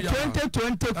crossover na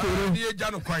 2020 koro ni e ja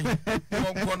no kwan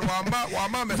won wa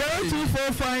ma me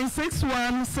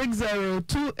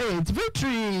 0245616028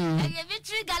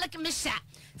 victory galak misha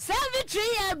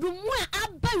Savitri adumu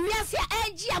aba wiase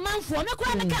agi amanfo no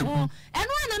kura ne ka ho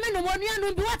eno na me no monu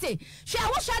anu bi wate hwe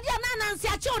wo shade na nanse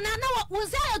a che na wo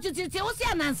se ayotititi wo se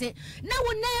ananse na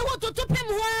wo na wo totopem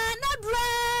ho na dura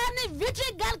ne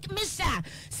Victory Galk Misha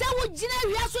se wo gina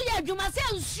wiaso ya adwuma se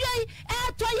nsuai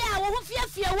eto ya wo ho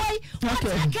fiafia wai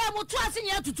wate ka mo to ase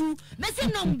nya tutu me se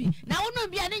nom bi na wo no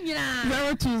bia ne nyina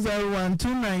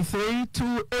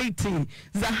 0201293280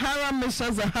 Zahara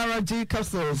Misha Zahara G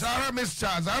capsules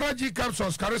Zahara G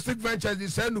capsules Charistic Ventures the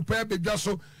send to pay big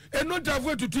so eno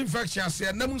tavo to infection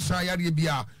ase na munsa yare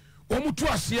bia omu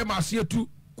to ase ma ase tu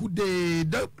kude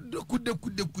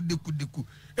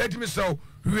etimi so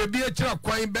we bi a kira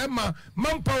kwan be ma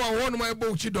manpower won ma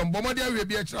ebo chidom bomode we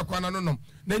bi a kira kwan nanom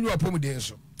na nyu apomuden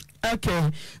so.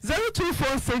 Okay,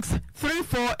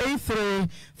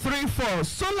 0246-3483-34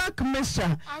 Solak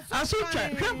Misha. Asutra,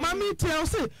 Mami tell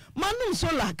say, Manu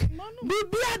Solak,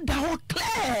 Bibia da ho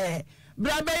clear.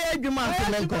 Brabe Juma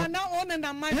Selenko. Na on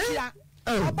na machia.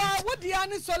 About what the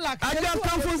ani Solak. I don't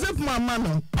come for zip my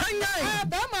mano. Panyai.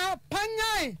 Bama,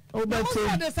 Panyai. Oh, but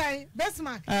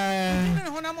Besmark.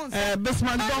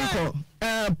 Besmark Donko.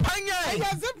 Panyai.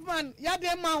 Zipman,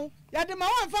 Yademau. Yadema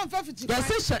 150.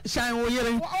 Yes, shine we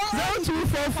hearing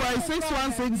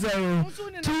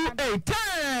 0245616028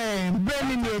 time.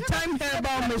 Bring me time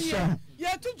herbal mission.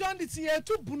 Yeah, to join this year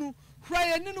to Bunu.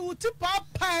 Cry and no tip up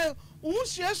pile.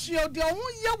 Share the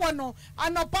own yawano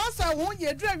and a passer won't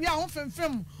ye drive your own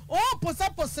film. Oh,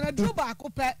 posapos and a drawback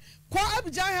of pet. Qua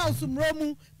Abidjan House in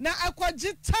Romu. Now aqua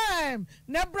jit time.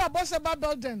 Nebra bossa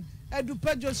babelden. Edu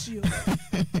Pedrosio.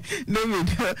 No,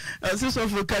 sister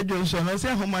for Johnson. I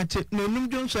say how much no Num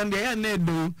Johnson they are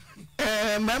nedo.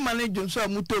 My manager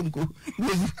Johnson Mutonko.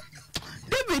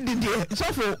 David did so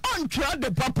for on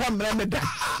the papa Mrameda.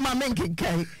 Mamenkin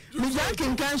Kai.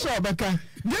 Mijakin can show Becca.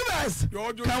 Give us.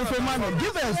 Come for money.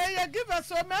 Give us. Give us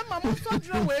so mamma so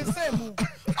draw way same.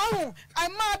 Oh,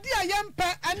 I'm my dear young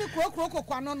pet and the croco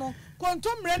quanono.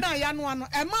 Quantum Rena Yanuano,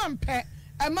 a man pet.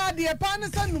 A my dear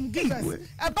Panasanum give us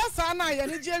a basana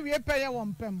and a Jerry pay a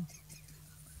wampum.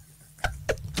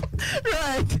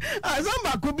 Right.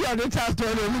 Azamba could be on the chat to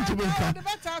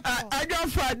I got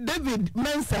for David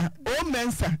Mensa, oh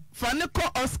Mensa,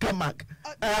 Fanico Oscar Mac.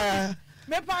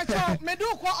 Me pacho me do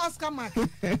ko Oscar Mac.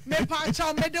 Me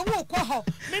pacho me de wo ko ho.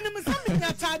 Minimum some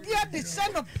tadia de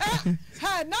send of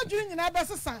ha na dwun na be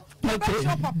sesa. Me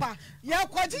pacho papa. Ya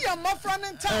kwaji ya mofra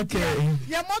ne tadia.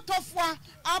 Ya motofo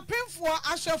apemfo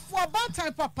ahwefo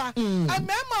bantan papa.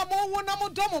 Amema mo wo na mo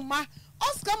domo ma.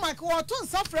 Oscar Mac wo to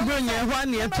nsafra. Bronya hwa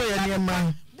ne to ya ne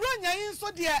ma. Bronya yin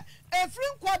so de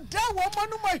efrin kwa da wo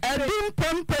manu ma. Edin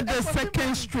Pempe the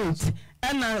 2nd Street.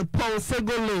 Anna Paul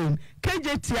Sego Lane,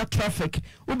 KJT traffic,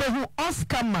 Ubehu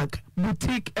Oscar Mac,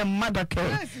 Boutique and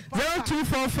Madake,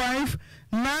 0245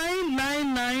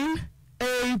 999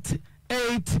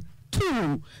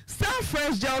 882. Star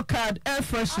Fresh Gel Card, Air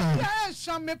Freshener. Yes,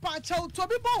 I'm a patch out to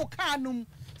be Bocanum.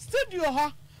 Studio,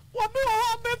 huh? What be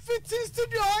all be fitting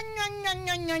studio?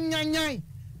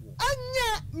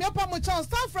 Anya, me up on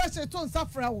Star Fresh at on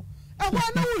Safra. I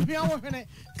want to be our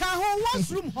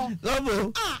washroom.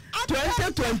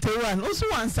 2021. Also,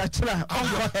 one such a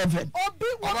heaven.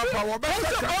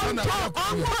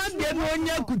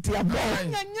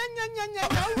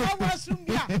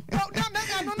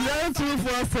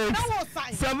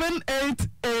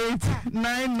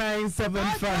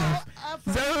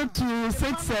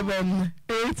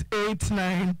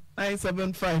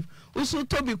 Also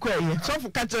Toby Quay, so for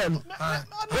Catherine.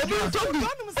 Toby.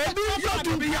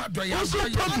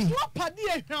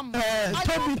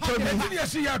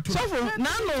 So for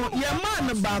Nano, your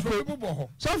man back.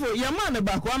 So for your man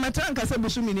back, I'm a tank as a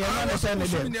Busumi, and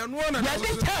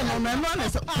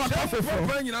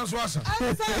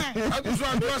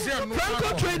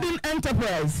Franco Trading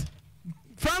Enterprise.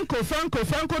 Franco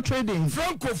Trading.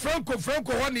 Franco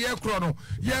 1 year chrono.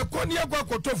 Yeah, Konya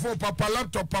Guacoto for Papa,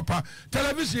 laptop Papa,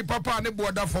 television Papa, and the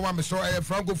border for one, so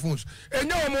Franco phones. And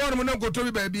no more when I go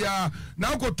to baby,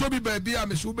 now go to baby,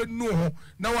 Miss Ube no,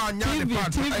 now I'm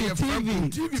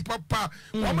TV Papa,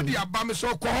 one the Abama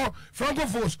so call Franco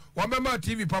phones, one member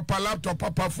TV Papa, laptop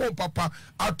Papa, phone Papa,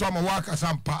 out to my work as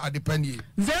I'm pa at the penny.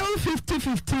 050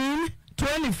 15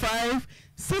 25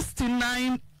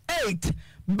 69 8.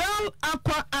 Bell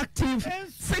Aqua Active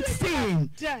 16.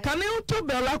 Can you to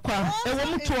Bell Aqua? A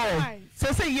woman 12.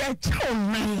 Say, yeah, chow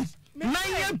 9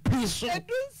 piece.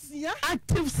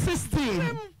 Active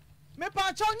 16. Me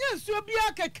pachonya so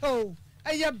bia keko.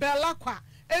 Eye Bell Aqua.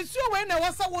 Ensu we na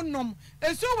wasa wonnom.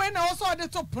 Ensu we na wasa de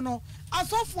top no.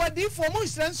 Asofo adi for mu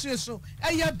hranhre so.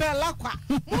 Eye Bell Aqua.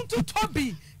 Muntu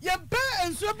Toby. Ye be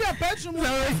ensu bia bedroom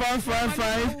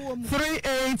 0555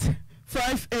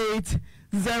 3858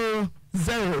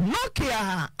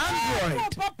 Nokia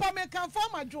Android. Papa me can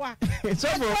farm a joa. So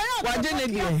what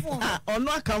did you or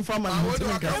not come from a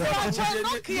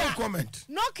Nokia comment.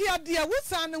 Nokia dear, we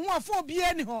son who are for be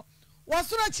anyhow. Was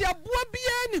so that you be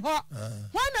anyhow.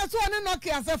 When I saw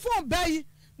Nokia as a phone bay.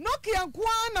 Nokia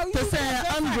Kwana to say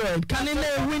Android. Can you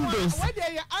name Windows?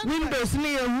 Windows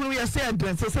near who you said,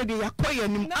 said you acquire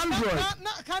Android.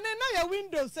 Can you know your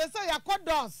Windows? Say you acquire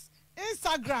DOS.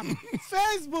 Instagram,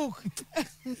 Facebook,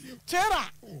 Twitter.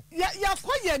 Ya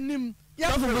kwa nim.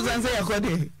 Ya for say ya kwa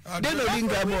de. They no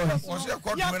dinga boy. Ya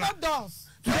kwa DOS.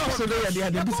 So they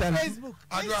are the Facebook,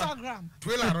 Instagram.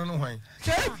 Twitter I don't know why.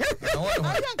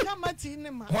 I don't come at in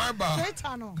why ba?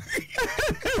 Twitter no.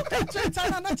 Twitter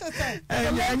no not say.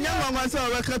 Nyama wa so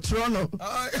we ka Toronto.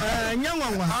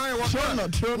 Nyama wa.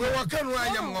 Toronto. We wa kan wa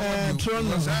nyama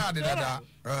Toronto.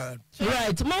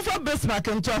 Right, mo for Bismarck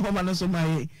nto homa no so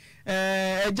mai.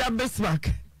 Eja Bismarck.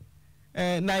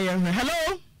 Na ye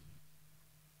hello.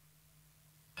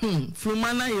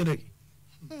 Fumana yere.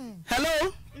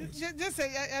 Hello. Just say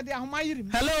the Ahomayirim.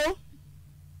 Hello.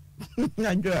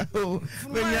 Hello.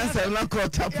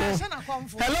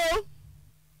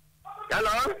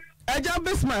 Hello. Eja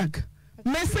Bismarck.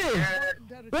 Me say.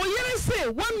 Oh, you say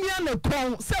 1 million a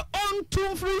con say on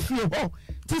 2 free fee ho.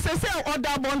 Ti say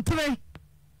order bon train.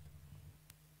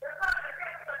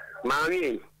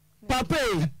 Mami.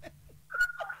 Papa.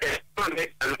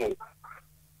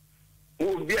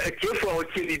 Wo bi a kefo o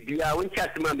chili bia won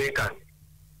chat ma meka.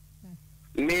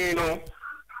 Me no.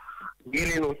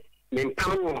 Gili no. Me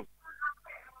pamo.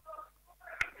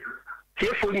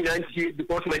 Kefo ni nanti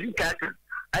because my dika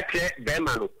atre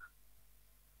bema no.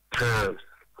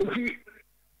 Nti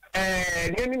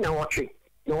neni na watch.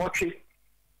 Na watch.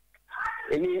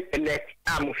 Any net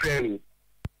am friend.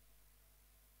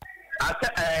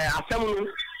 Asam no.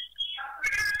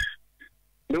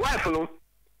 The wife no.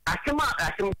 Asam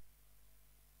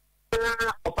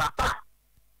o papa.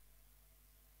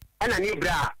 Ana ni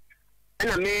bra.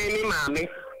 Ana me ni mame.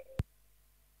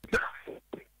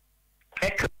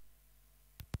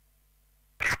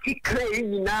 Ikre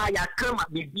ni na ya kama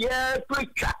bibia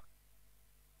preacher.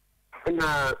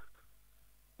 Na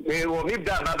me wo mi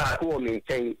bra baba ko mi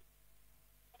nchen.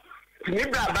 Mi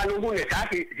bra ba no hu ne sa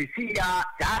si ya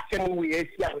asem wo ye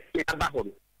si ya ba ho.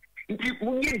 Nti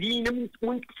munye di na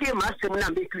mun ke ma asem na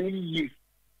be kuni yi.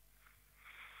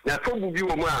 Na so bu bi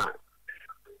wo mu a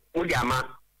wo di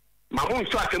ama. Ma mun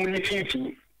so asem ni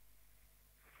fifi.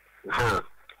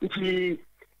 Nti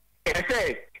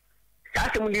ese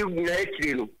asem ni na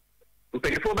ekire no.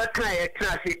 Mpelifo ba kan ye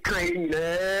kan se kan ye na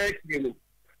ekire no.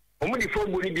 Omu di fo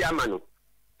bo ni bi ama no.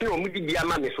 no mu di bia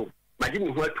ma me so ma di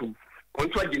ne ho atum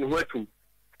onto agi ne ho atum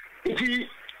nti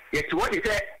yet what is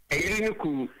a yiri ni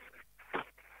ku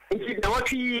nti na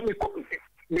wati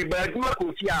me ba duma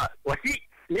ko fi a wati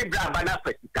ne bra ba na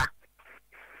fatika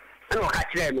ana ka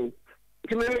kire me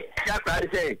nti me ya ka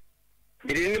say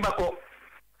yiri ni ba ko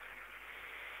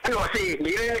ana say me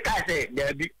yiri ni ka say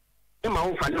da bi e ma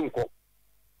ho fa ne nko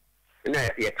na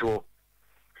yeto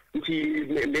nti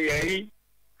me yari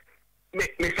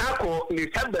me sako me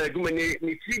sabadu me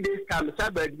 3 days time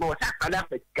sabadu mo sakala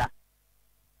fatika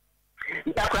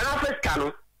nta kwa na fatika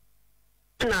no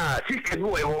na sister bi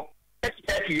wo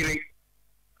 30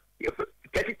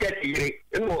 yire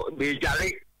no be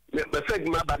jare me fed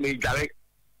ma ba me jare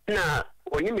na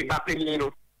oni me ba penyi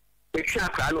no me twa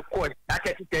kwa no ko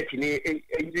 30 ni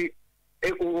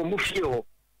o mu fio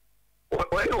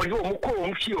o yo mu ko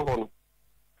mu fio ho no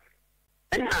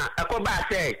na akoba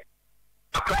say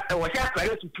akwa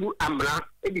no tutu amra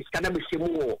e diska na be shemu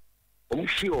wo o mu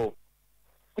fio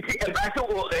ti e ba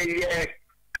so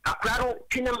akwa ro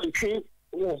kina mtwe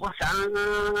wo ho sa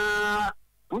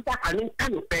muta kanin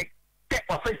kanu pe te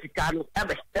ofisika no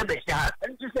ebe sha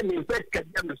nti se me first ka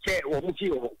dem se wo mu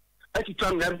fio ati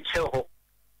twa na se ho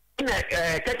na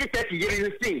 30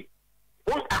 years thing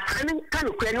won akanin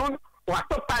kanu kwen won wa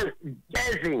to pan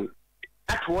dezing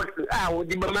that's what wo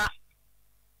di mama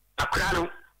akwa no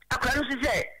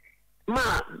se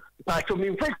ma ba to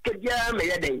me first ka dia me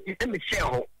yeden ti me se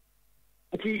ho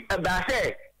nti ba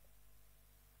se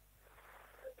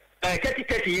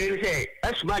 30 years say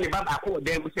asuma ni baba ko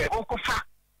dem say onkofa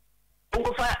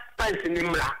pants ni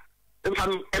mra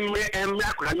mfam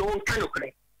emra kura no kanu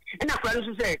kure ina kura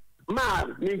no say ma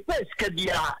me first ka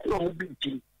dia no mo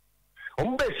binti o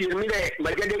mo be fi mi le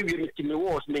magade wi mi ti mi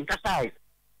was me nkasai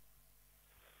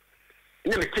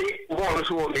ina me say wo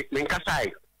so me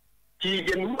nkasai ti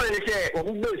je mo le say o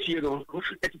mo be fi no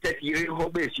 30 years ho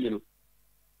be fi no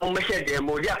o me say dem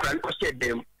o dia kura ko say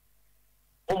dem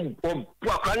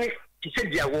kwani kise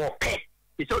dia wo pe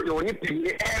iso yo ni pin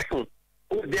efun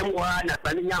o dem wa na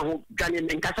pani nya ho gane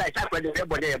me nkasa isa kwa de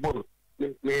bo de bo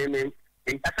me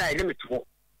nkasa ile metuo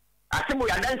asemu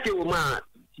ya danse wo ma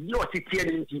yi o titie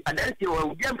ni nti adanse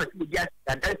wo dia mpati wo dia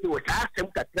adanse wo ta asem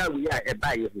katra wi a e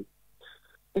ba ye ho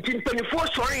nti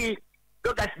 24 sorry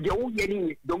dogas de wo ye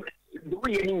ni do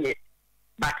ye ni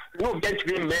but no gent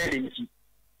be mad nti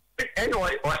and or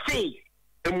say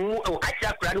emu o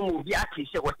kacha kura no mu bi ati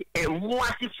se wo emu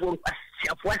asifo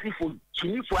asifo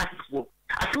chini fo asifo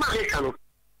asma reka no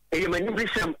e mani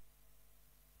brisam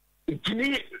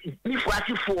chini ni fo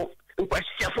asifo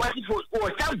nkwasifo asifo o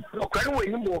ta kura no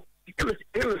wani mo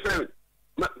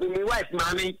my wife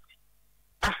mami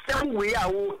asam we a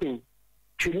wo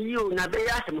chini yo na be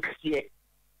ya sam kase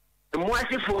emu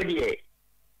asifo de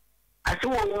aswo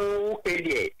wo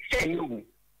de se ni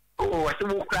o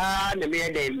aswo kra na me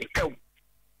de me kaw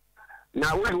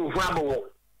na wo hu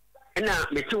abo na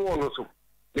meti wo no so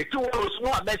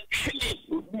no abet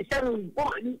mi sen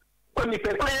ko mi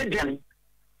pe plan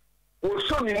o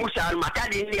so mi musa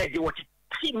makadi ni eje wo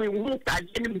ti mi wu ta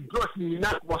je ni bros ni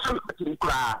na wo so ko ti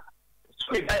kura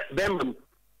so mi bem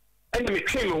en mi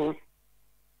twemi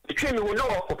no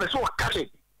o pe so ka se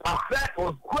fa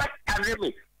o kwa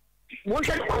avemi mo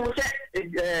se ko se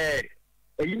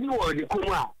ni wo ni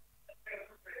kuma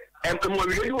mo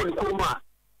wi ni wo ni kuma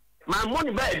ma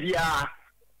money ba bia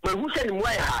ma hu se ni mo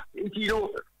ya nti no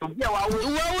bia wa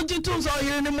wo jitu so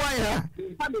yire ni mo ya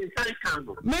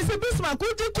me se bisma ko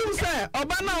jitu se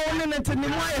oba na wo ne net ni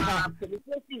mo ya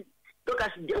to ka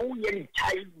si de wo ye ni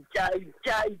chai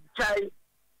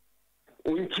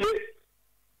unche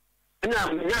na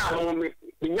ho me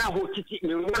nya ho titi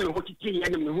me na ho titi ya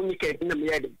ni me hu ni ke na me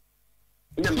ya de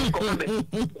na me ko be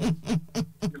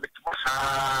me ko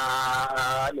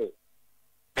sa no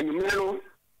ani me no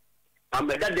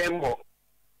ameda dembo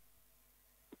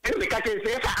ene ka te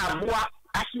se sa aboa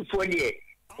asifo de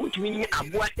utumi ni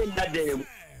aboa enda dem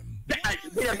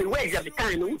be ya me weja be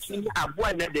kan no utumi ni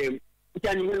aboa na dem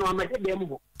utani no ameda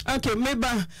dembo okay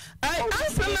meba I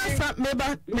answer na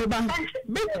meba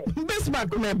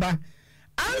bismarck meba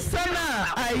answer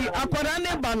na I akwara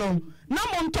ne ba no na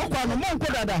mo ntokwa no mo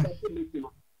nko dada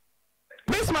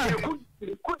bismarck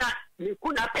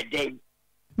kuna pedem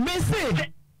me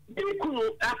say Nikunu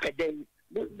akademi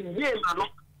ye mano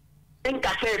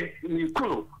enka se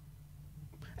nikunu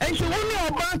enso woni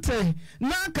obate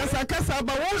na kasa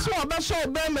ba won so obesho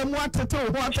obema mu atete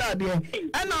ho atade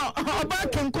ana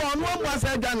obake nko onu amu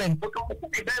asadane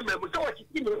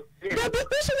de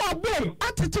bisu wabo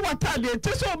atete watade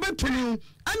tese obetuni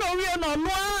ana owie na onu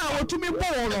a otumi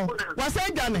bo no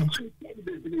wasadane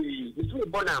bisu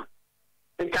bona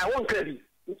enka won kadi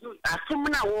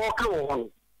Asumna walk on.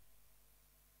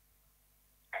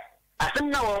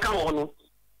 Asumna walk on.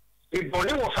 The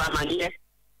body of family.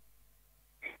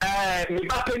 Me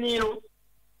bapenino.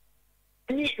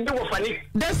 No funny.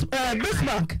 This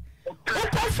Bismarck.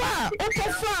 Okofa.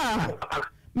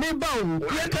 Me bow.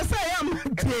 Ya kasa ya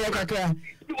mate ya kakra.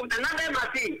 Another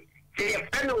mate. Say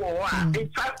penno in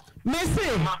fact. Me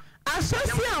say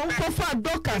asosia okofa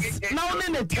Dorcas na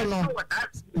one ne teno.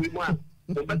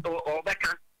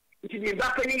 Obeka. It is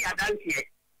bapeni adansie.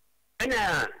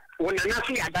 Ana wona na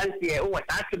fi adansie o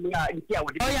wata asibia ntia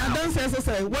wodi. Oh ya adansie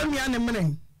say when me an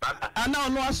mene. Ana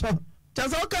ono aso.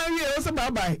 Chazo kan wie o say bye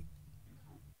bye.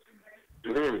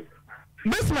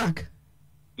 Bismarck.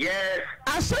 Yes.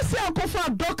 Asosia okofa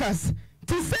Dorcas.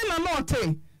 Ti say na no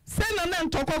te. Say na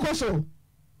ntokoko so.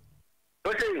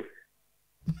 Okay.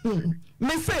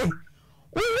 Me say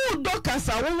wo Dorcas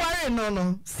a wo ware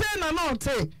no. Say na no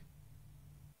te.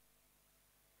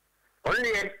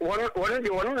 Only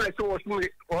one like so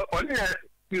only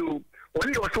you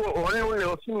only also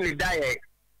die.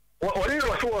 Only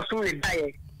also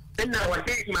die. Then I was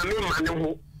taking my man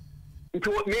to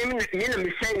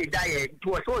me say die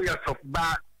to a soldier of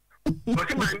bar.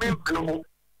 But my man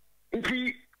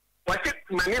into what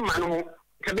my man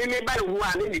to be made by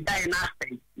one in the die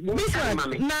nothing.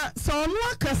 Na so no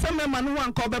akasa me manu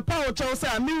anko be pa o chew say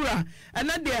amira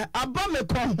ena de abame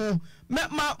kon ho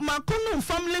ma kono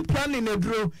family planning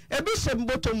edro e bi hye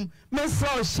mbotom me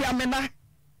so hia me na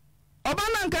oba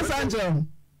na nkasa angel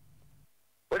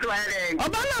what do I say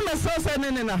oba na me so say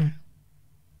ne na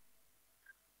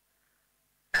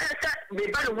me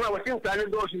ba no wa tin plan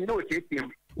do so no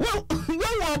tetem wo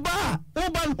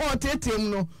oba no tetem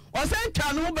no o say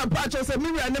twa no be pa chew say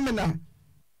mira ne me na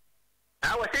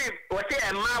I was saying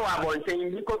a mawa one thing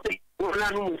because we're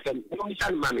not moving.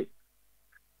 No, mammy.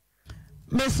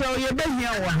 Miss, you been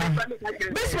here.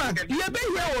 Bismarck, you been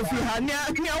here with you.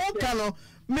 Near Okano,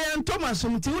 me and Thomas,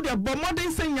 who to the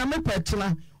Bomodin saying Yame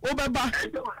Petra, Obaba,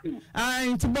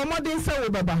 and to Bomodin say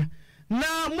Obaba.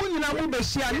 Now, Munina will be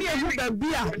share near who the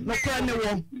beer, no can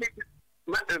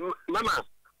Mama,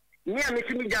 near Miss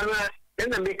Mijana, then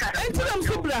the maker. And to them,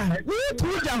 Subra, we to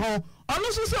Jaho,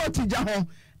 also so to Jaho.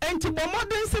 Enti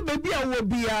bomodin se baby a wo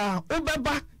bia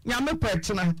obeba nyame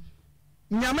pechina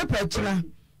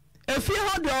efie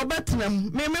ho de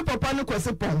obetenam me papa no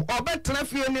kwese pon obetena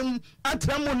fie nim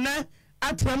atramu na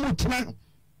atramu tena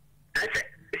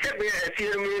se be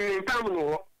fie mi pam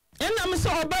no ena me so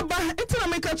obeba etina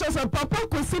me ka chose papa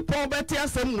kwese pon obeti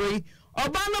asem wei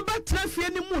oba no betena fie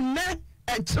nim na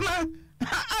echina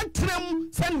atram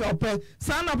send your pay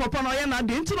sana papa no ye na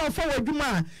de nti no fa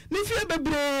wadwuma ni fie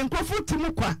bebre nkofo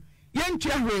timu kwa ye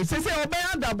ntwa hwe se oba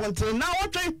ada bonte na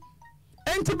wotwe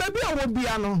enti baby owo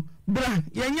bia no bra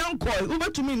ye nyankoi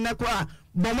ubetumi nnekwa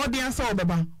bomodin sa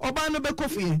obeba oba no be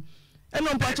kofie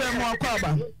eno mpache mo akwa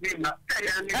aba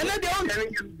ene de on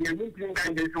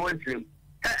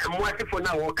mo ati fo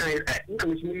na wo kan na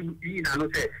mi yi na no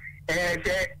se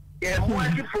mo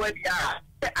ati fo dia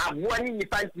abuani ni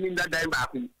panti na dai ba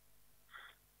ku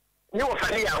ni wo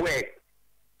fani ya we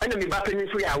ana mi ba peni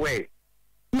so ya we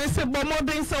me se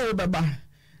bomodin sa obeba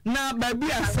na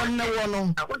baby asem na wo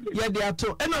no ye de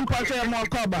ato eno mpache mo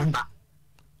akwa aba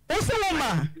o se wo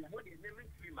ma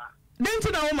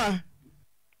denti na wo ma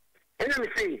ena mi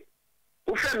se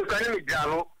o fe mi kan mi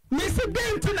jaro mi se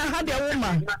denti na ha de wo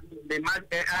ma me ma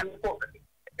an ko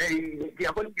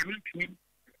ya ko ni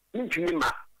mi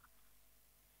ma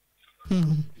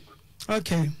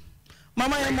okay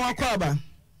mama ye mo akwa aba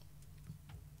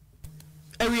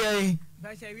ewie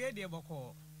ba sha wie de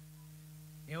boko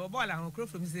ye wo bola ho kro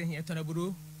from se ye tona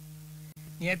buru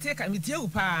ye te ka mi tie u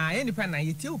pa ye ni pa na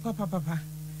ye tie u papa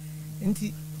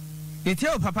nti ye tie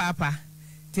u papa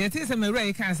te se me wura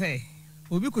ye kan se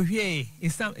obi ko hwie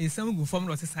esam gu fom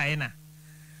no se sae na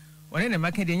wone ne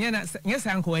maka de nya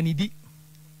sanko anidi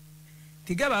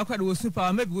tiga ba kwa de wo su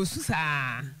pa ma bi wo su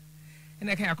sa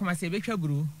ina kan akoma se betwa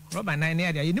buru roba nan ne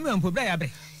ade ye ni mampo bra ya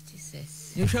be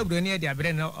Jesus ye hwa buru ne ade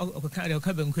abre na okoka de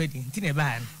oka banku adi nti ne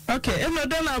ba no okay eno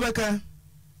don abaka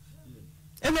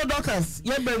eno Dorcas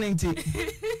ye benenti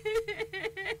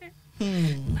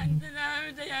andina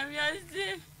me ya mi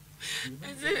ase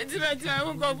ese tibati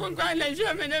ko ko na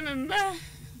jo me ne mba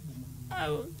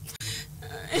awo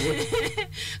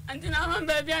andina ma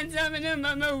baby andina me ne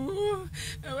mama wu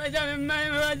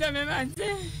waja me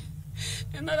mate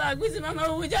mama guzi mama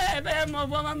uja be mo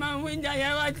bo mama winja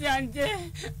ya wati ante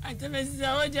me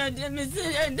sa oja de me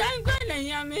se dan kwa na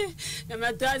yami na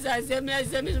matasa se me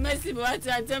si bo wati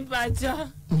ante pacho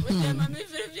oja mama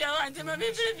frifia wa ante mama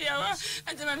frifia wa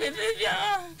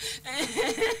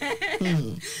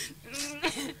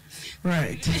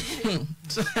Right.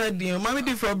 So the mommy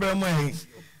di for bremo.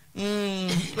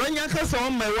 When you case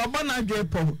on my wabana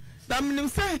drepo. That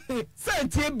means say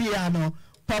tibiano.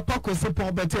 Papa ko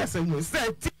support better say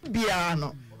say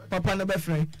tibiano. Papa no be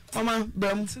free. Mama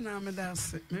bem na me da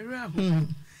se. Me ra.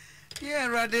 Yeah,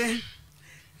 ready.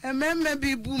 Ememme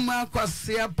bi buma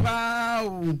kwase pa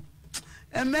o.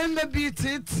 Ememme bi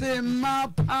tete ma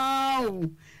pa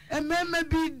o. Ememme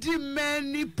bi di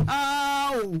many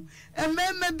pa o.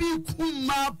 Ememme bi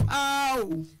kuma pa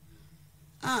o.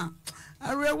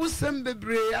 Arewusem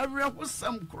bebre,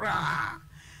 arewusem kra.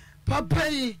 Papa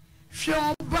yi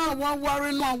hwe oba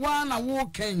waware no wa na wo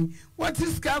kan. What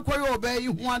is ka koyo oba yi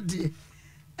ho ade.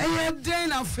 Eye den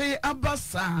na fe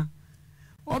abasa.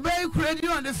 Obey credit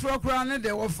on the floor crown de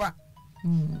wofa.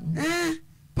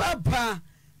 Papa,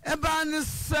 Eban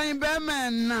saying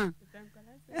Beman,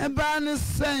 Eban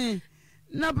saying,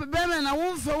 na Beman, I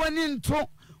won't for one in talk,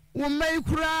 will make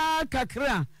cry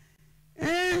kakra.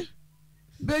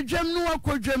 Bejam no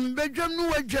aquajem, Bejam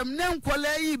no gem, nem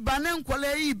qualei, banem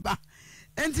qualeiba.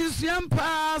 And his young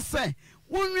pa say,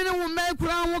 1 minute will make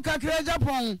crown kakra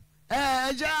Japon.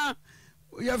 Ja,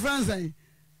 your friends say,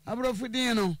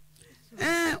 Abrofidino.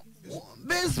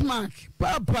 Bismarck,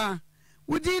 Papa,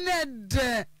 within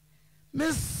it,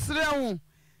 Miss Rew,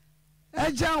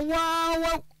 Eja,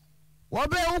 wow,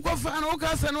 Wabe Ukofan,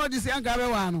 Okas, and what is young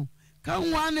Garawano. Come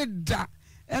one it da,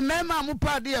 and Mamma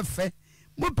Mupa dear fe,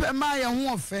 Mupe Maya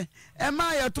Wofe, and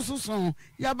Maya Tuson,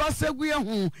 Yabasa we are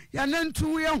home, Yanen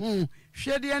to we are home,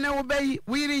 Shady and obey,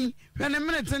 weeding, when a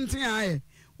minute and tea.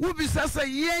 Would Sasa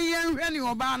ye, when you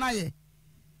obana.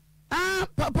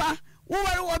 Papa. Who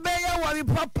obey our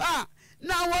papa?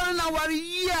 Now, one hour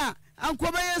year, Uncle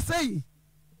Bay say,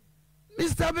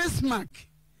 Mr. Bismarck,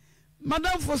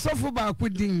 Madame for Sofoba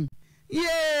pudding.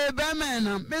 Yea,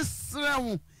 Bamana, Miss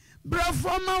Row,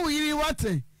 Brafoma, we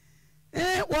water.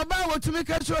 What to make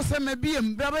a choice and maybe a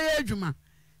Brava Ejuma.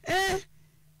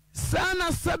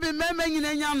 Sana Sabi Memang in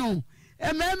Yano,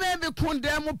 and Meme be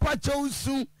condemned Pacho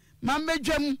soon. Mamma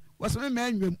Jem was a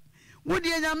man. Would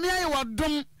you know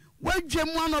dumb? When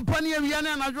Jim one upon you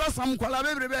and address some collar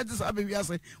every bed to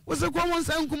Sabiase was a common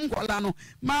sankum colano.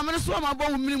 Mamma swam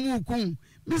above Mimukum,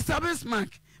 Mr. Bismarck,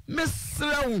 Miss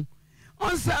Row.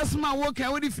 On Sassma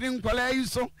walking with the film Colay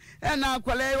so, and our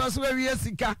Colay was very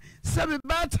sick. Sabi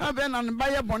bat haven and buy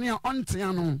a bonnet on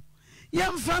Tiano.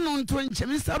 Young fan on 20,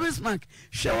 Mr. Bismarck,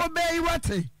 show obey what?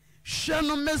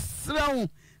 Shano Miss Row.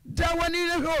 That one in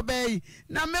a obey.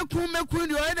 Now make whom make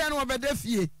you and over the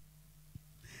fee.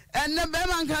 And the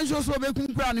Beman can show so be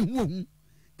kumprani womb.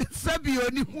 Sabio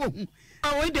ni womb.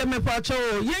 Oh, wait a minute, Pacho.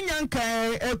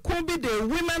 Yanka, could be the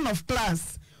women of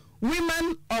class.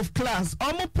 Women of class.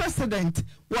 Our president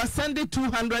was sending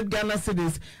 200 Ghana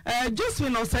cedis. Just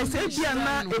when I say,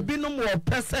 Diana, a binum or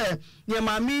pesa, your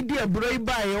mammy, dear bray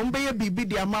by, umbe bibi,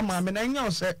 dear mamma, and I know,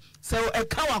 so a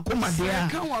kawakuma,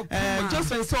 dear.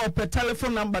 Just when saw per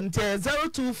telephone number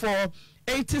 024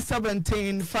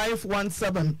 8017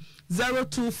 517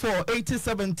 024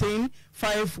 8017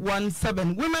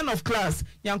 517. Women of class,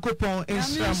 Yankopon in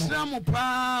Shramo.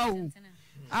 Pow.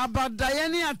 About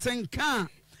Diane Atenka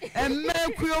and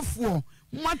make you for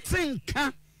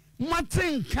Matinka,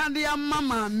 dear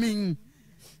mamma, mean.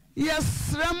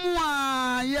 Yes,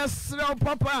 Ramwa, yes,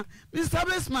 Papa, Mr.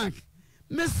 Bismarck,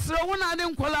 Miss Rona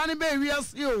didn't call any baby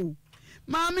as you.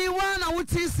 Mammy, one I would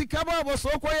see Sikaba was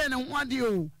so quiet and what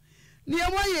you. Near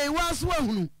why you was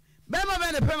one. Bema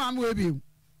Bene Pema will be.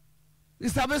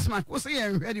 Mr. Bismarck was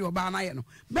here ready about Iano.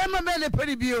 Bema Bene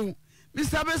Petty View.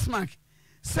 Mr. Bismarck.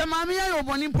 Samamia, your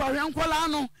bonny Porian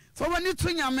Colano. For when you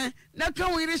twin me, that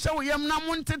can we reach our young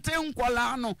Namunte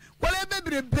Colano.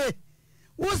 Whatever baby.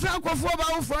 Who's our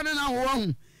for our friend and our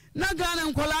own? Nagan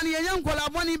and Colani, a young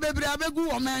Colaboni baby, I beg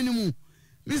you, or man.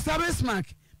 Mr.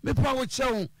 Bismarck, me power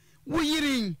show. We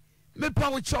ring. Me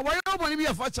power show. Why nobody be a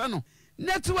fachano?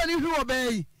 Not to any who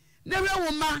obey. Never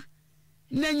woman.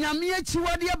 Nenyamia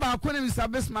chiwadia ba kone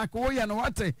Mr. Bismarck wo ya no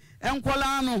wate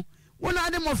enkwala wona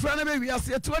ade mo fra na be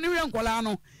wiase to ne enkwala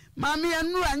no maami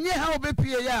enu anye ha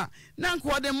obepie ya na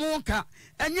nko de mo ka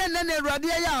enye ne na awurade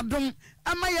ya adom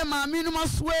ama ye maami no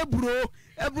maso eburo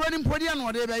ni mpodi ya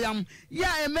no de be yam ya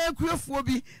emekuefuo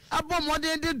bi abom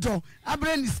de do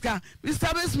abre niska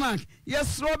Mr. Bismarck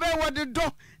yesro be wo de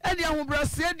do e de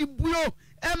ahobrase di buo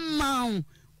emma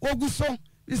oguso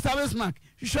Mr. Bismarck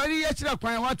hwehwari ya kira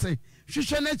kwan wate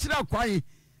hwehwe na kira kwan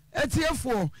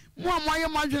etiefo mo amoye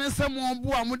madwene se mo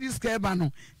bu a mo diska eba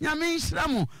no nyame nhira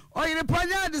mo oyire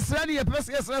panya de srade ye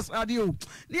pese srade o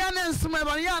ne ana nsema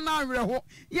eba ya na awerho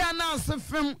ya na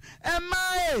asefem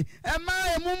emae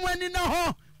mumwani na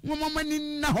ho mama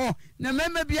ni na ho na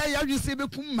mema bia ya dwese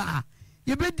bekum ma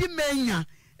ye bedi menya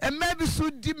emma bi so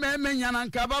di menya na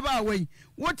nka baba we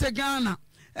wote Ghana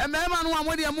emma no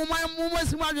amode mumma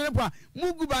simu adwene pa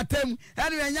mugu batam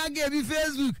ene menya ga bi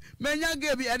Facebook menya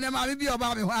ga bi ene ma bi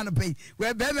oba me ho an pay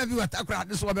we be bi watakra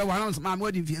de so be wa no ma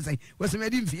wodi mfie sai we se me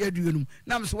di mfie aduonum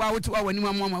nam so wa wote wa wani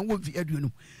mama wo mfie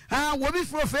aduonum wo bi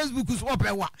for Facebook so ope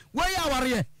wa we ya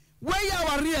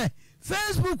ware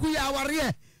Facebook ya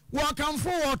ware wo kan fo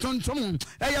wo tontom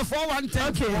e ye 410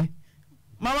 okay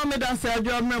mama me da say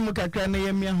ajo me mu kakra na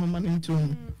ye mia homa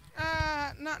ntu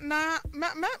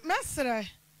mesre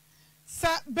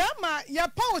sa bema ya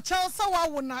pa o chao sa wa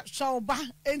wo na shawba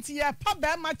enti ya pa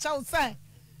bema chao sa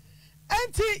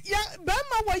enti ya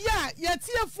bema wo ya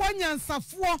tiefo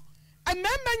nyansafo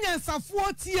amema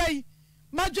nyansafo tie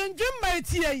madwendwem ma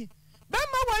tie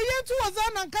bema wo ye ntu wo za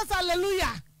na nkasa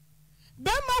hallelujah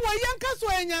bema wo ye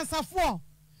nkaso nyansafo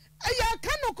ya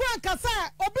kanu ko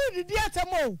nkasa obi didi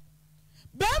atemo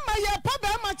bema ya pa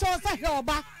bema chao sa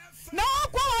hioba na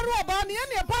akwa waru oba ne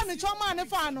ye pa ne choma ne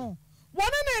fa no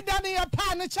wone ne da ne ye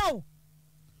pa ne chawo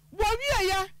wo wie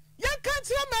ya ye kan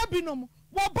tire ma binom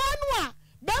wo ba no a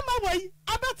bema wai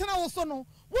abetena wo so no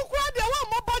wo kura de wo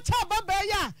mo bo cha baba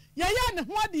ya ye ne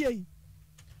ho ade yi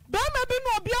bema bi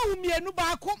no obi awu mienu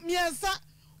ba ko miensa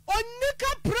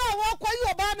onika pra wo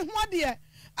kwayi oba ne ho ade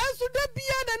asu da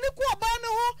bia na ne ko oba ne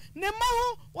ho ne ma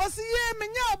ho wo se ye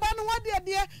menya oba ne ho ade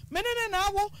de menene na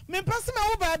awo mempese me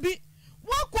wo ba bi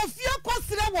wakofia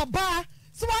kwasire wo ba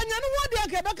so anya ne ho de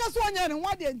akebeka so anya ne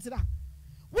ho de ntira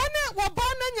wone wo ba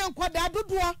na nya nkwada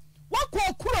dodoa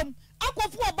wakọ kurom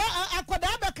akọfo oba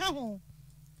akoda beka ho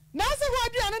na se ho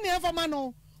aduane ne efama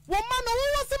no wo ma no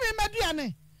wo se me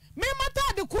maduane me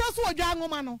mata de kuro so odwa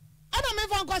nwoma no ana me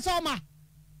fa nkwa so ma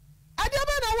ade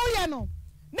ba na wo ye no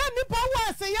na nipa wo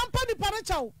ase yampa nipa ne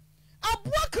chawo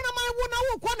aboa kraman wo na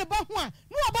wo kọ ne ba ho a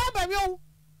no oba ba we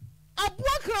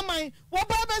abua kraman wo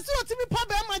ba ba si otimi pa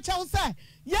ba ma chawo sai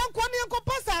yanko ne yanko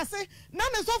pasase na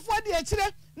ne sofo de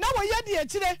akire na wo ye de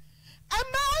akire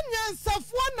ama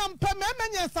nyansafo nam pa ma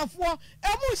nyansafo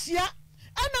emuhia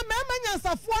ana ma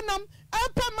nyansafo nam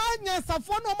apa ma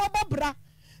nyansafo no mo babra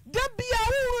de bia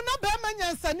wu na ba ma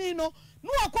nyansani no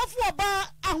no akofo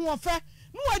oba ahofe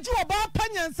no agi oba pa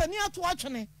nyansani ato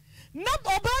atwene na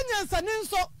oba nyansani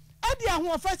nso adi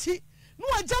ahofe chi no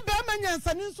agya ba ma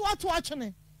nyansani nso ato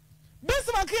atwene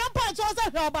bisma kian pa cho sa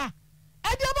hwaba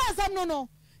ade ba asam no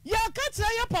ya ka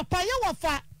kire ya papa ya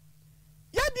wafa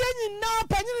ya de nyina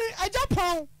panyini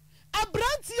ajapon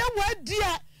abranti ya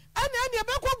wadia ana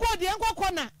be kwogwo de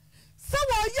enkwakona se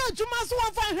wo ya adwuma so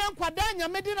wafa hwe nkwada nya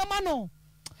medi na ma no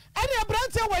ana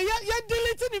abranti ya ya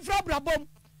delete ni fra brabom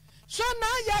so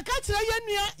na ya ka kire ya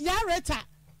nua ya reta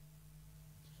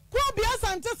ko bia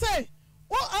sante se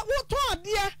wo to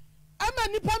ade ama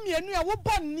nipa mienu ya wo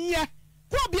bon niye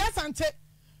ko bia sante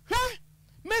hwe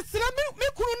mesira me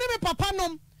kunu ne me papa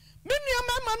nom me nua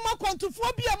mama no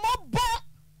akontofo bia mo bo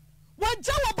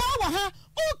wajja wo ba wa ha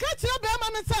o ka kire be ma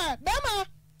ne se be ma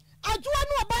ajoa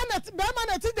no ba na be ma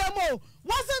na ti demo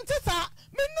wasn't sa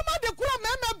me numa de kura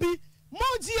mama bi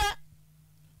mojia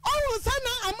o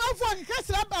sana amafo ka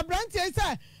kire abranti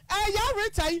se ya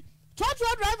retai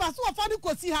trotro driver so fa ni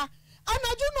kosi ha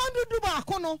anaju no ndudu ba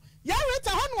kono ya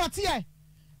reta ho no ote e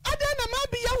ade na ma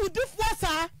bi ya wudifo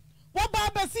sa wo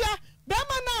ba besia be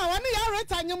ma na woni ya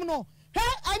reta nyim no he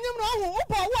anyim no ho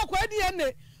upo wo akwadi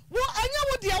ene wo anya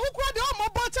wo de wo kura de o mo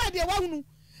bo cha de wa hunu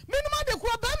minima de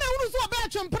kura be ma hunu so be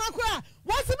atwempra kura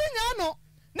wo se me nya no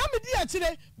na me di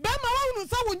akire be ma wa hunu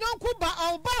sa wo nyonko ba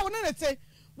oba wo ne te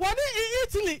wo ni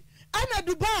Italy ana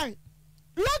Dubai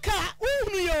loka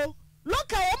hunu yo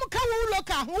loka o mo ka wo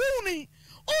loka hunu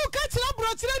o ka kira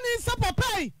bro kire ni sa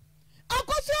papai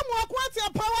akoso mu akwati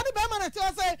apa wo de be ma na te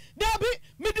say dabi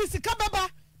me di sika baba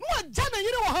no agya na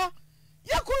yire wo ho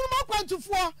yakuru ma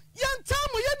kwantufo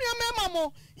yantamu yenua mema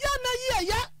mo ya na yi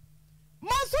ya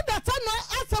maso data na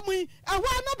asamu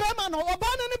ehwa na be ma no oba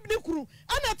na ne bnikuru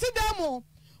ana ti demo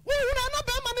wo huna na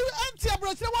be ma ne anti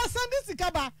abrochire wa sandi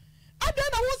sikaba ade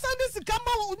na wo sandi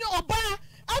sikamba wo oba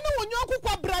ana wo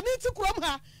nyonkokwa bra ni ti kurom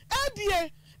ha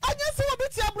adie anya se wo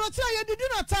beti abrochire ye didi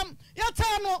na tam ya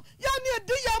ta no ya ne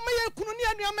edi ya ma ye kunu ne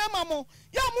enua mema mo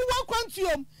ya mu wa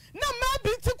kwantuom na ma bi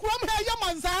ti kurom ha ya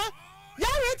manza ya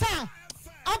reta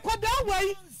akoda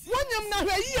wai wonyam na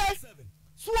hwaye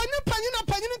so woni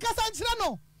panyina kasa nkyira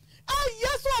no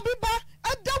yeso obiba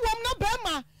ada wom na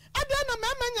bema ada na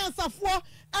mema nyansafo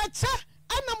acha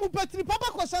ana mu patri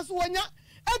papa kwose so wonya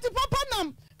eti papa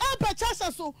nam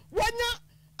apacha so wonya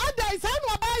ada isa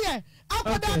no abaye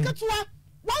akoda ketua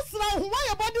wasra ho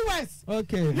waye body west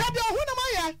okay ya de ho na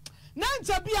maye na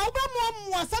ncha bia wo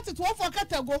asate to for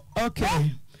katago.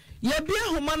 Okay. Yebia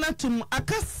homana tum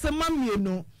akasema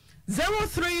mienu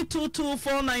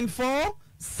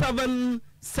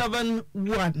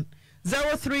 0322494771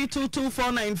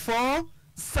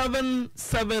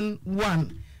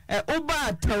 0322494771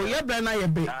 Oba taw yebra na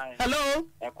yebe. Hello.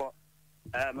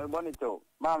 Me bonito.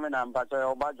 Mama na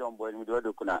mpacho Oba Jombo ni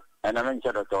do kuna. Na me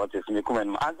nche doctor Otis mi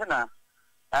kumen. Ansana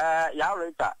ya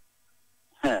reta.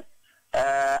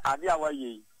 Adi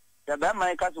awaye. The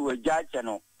Bama Casu were judge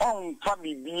no. On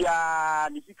Fabia,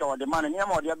 the speaker of the man, and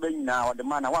Yamo de Benina or the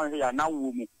man, one here now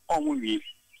woman, on we.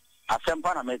 A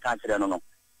Sampana may catch it. No.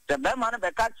 The Bama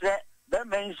be catch it, the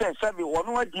man says, Sabi, one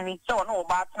more Jimmy, so no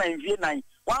bad time, V9.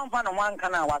 One fan and one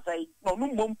canna was say, no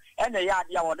boom, and the yard,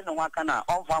 ya wouldn't one canna,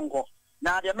 on Fango.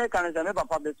 Now the Americans are never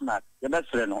public smart, the best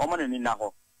friend, woman in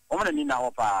Naho, woman in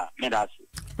Naho, Medas.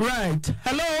 Right.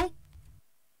 Hello.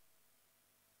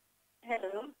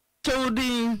 Hello.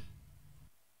 Jody.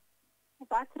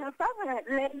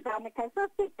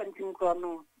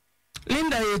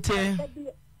 Linda yete.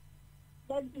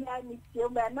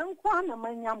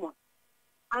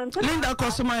 Linda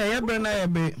kosoma ya yebe na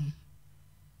yebe.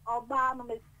 Oba no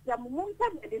me munta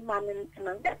de manen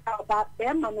tena. Oba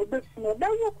be mane be no da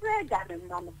yo kwega ne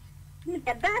mane. Ni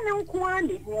da ne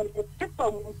nkwani ni te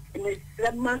pa mu ne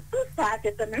man tu sa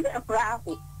ke tena ne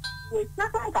apraho. We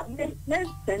saka ka ne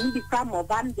sen di ka mo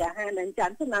ban ja han en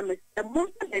jan tena me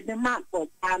munta de man ko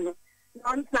pano.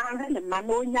 Non san ne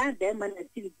mano nya de man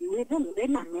ti di we ne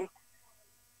na me.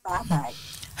 Bye.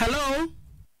 Hello.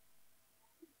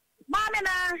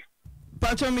 Mamina.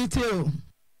 Pacho me too.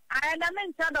 I am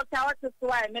in Doctor Otis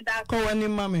why me that. Ko wani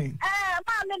mami.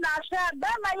 Mami na share be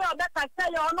na yo be ka say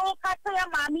yo no ka say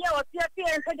mami o tie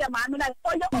tie se de mami na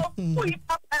so yo ku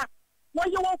papa. Wo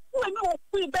yo ku ni wo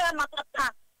ku be na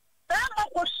papa. Be na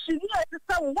ko shiri e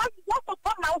se wo ko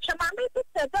ko ma o she mami ti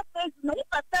se de face na ni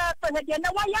papa ko he de na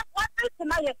wa ya wa ti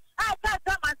na ye. Ka ma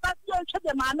sa yo che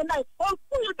de mami na o ku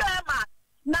be ma.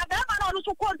 Na be ma no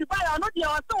so ko di ba ya no de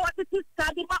o so what ti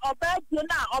study ma oba die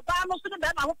na oba no so de be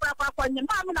ma ho pra kwa nyi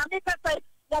ma na me ka say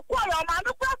wo ko yo ma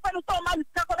no kwa fa no so ma ni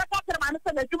ka ko da ka tra ma no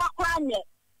se na juma kwa nye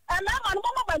e na ma no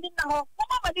mo ba ni na ho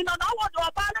mo ba ni no na wo do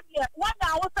oba na de wa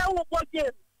na wo sa wo bo je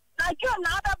na ki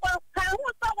na da ba ka hu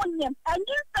sa wo nyem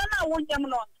anyi sa na wo nyem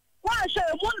no wa she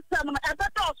mu nsam na e be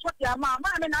do so de ma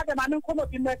me na de ma me ko mo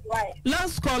bi me why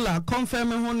last caller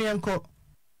confirm ho ne enko.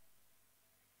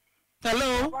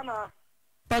 Hello.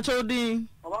 Pacho di.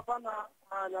 Papa na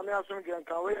nyame aso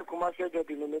ngenka we kuma se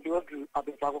jodi no me do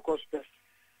abisa kokko space.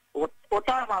 O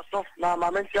time aso na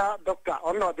mamentia doctor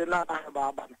ono de na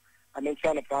ba ba.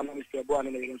 Amentia na plan no se bo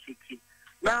anu no city.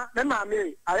 Na me ma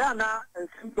me aya na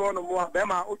nsinto no mo ba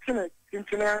ma o twene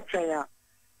tintine antwen ya.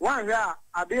 Wan ya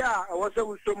ade a wo se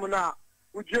wusom na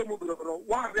uje mu bro.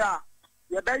 Wan ya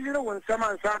ye da yire won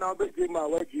sama nsa na obeje ma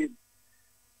waji.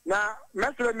 Na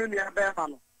mesre mi ya ba ma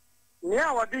no.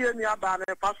 Nia wadi ye ni aba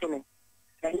na paso no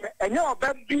enye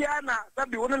oba bia na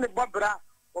sabi wono ne bobra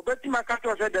obeti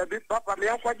makato se de bi papa me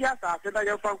yankwaji asase na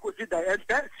ye fanko si da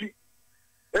entesi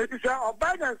eti se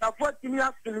oba na safo timi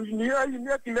asinu ni ayi ni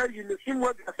ayi ni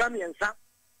sinwo bi asami ensa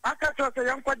akato se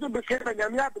yankwaji be ke na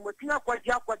nyame adum tina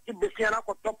kwaji akwaji be ke na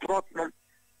ko top problem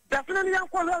definitely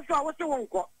yankwaji so awose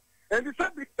wonko eti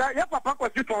sabi ya papa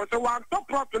kwaji to so wan top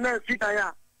problem na si da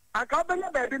ya aka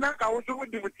obenya be bi na ka wo so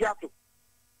wodi mutiato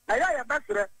aya ya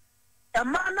basre e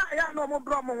mana aya no mo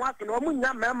bro mo wase no mo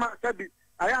nya mema sabi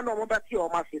aya no mo bati o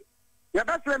mase ya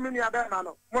basre mi ni ada na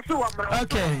no mo so wa mra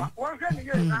okay won se ni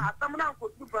ye na atam na ko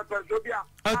tu papa do bia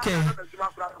okay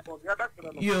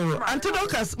yo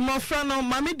antidocus mo fra no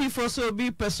mami di for so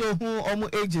bi person who omo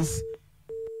ages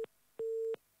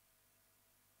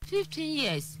 15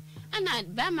 years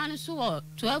and ba man so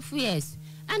 12 years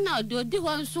and now do di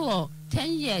one so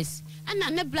 10 years and I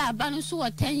never ban so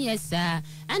 10 years and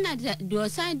I do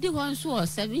sign the one so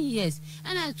 7 years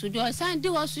and I to do sign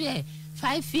the one so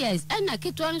 5 years and I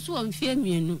get one so on fear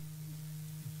me.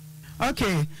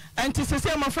 Okay, and to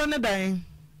say my friend dying.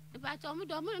 But I'm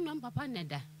no papa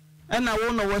neda. And I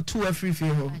won't know what 2 or 3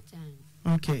 for.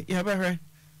 Okay, yeah, better.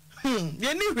 You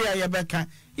knew where you better.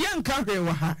 Young country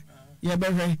wa ha. Yeah,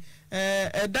 better.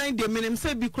 Dying the minimum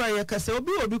say be cry a cassa or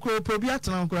be cry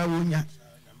probiaton cry wunya.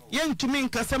 Yen to me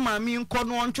nkase maami nko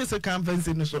no ontwe se conference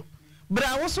no so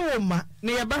bra wo so ma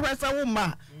na ye bahwesa wo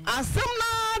ma asem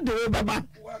na de baba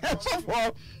so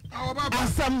for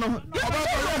asem no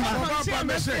Papa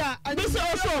me say this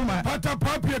also ma pata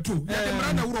papietu ye de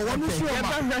mra na wuro wonu so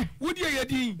ma wodi ye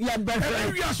din ya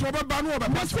bahwe wi aso baba no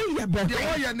baba so ya bahwe de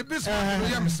wo ye ne business no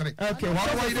ye mesere okay wo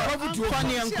ye de babutu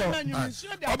kwani enko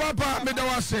Papa me da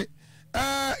wase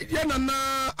yena na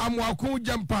amwako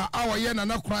jampa awo yena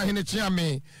na kura hene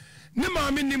chiame ne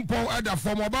maame nimpon ada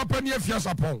form oba pani afia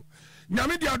sapon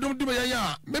nyame di adom dum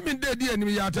ya memi de di anim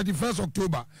ya 31st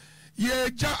October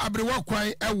ye ja abrewa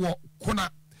kwan ewo kuna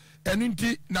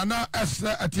enunti nana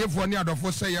esra atiefo ne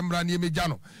adofo se yemra ne meja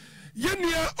no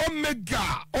yenia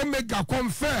omega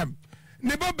confirm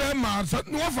ne baba ma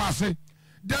no fase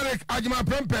Derek Ajima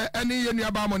Prempe eni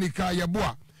yenia ba Monica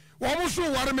yeboa wo muso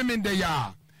ware memi de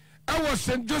ya ewo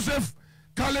St Joseph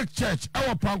Catholic Church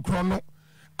ewo Pankrono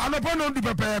anopa no du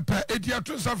pepepe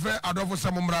etiato safre adofo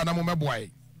samumra na mo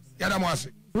meboae yada mo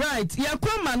ase right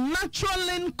yakoma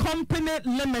Naturalin Company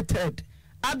Limited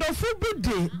adofo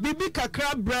bude bibi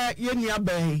kakra bra yenia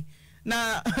bai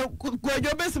na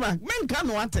kwajo besma menka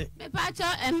no ate me pacho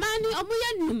emani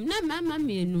omuye num na mama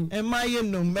mienu emaye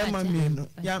num mama mienu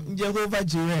ya Jehovah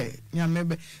Jireh ya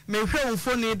mebe me hwe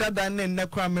mfoni dada ne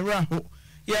nnekra mera ho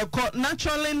yakọ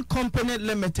Naturalin Company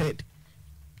Limited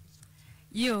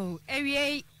yo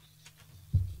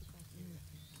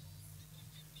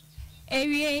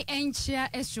ewie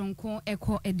enchia esonko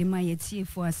eko edema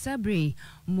yetiefo asabre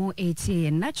mo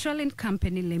etie Naturalin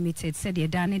Company Limited said ye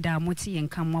dane da moti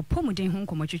yenkamwa pomuden ho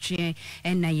komotwetwe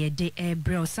na ye de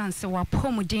ebrel sanse wa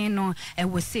pomuden no e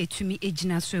wo se tumi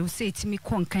ejina so e wo se tumi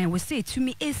konkan e wo se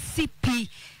tumi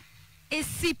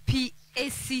ACP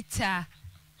esita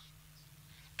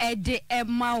ede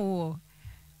emao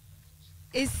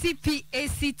ACP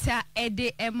esita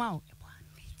ede emao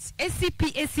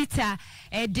ACP esita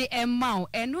ede emao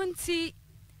enunti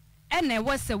ene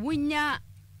wose wunya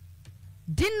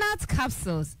Dinat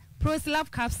capsules,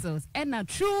 Proslav capsules, and a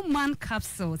True Man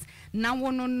capsules. Now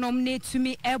wono nominate to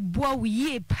me a boy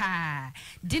ye pa.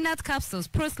 Dinat capsules,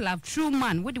 Proslav, True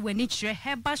Man. What do we need? Your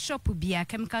herba shop be a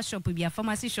chemical shop be a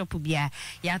pharmacy shop be a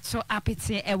yato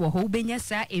apete ewo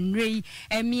hobenyasa in ray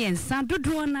emi and sandu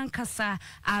duanan kasa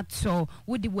ato.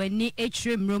 What do we need?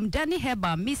 Atrium room Danny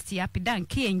herba misty apidan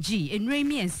KNG in ray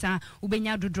me and san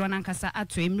ubenya duanan kasa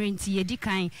ato emrenti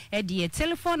yedikan edi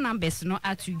telephone numbers no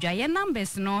atu jaya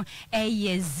numbers no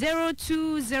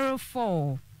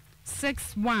 0204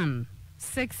 61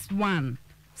 61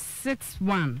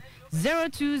 61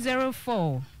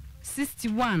 0204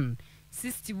 61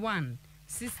 61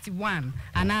 61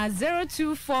 and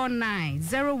 0249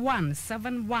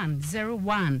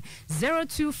 017101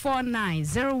 0249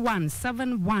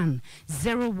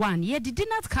 017101 ye di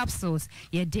dinat capsules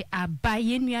ye de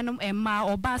abaye nuanom emma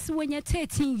obase wenye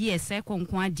 13 years e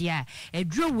konkon dia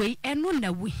edro wei eno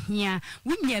na wohia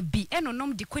wonya bi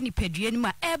enonom de kwani padua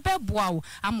nima ebeboawo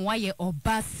amwa ye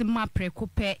obase ma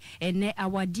prekope ene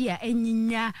awade a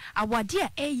enyinya awade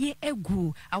a eye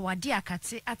egu awade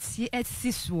akate atie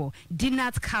asisuo dinat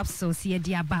capsules ye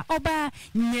diaba oba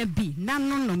nyabi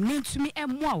nanonom nentumi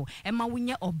emwa ema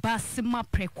wonya obase ma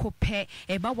prekope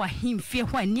eba wa himfie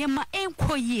ho niema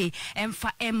enkoye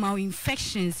emfa ema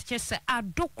infections chese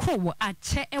adokro wo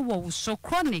ache ewo so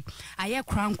chronic aye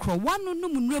krankro wanu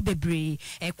num nuro bebre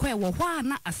ekwa ewo ho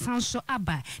na asanso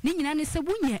aba ni nyina ne se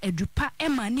wonya adupa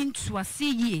ema ni ntuase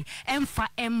yi emfa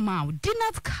ema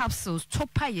dinat capsules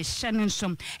topa ye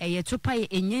hyenensom eye topa ye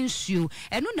enyensuo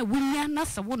eno na wonya na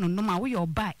se wono nom a wo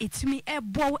ba etumi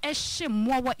ebo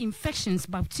ehyemwa wa infections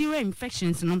bacterial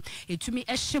infections no etumi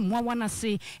ehyemwa na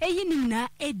se eyi ni na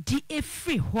edi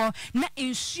efri ho na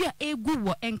ensuo egu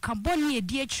wo enkaboni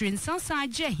edi atwire nsansan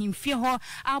age ahimfie ho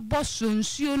aboso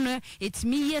nsuo no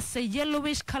etumi yes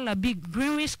yellowish color big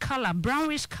greenish color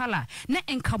brownish color na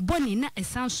enkaboni na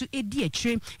esanso edi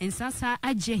atwire nsansan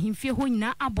age ahimfie ho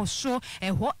nyina aboso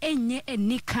eho enye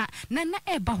enika na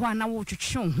eba ho na wo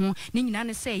twetwe ho ni nyina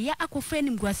ne se ya akofra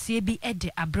nim guasie bi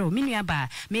ede abro minuaba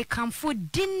me kamfo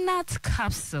dinat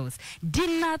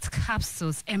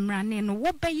capsules emrane no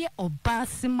wo beye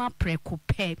obasima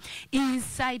prekope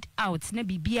inside out na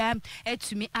bibia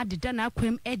etumi adeda na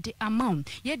akwam ede amount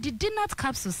ye di dinat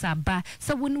capsules aba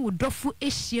so woni wodofo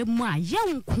ehie mu a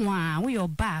ye nko a wo yo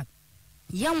ba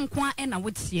yankwa ena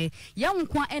wotie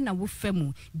yankwa ena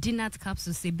wofemu dinat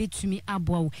capsules ebetumi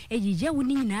aboa eyiye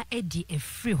woni nyina edi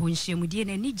efri ho nhyiamudie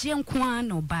na ni gye nkwa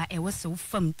na oba ewose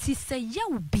wofam ti se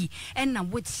yawbi ena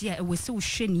wotie ewose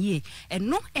wohwenie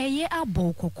eno eye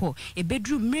abo kokko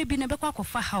ebedru mrebi na bekwa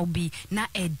kofa hawbi na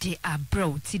edi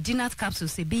abro ti dinat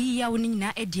capsules ebi ya woni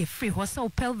nyina edi efri ho so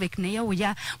pelvic na ya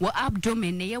woya wo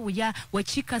abdomen na ya woya wo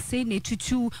chika sei na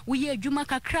tutu wo ye adwuma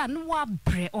kakra no wa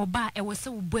bre oba ewose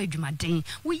wo bo adwumaden den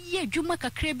wo ye adwuma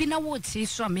kakra bi na wo te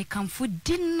so amekamfo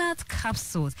dinner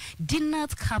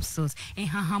capsules en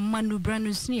hahama no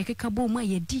branu sne kekabo ma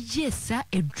ye DJ sa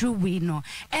edrowe no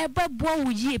eba bo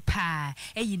wo ye pa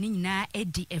eyi ni nyina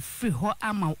edi efri ho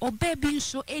ama oba bi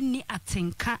nso eni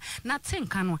atenka na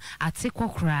tenka no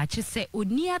atekokra che se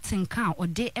oni atenka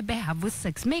ode ebe have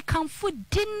sex mekamfo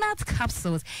dinner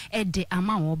capsules ede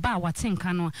ama oba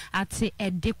watenka no ate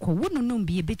ede ko wonunum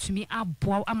bi betumi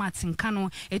aboa ama tenka no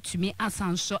etumi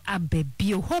asanso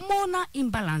ababio hormonal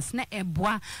imbalance na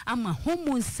eboa ama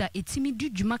hormones etimi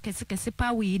dudwuma kese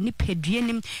pa we ni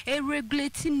peduanim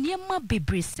regulate niema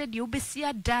bebre said you besi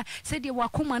ada said you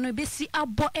wakoma no besi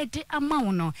abo ede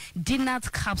ama no dinner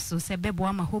capsules ebebo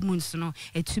ama hormones no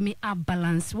etumi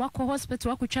balance wako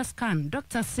hospital wako scan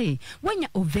doctor say when your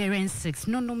ovarian 6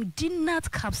 nonom dinner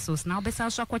capsules na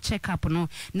obesa so check up no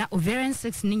na ovarian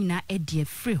 6 ni na ede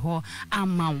free ho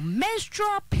ama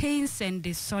menstrual pains and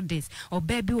disorders or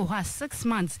baby who has 6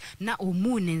 months na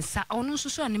omune nsa ono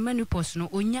so ne menopause no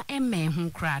onya eme ho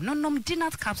kra nonom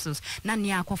dinner capsules na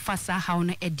ne akofasa hawo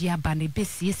no ede aba ne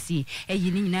besiesie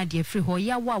eyi ni nyina de free ho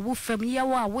ya wa wo fam ya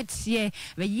wa wo tie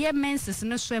we ye menses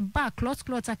no so ba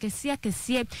clot akese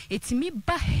etimi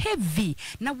ba heavy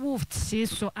na wo tie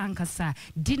so ankasa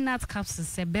dinner capsules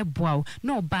se beboa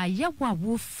no ba ya wa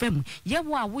wo fam ya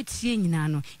wa wo tie nyina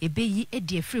no ebeyi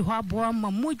ede free ho abo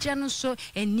ma moja no so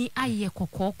eni aye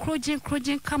kokko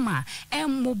krojen kama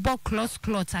emmo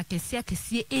clot akese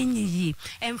enyiyi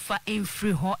emfa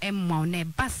enfree ho emma na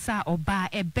basa oba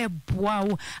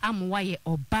ebeboa amwaye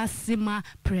obasima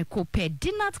precope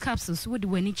dinner capsules would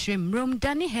when trim room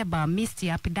Danny Heba Misty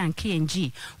Apidan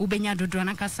KNG ubenya dodo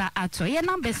na kasa ato ye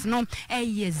numbers no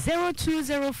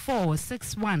 0204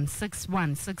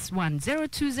 6161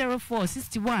 0204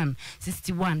 and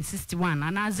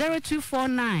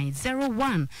 0249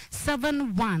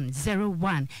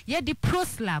 017101 ye the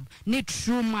proslab ne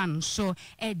true man so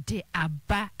ede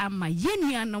aba ama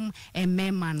yenuanom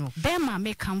emema no bema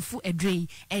mekamfu edrei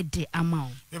ede ama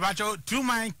e bacho true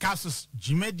man capsules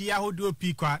jimedia hodo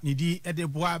pikwa ne di ede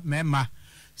boa mema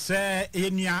se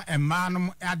enua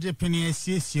emanum ade pene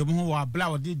asiesie mu ho abla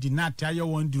ode dinat ayo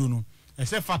wonduru no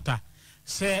ese fata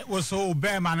se woso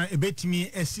obema no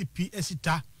ebetimi asipi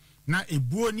asita na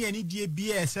ebuo ni ani die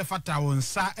bia ese fata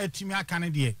wonsa atumi aka ne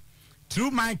de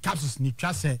true mind capsules ni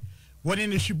twa se woni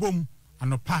ne hwibom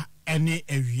anopa ene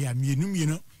awia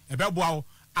mienu ebeboa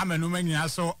amenu nyina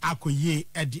so akoye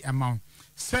edi amount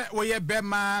se woye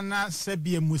bema na se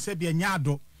bia mu se bia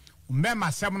nyado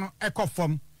mbema sem no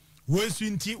ekofom wesu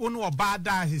nti wonu oba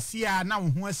da hesia na wo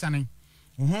ho asane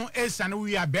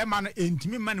wi abema no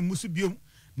entimi ma ne musu biom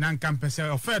na nkampese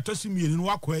ofa to sumienu no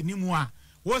wakọ animu a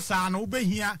wo saa no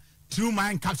wobehia true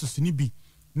mind capsules ni bi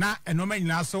na enoma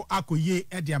nyina so akoye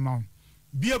edi amount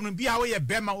biom no bia wo ye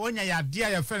bema wonya ya dia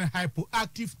ya friend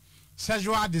hypoactive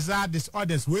sexual desire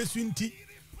disorders wesu nti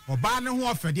oba ne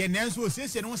ho ofede nanso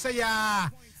osiesie no se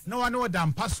ya na wa no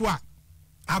dampa so a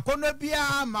akono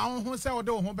bia ma ho se wo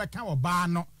de ho beka oba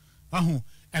no ahu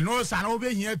eno sa na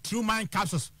obehia true mind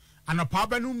capsules anopa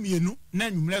ba no mienu na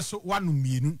nwumre so wanu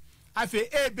mienu afi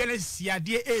bele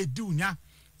siade dunya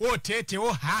o tete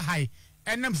o hahai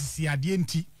enam siade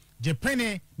nti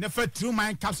jepene na fa true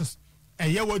mind capsules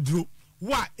eye woduro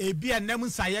wa ebia nam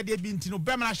sayade bi nti no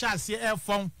bemra sha ase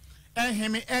efon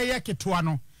eheme eye ketwa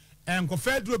no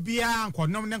enkofa duro bia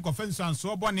ankonom ne enkofa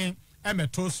nsanso bone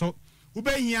emeto so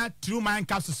ubehia true mind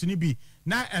capsules ni bi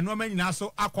na enoma nyina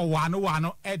so akọwa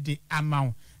no ede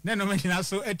amaw na enoma nyina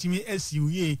so atimi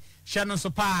asiuye hye no so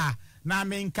pa na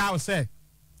menka o se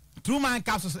true mind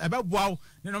capsules ebeboa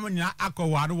na enoma nyina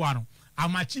akọwa no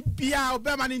amachi bia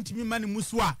obema ne ntimi ma ne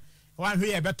musu a wanhwe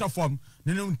ye beto form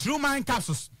na true mind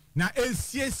capsules na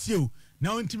esiesio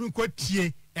na ontimi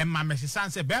kotie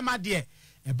emamesisanse bema de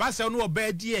eba se no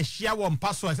oba di ehia wo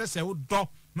mpaso sese wo do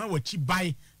na wachi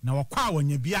bai na wakwa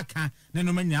wanya bia ka na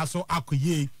enoma nyina so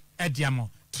akoye ediamo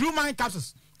true mind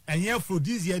capsules enye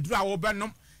aphrodisiac dura wo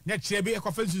benom na kirebe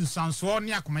ekofensu sanso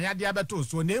ne akomayade abeto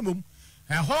so na emom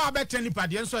ho abetani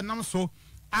pade nso nam so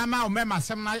ama o mema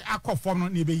sem na akofom no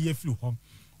na be ye firi ho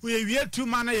we wie true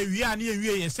man na ye wie na ye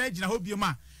wie ye sa gina ho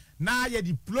bioma na ye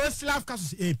di proslab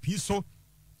capsules ep so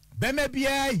bema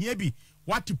bia hia bi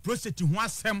what prostate ho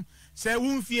asem se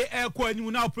wonfie ekọ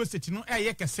animu na prostate no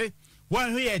eye kese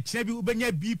won hwe ye kire bi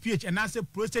ubenya bph and as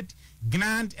prostate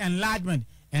gland enlargement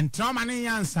and trauma ne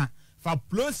yansa for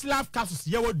proslab capsules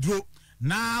ye wodro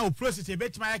na o prostate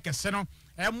betima ye kese no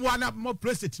emwa na mo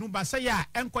prostate no ba se ya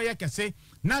enko ye kese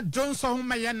na Johnson ho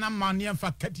maye na mane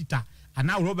emfa katita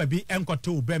ana roba bi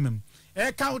enkoto obemem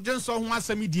e ka Johnson ho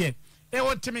asemi die e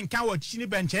wotimi nka wo chini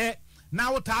benche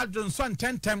na wo ta Johnson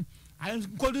tentem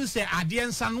nkɔdu sɛ adeɛ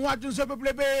nsa no adwo nso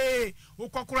bebrebe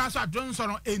wokɔkora so adwo nso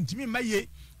no ɛntimi ma ye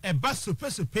ɛba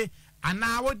sope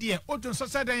anaa wo deɛ wodwo nso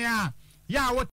sɛ dɛn a yɛ a